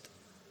next.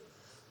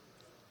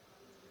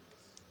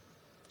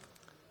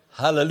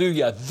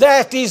 Hallelujah.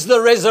 That is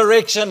the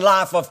resurrection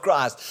life of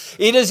Christ.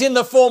 It is in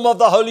the form of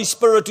the Holy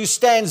Spirit who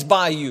stands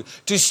by you,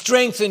 to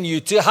strengthen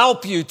you, to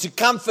help you, to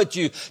comfort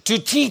you, to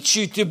teach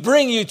you, to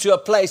bring you to a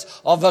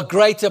place of a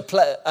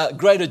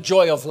greater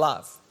joy of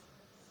life.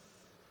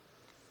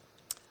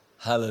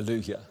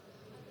 Hallelujah.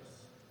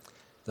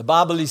 The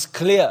Bible is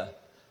clear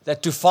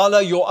that to follow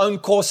your own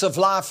course of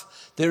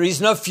life, there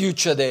is no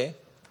future there.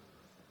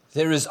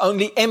 There is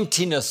only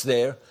emptiness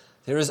there.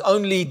 There is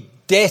only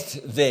death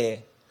there.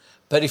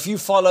 But if you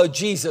follow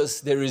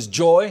Jesus, there is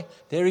joy,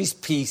 there is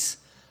peace,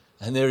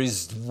 and there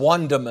is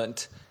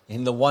wonderment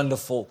in the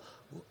wonderful,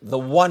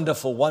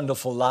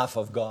 wonderful life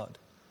of God.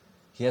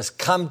 He has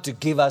come to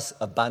give us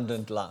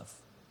abundant life.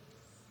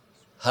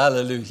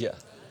 Hallelujah.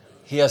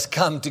 He has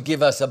come to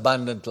give us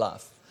abundant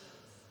life.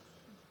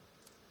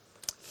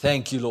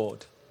 Thank you,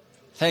 Lord.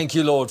 Thank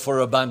you, Lord, for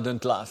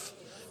abundant life.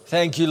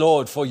 Thank you,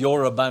 Lord, for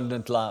your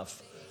abundant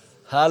life.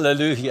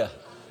 Hallelujah.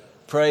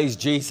 Praise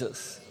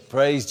Jesus.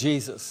 Praise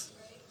Jesus.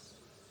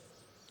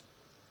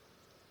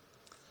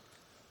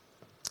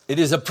 It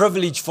is a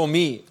privilege for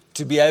me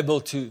to be able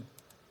to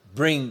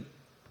bring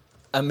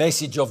a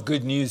message of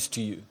good news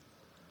to you,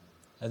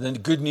 and the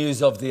good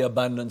news of the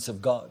abundance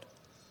of God.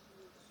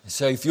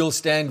 So if you'll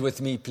stand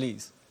with me,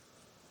 please.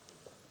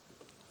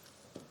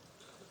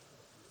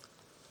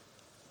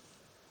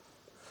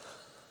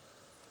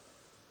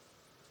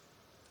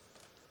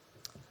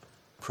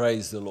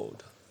 Praise the Lord.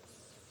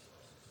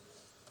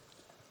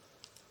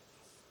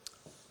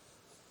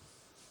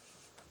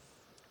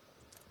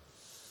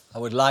 I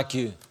would like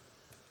you,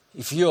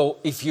 if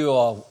you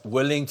are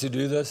willing to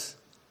do this,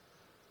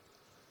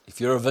 if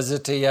you're a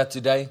visitor here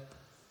today,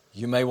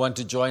 you may want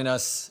to join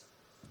us,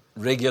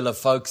 regular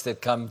folks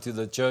that come to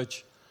the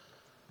church.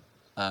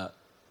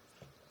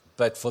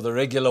 But for the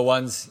regular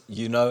ones,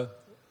 you know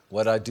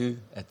what I do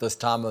at this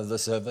time of the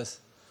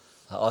service.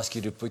 I ask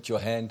you to put your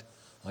hand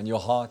on your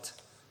heart,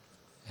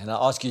 and I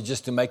ask you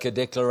just to make a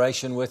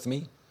declaration with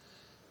me.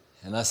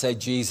 And I say,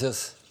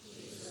 Jesus,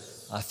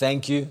 I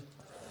thank you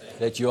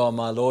that you are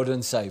my Lord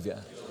and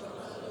Savior.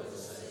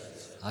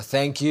 I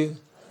thank you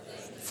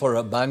for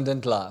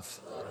abundant life.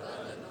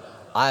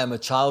 I am a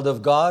child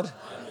of God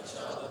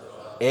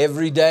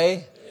every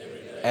day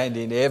and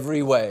in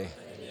every way.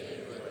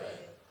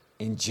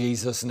 In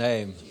Jesus'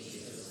 name.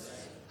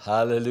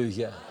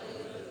 Hallelujah.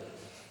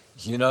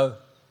 You know,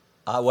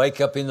 I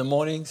wake up in the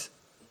mornings,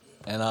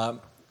 and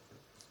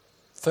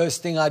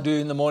first thing I do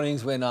in the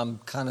mornings when I'm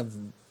kind of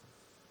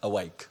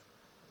awake.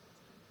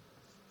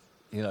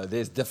 You know,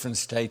 there's different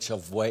stages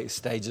of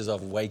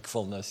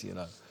wakefulness, you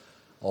know,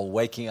 or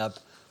waking up.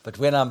 But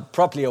when I'm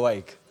properly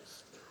awake,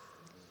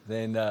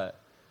 then,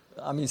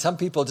 some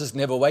people just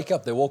never wake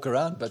up. They walk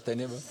around, but they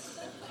never.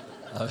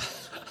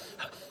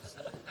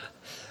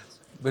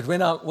 But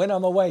when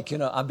I'm awake, you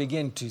know, I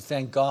begin to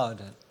thank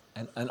God.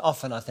 And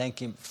often I thank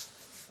Him.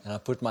 And I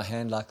put my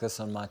hand like this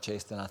on my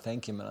chest, and I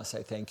thank Him, and I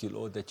say, thank you,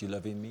 Lord, that you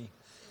live in me.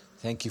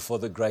 Thank you for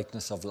the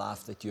greatness of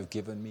life that you've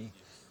given me.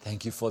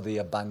 Thank you for the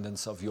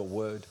abundance of your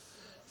word.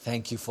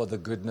 Thank you for the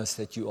goodness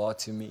that you are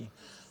to me.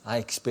 I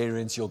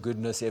experience your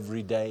goodness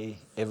every day,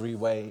 every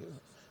way,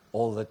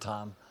 all the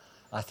time.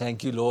 I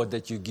thank you, Lord,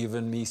 that you've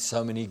given me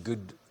so many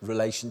good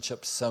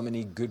relationships, so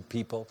many good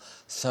people,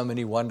 so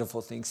many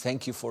wonderful things.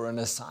 Thank you for an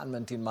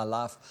assignment in my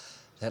life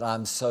that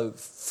I'm so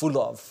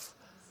full of,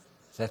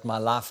 that my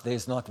life,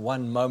 there's not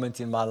one moment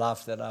in my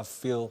life that I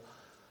feel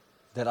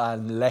that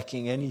I'm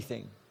lacking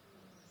anything,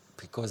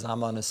 because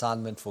I'm on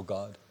assignment for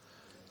God.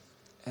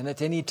 And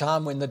at any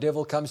time when the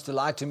devil comes to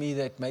lie to me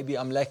that maybe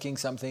I'm lacking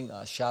something,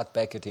 I shout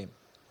back at him.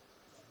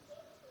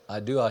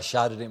 I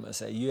shout at him and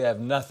say, you have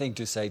nothing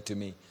to say to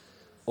me.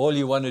 All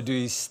you want to do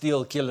is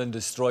steal, kill, and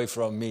destroy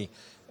from me.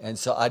 And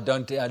so I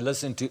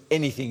listen to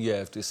anything you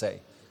have to say.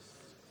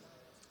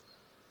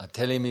 I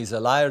tell him he's a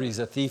liar, he's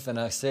a thief, and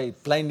I say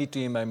plainly to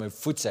him, I'm a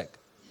footsack.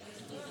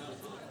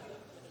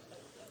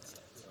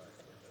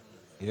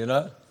 You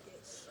know?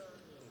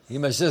 He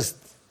must just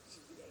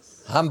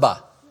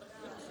hamba.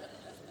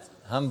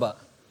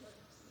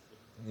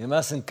 You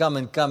mustn't come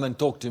and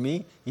talk to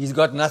me. He's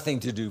got nothing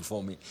to do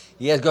for me.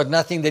 He has got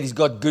nothing that he's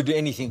got good,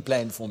 anything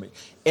planned for me.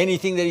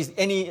 Anything that is,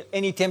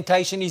 any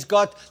temptation he's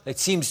got that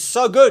seems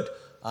so good,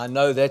 I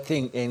know that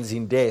thing ends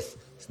in death.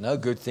 There's no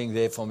good thing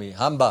there for me.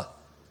 Hamba,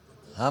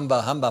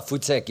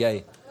 footsack,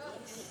 yay.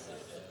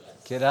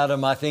 Get out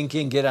of my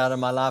thinking, get out of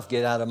my life,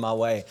 get out of my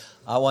way.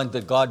 I want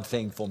the God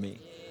thing for me.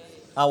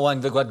 I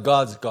want what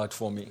God's got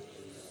for me.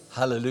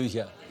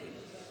 Hallelujah.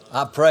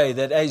 I pray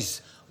that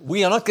as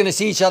we are not going to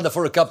see each other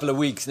for a couple of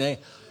weeks,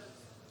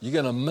 you're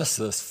going to miss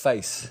this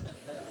face.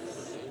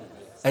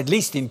 At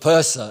least in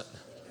person.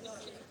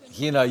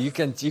 You know, you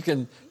can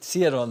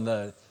see it on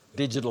the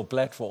digital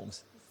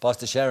platforms,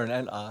 Pastor Sharon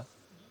and I.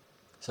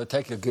 So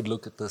take a good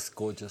look at this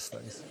gorgeous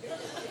face.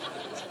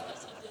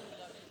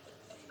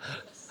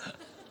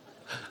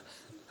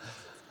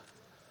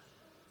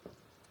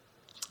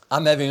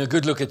 I'm having a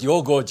good look at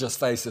your gorgeous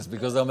faces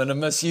because I'm going to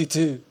miss you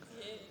too.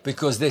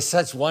 Because there's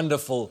such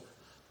wonderful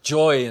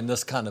joy in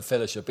this kind of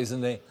fellowship,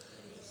 isn't there?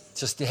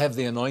 Just to have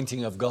the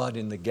anointing of God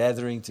in the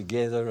gathering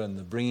together and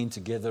the bringing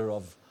together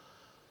of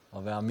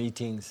our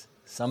meetings.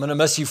 So I'm going to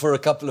miss you for a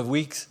couple of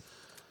weeks.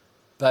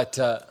 But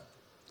the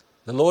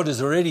Lord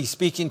is already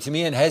speaking to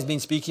me and has been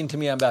speaking to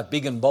me about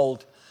Big and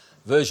Bold,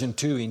 version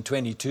 2 in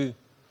 22.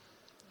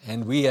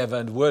 And we have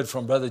a word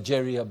from Brother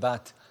Jerry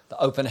about the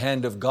open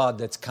hand of God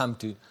that's come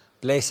to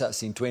bless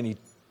us in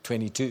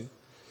 2022.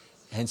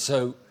 And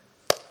so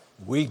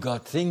we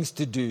got things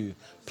to do,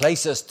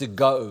 places to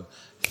go,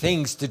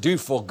 things to do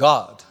for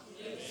God.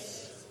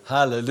 Yes.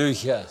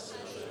 Hallelujah.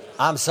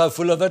 I'm so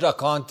full of it, I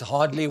can't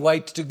hardly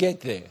wait to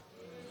get there.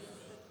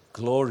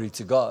 Glory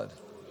to God.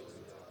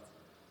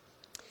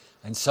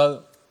 And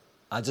so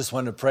I just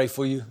want to pray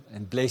for you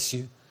and bless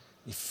you.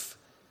 If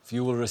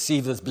you will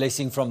receive this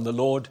blessing from the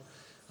Lord,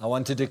 I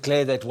want to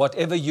declare that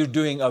whatever you're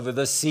doing over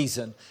this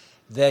season,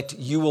 that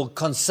you will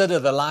consider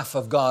the life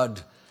of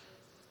God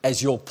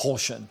as your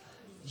portion.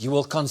 You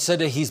will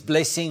consider His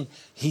blessing,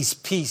 His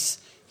peace,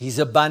 His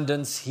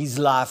abundance, His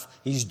life,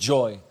 His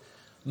joy.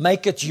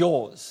 Make it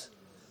yours.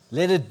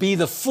 Let it be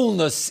the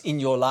fullness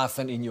in your life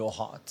and in your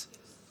heart.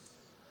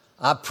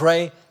 I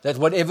pray that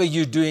whatever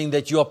you're doing,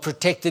 that you are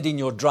protected in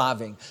your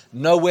driving.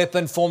 No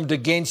weapon formed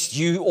against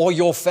you or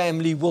your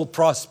family will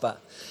prosper.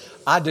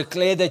 I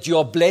declare that you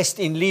are blessed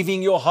in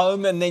leaving your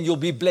home, and then you'll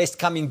be blessed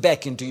coming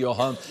back into your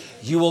home.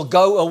 You will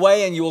go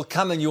away and you will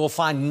come and you will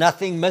find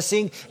nothing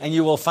missing and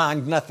you will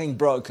find nothing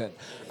broken.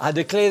 I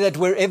declare that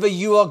wherever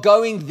you are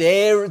going,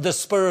 there the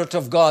Spirit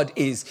of God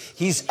is.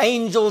 His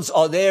angels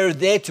are there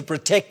to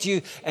protect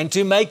you and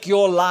to make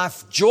your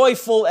life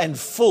joyful and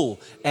full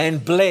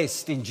and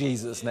blessed in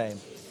Jesus' name.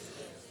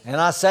 And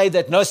I say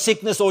that no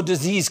sickness or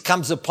disease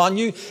comes upon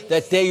you,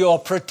 that there you are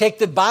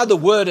protected by the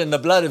word and the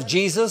blood of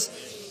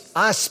Jesus.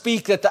 I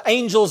speak that the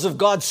angels of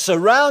God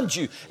surround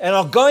you and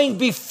are going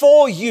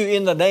before you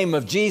in the name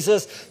of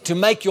Jesus to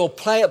make your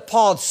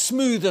path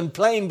smooth and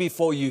plain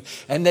before you,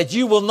 and that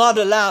you will not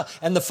allow,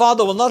 and the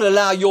Father will not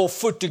allow your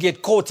foot to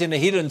get caught in a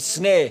hidden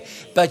snare,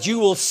 but you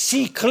will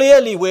see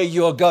clearly where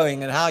you are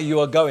going and how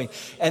you are going,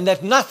 and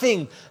that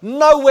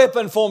no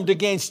weapon formed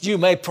against you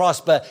may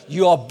prosper.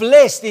 You are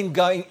blessed in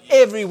going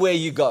everywhere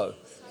you go.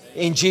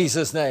 In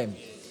Jesus' name.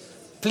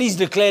 Please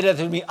declare that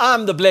to me.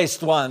 I'm the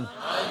blessed one.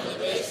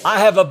 I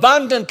have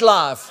abundant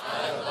life.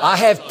 I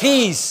have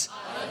peace.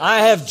 I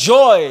have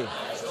joy.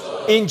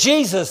 In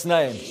Jesus'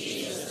 name.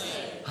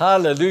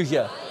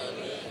 Hallelujah.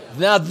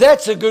 Now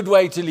that's a good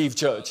way to leave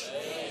church.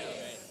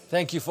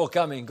 Thank you for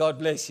coming. God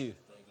bless you.